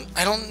 Stop And it!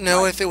 I don't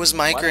know if it was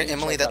Mike Why or don't you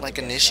Emily check that out like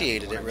the guest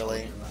initiated house it, when I told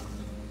really. you about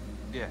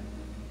it? Yeah.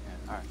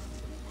 All right.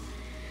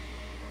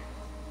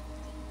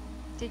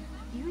 Did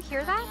you hear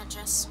Yeah, that?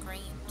 Jess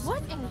screams.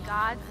 What in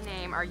God's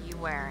name are you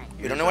wearing?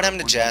 We don't know what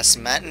happened to Jess.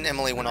 Matt and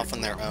Emily went off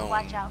on their own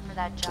Watch out for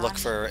that, to look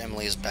Josh. for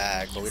Emily's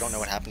bag, but we don't know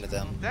what happened to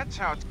them. That's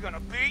how it's gonna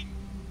be.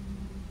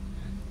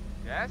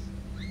 Yes?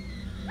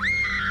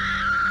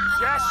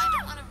 I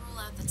don't want to rule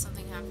out that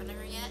something happened to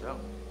her yet.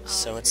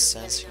 So it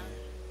says here.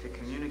 To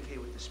communicate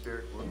with the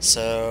spirit world.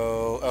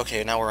 So,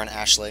 okay, now we're on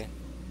Ashley.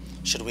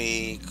 Should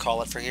we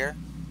call it for here?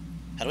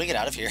 How do we get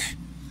out of here?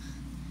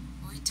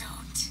 We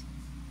don't.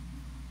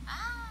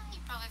 You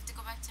probably have to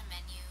go back to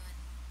menu.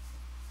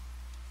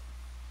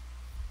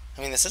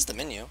 I mean, this is the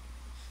menu.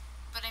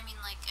 But I mean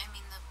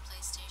the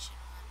PlayStation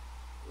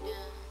one. Yeah.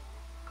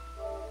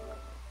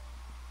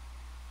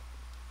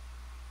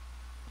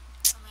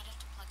 I might have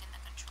to plug in the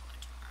controller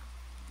tomorrow.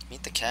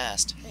 Meet the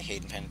cast. Hey,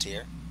 Hayden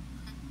Panettiere.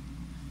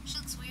 She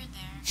looks weird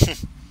there.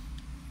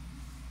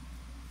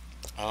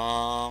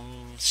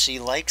 She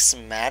likes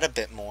Matt a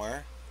bit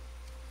more.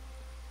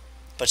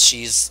 But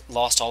she's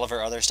lost all of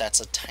her other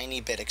stats a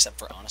tiny bit except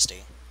for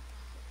honesty.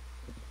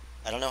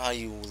 I don't know how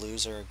you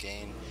lose or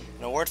gain.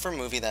 An award for a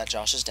movie that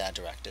Josh's dad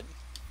directed.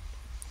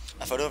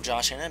 A photo of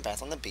Josh, Hannah, and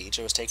Beth on the beach.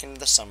 It was taken in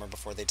the summer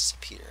before they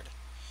disappeared.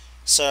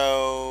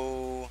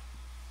 So...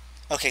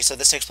 Okay, so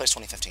this takes place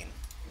 2015.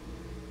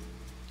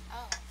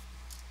 Oh.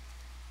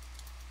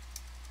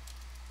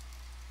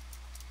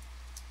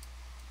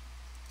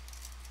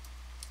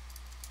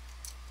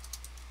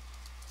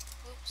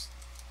 Oops.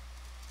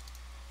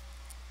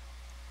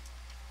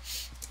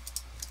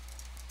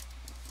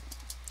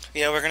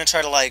 Yeah, we're gonna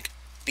try to, like,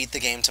 beat the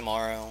game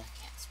tomorrow.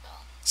 Can't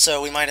spell.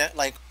 So we might,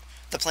 like,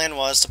 the plan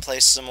was to play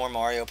some more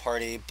Mario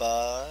Party,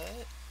 but... I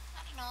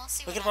don't know, I'll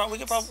see We what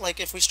could probably, like,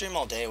 if we stream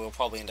all day, we'll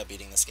probably end up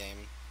beating this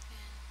game.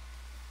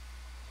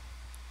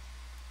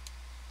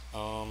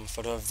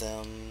 Photo of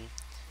them.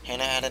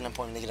 Hannah had an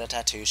appointment to get a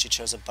tattoo. She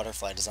chose a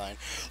butterfly design.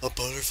 A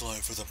butterfly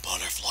for the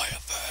butterfly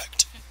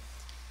effect.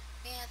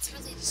 Yeah, it's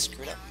really late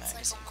Screwed now. up It's like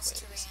magazine almost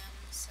 2 quiz. a.m.,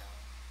 so...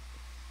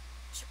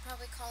 Should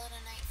probably call it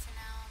a night for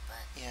now,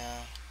 but...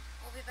 Yeah.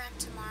 We'll be back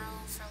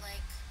tomorrow for,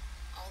 like,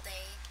 all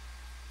day.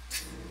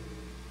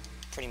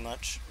 Pretty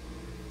much.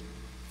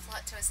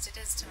 Plot twist it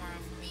is tomorrow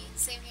for me.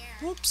 Same here.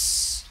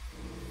 Whoops.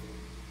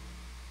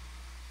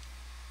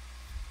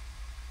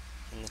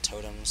 And the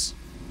totems.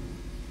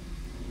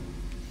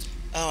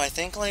 Oh, I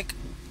think, like,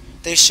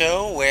 they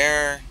show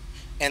where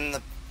in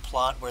the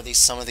plot where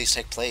some of these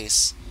take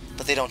place,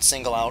 but they don't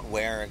single out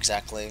where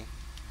exactly,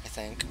 I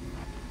think.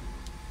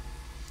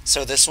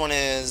 So this one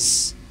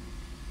is...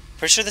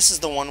 Pretty sure this is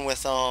the one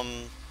with, yeah,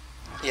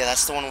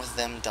 that's the one with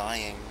them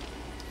dying.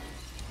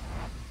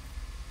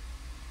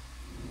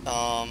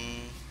 So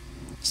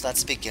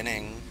that's the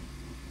beginning.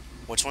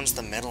 Which one's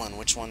the middle and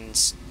which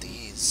one's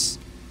these?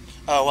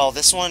 Oh, well,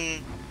 this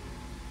one...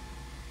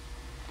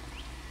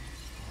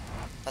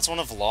 That's one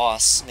of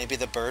loss. Maybe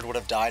the bird would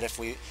have died if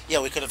we...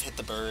 Yeah, we could have hit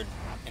the bird,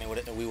 and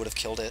we would have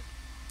killed it.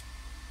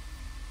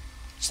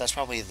 So that's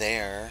probably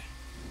there.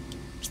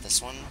 Is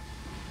this one?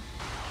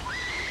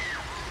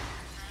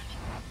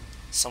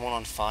 Someone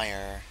on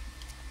fire.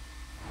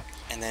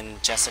 And then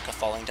Jessica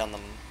falling down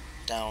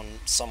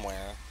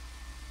somewhere.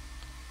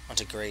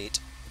 Onto grate.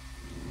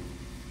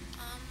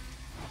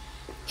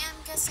 Yeah,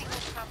 I'm guessing we'll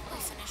probably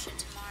finish it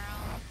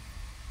tomorrow.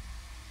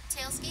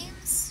 Tails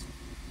games?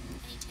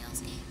 Any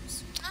Tails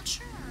games? Not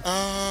sure.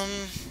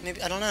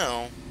 Maybe, I don't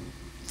know.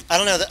 I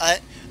don't know,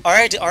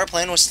 our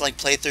plan was to, like,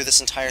 play through this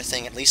entire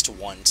thing at least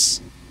once.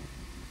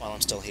 While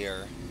I'm still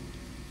here.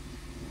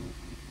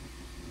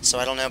 So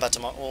I don't know about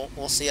tomorrow.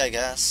 We'll see, I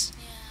guess.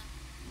 Yeah.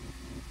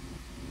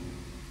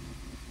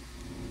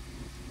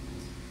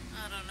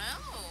 I don't know.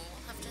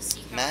 We'll have to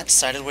see how Matt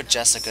sided with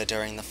Jessica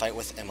during the fight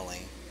with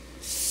Emily.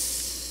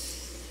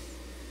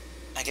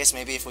 I guess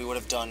maybe if we would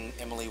have done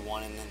Emily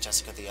one and then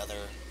Jessica the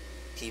other,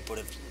 he would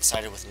have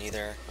sided with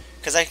neither.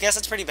 Because I guess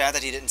it's pretty bad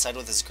that he didn't side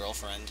with his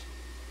girlfriend.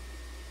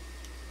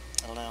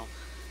 I don't know.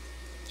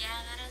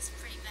 Yeah, that is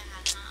pretty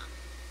bad, huh?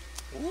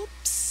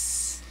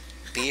 Whoops.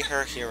 Be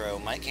her hero.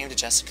 Mike came to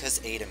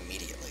Jessica's aid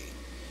immediately.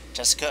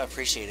 Jessica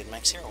appreciated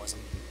Mike's heroism.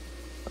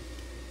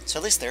 So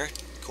at least they're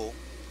cool.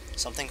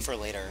 Something for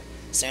later.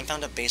 Sam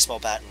found a baseball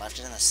bat and left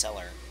it in the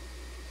cellar.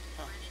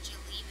 Huh. Where did you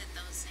leave it,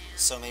 though, Sam?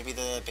 So maybe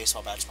the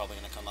baseball bat's probably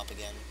going to come up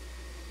again.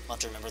 I'll have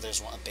to remember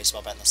there's a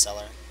baseball bat in the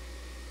cellar.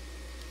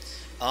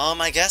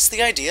 I guess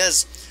the idea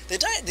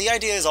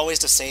is always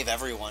to save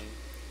everyone.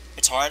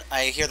 It's hard.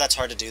 I hear that's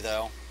hard to do,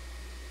 though.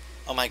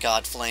 Oh my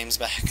god, Flame's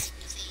back.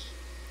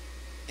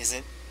 Is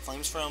it?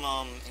 Flame's from,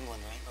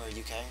 England, right? Or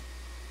UK?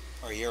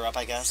 Or Europe,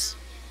 I guess?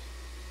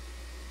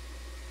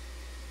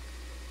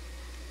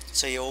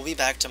 So yeah, we'll be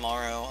back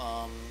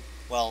tomorrow,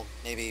 well,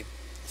 maybe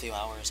a few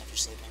hours after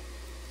sleeping.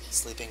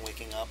 Sleeping,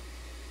 waking up.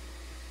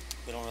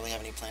 We don't really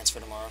have any plans for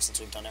tomorrow since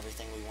we've done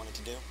everything we wanted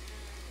to do.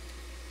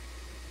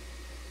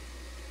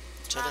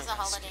 to Tomorrow's the a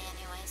holiday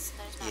rescue. anyway, so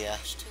there's not Yeah.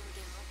 much to do.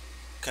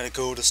 Gotta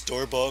go to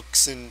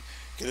Starbucks and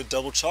get a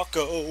double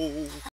choco.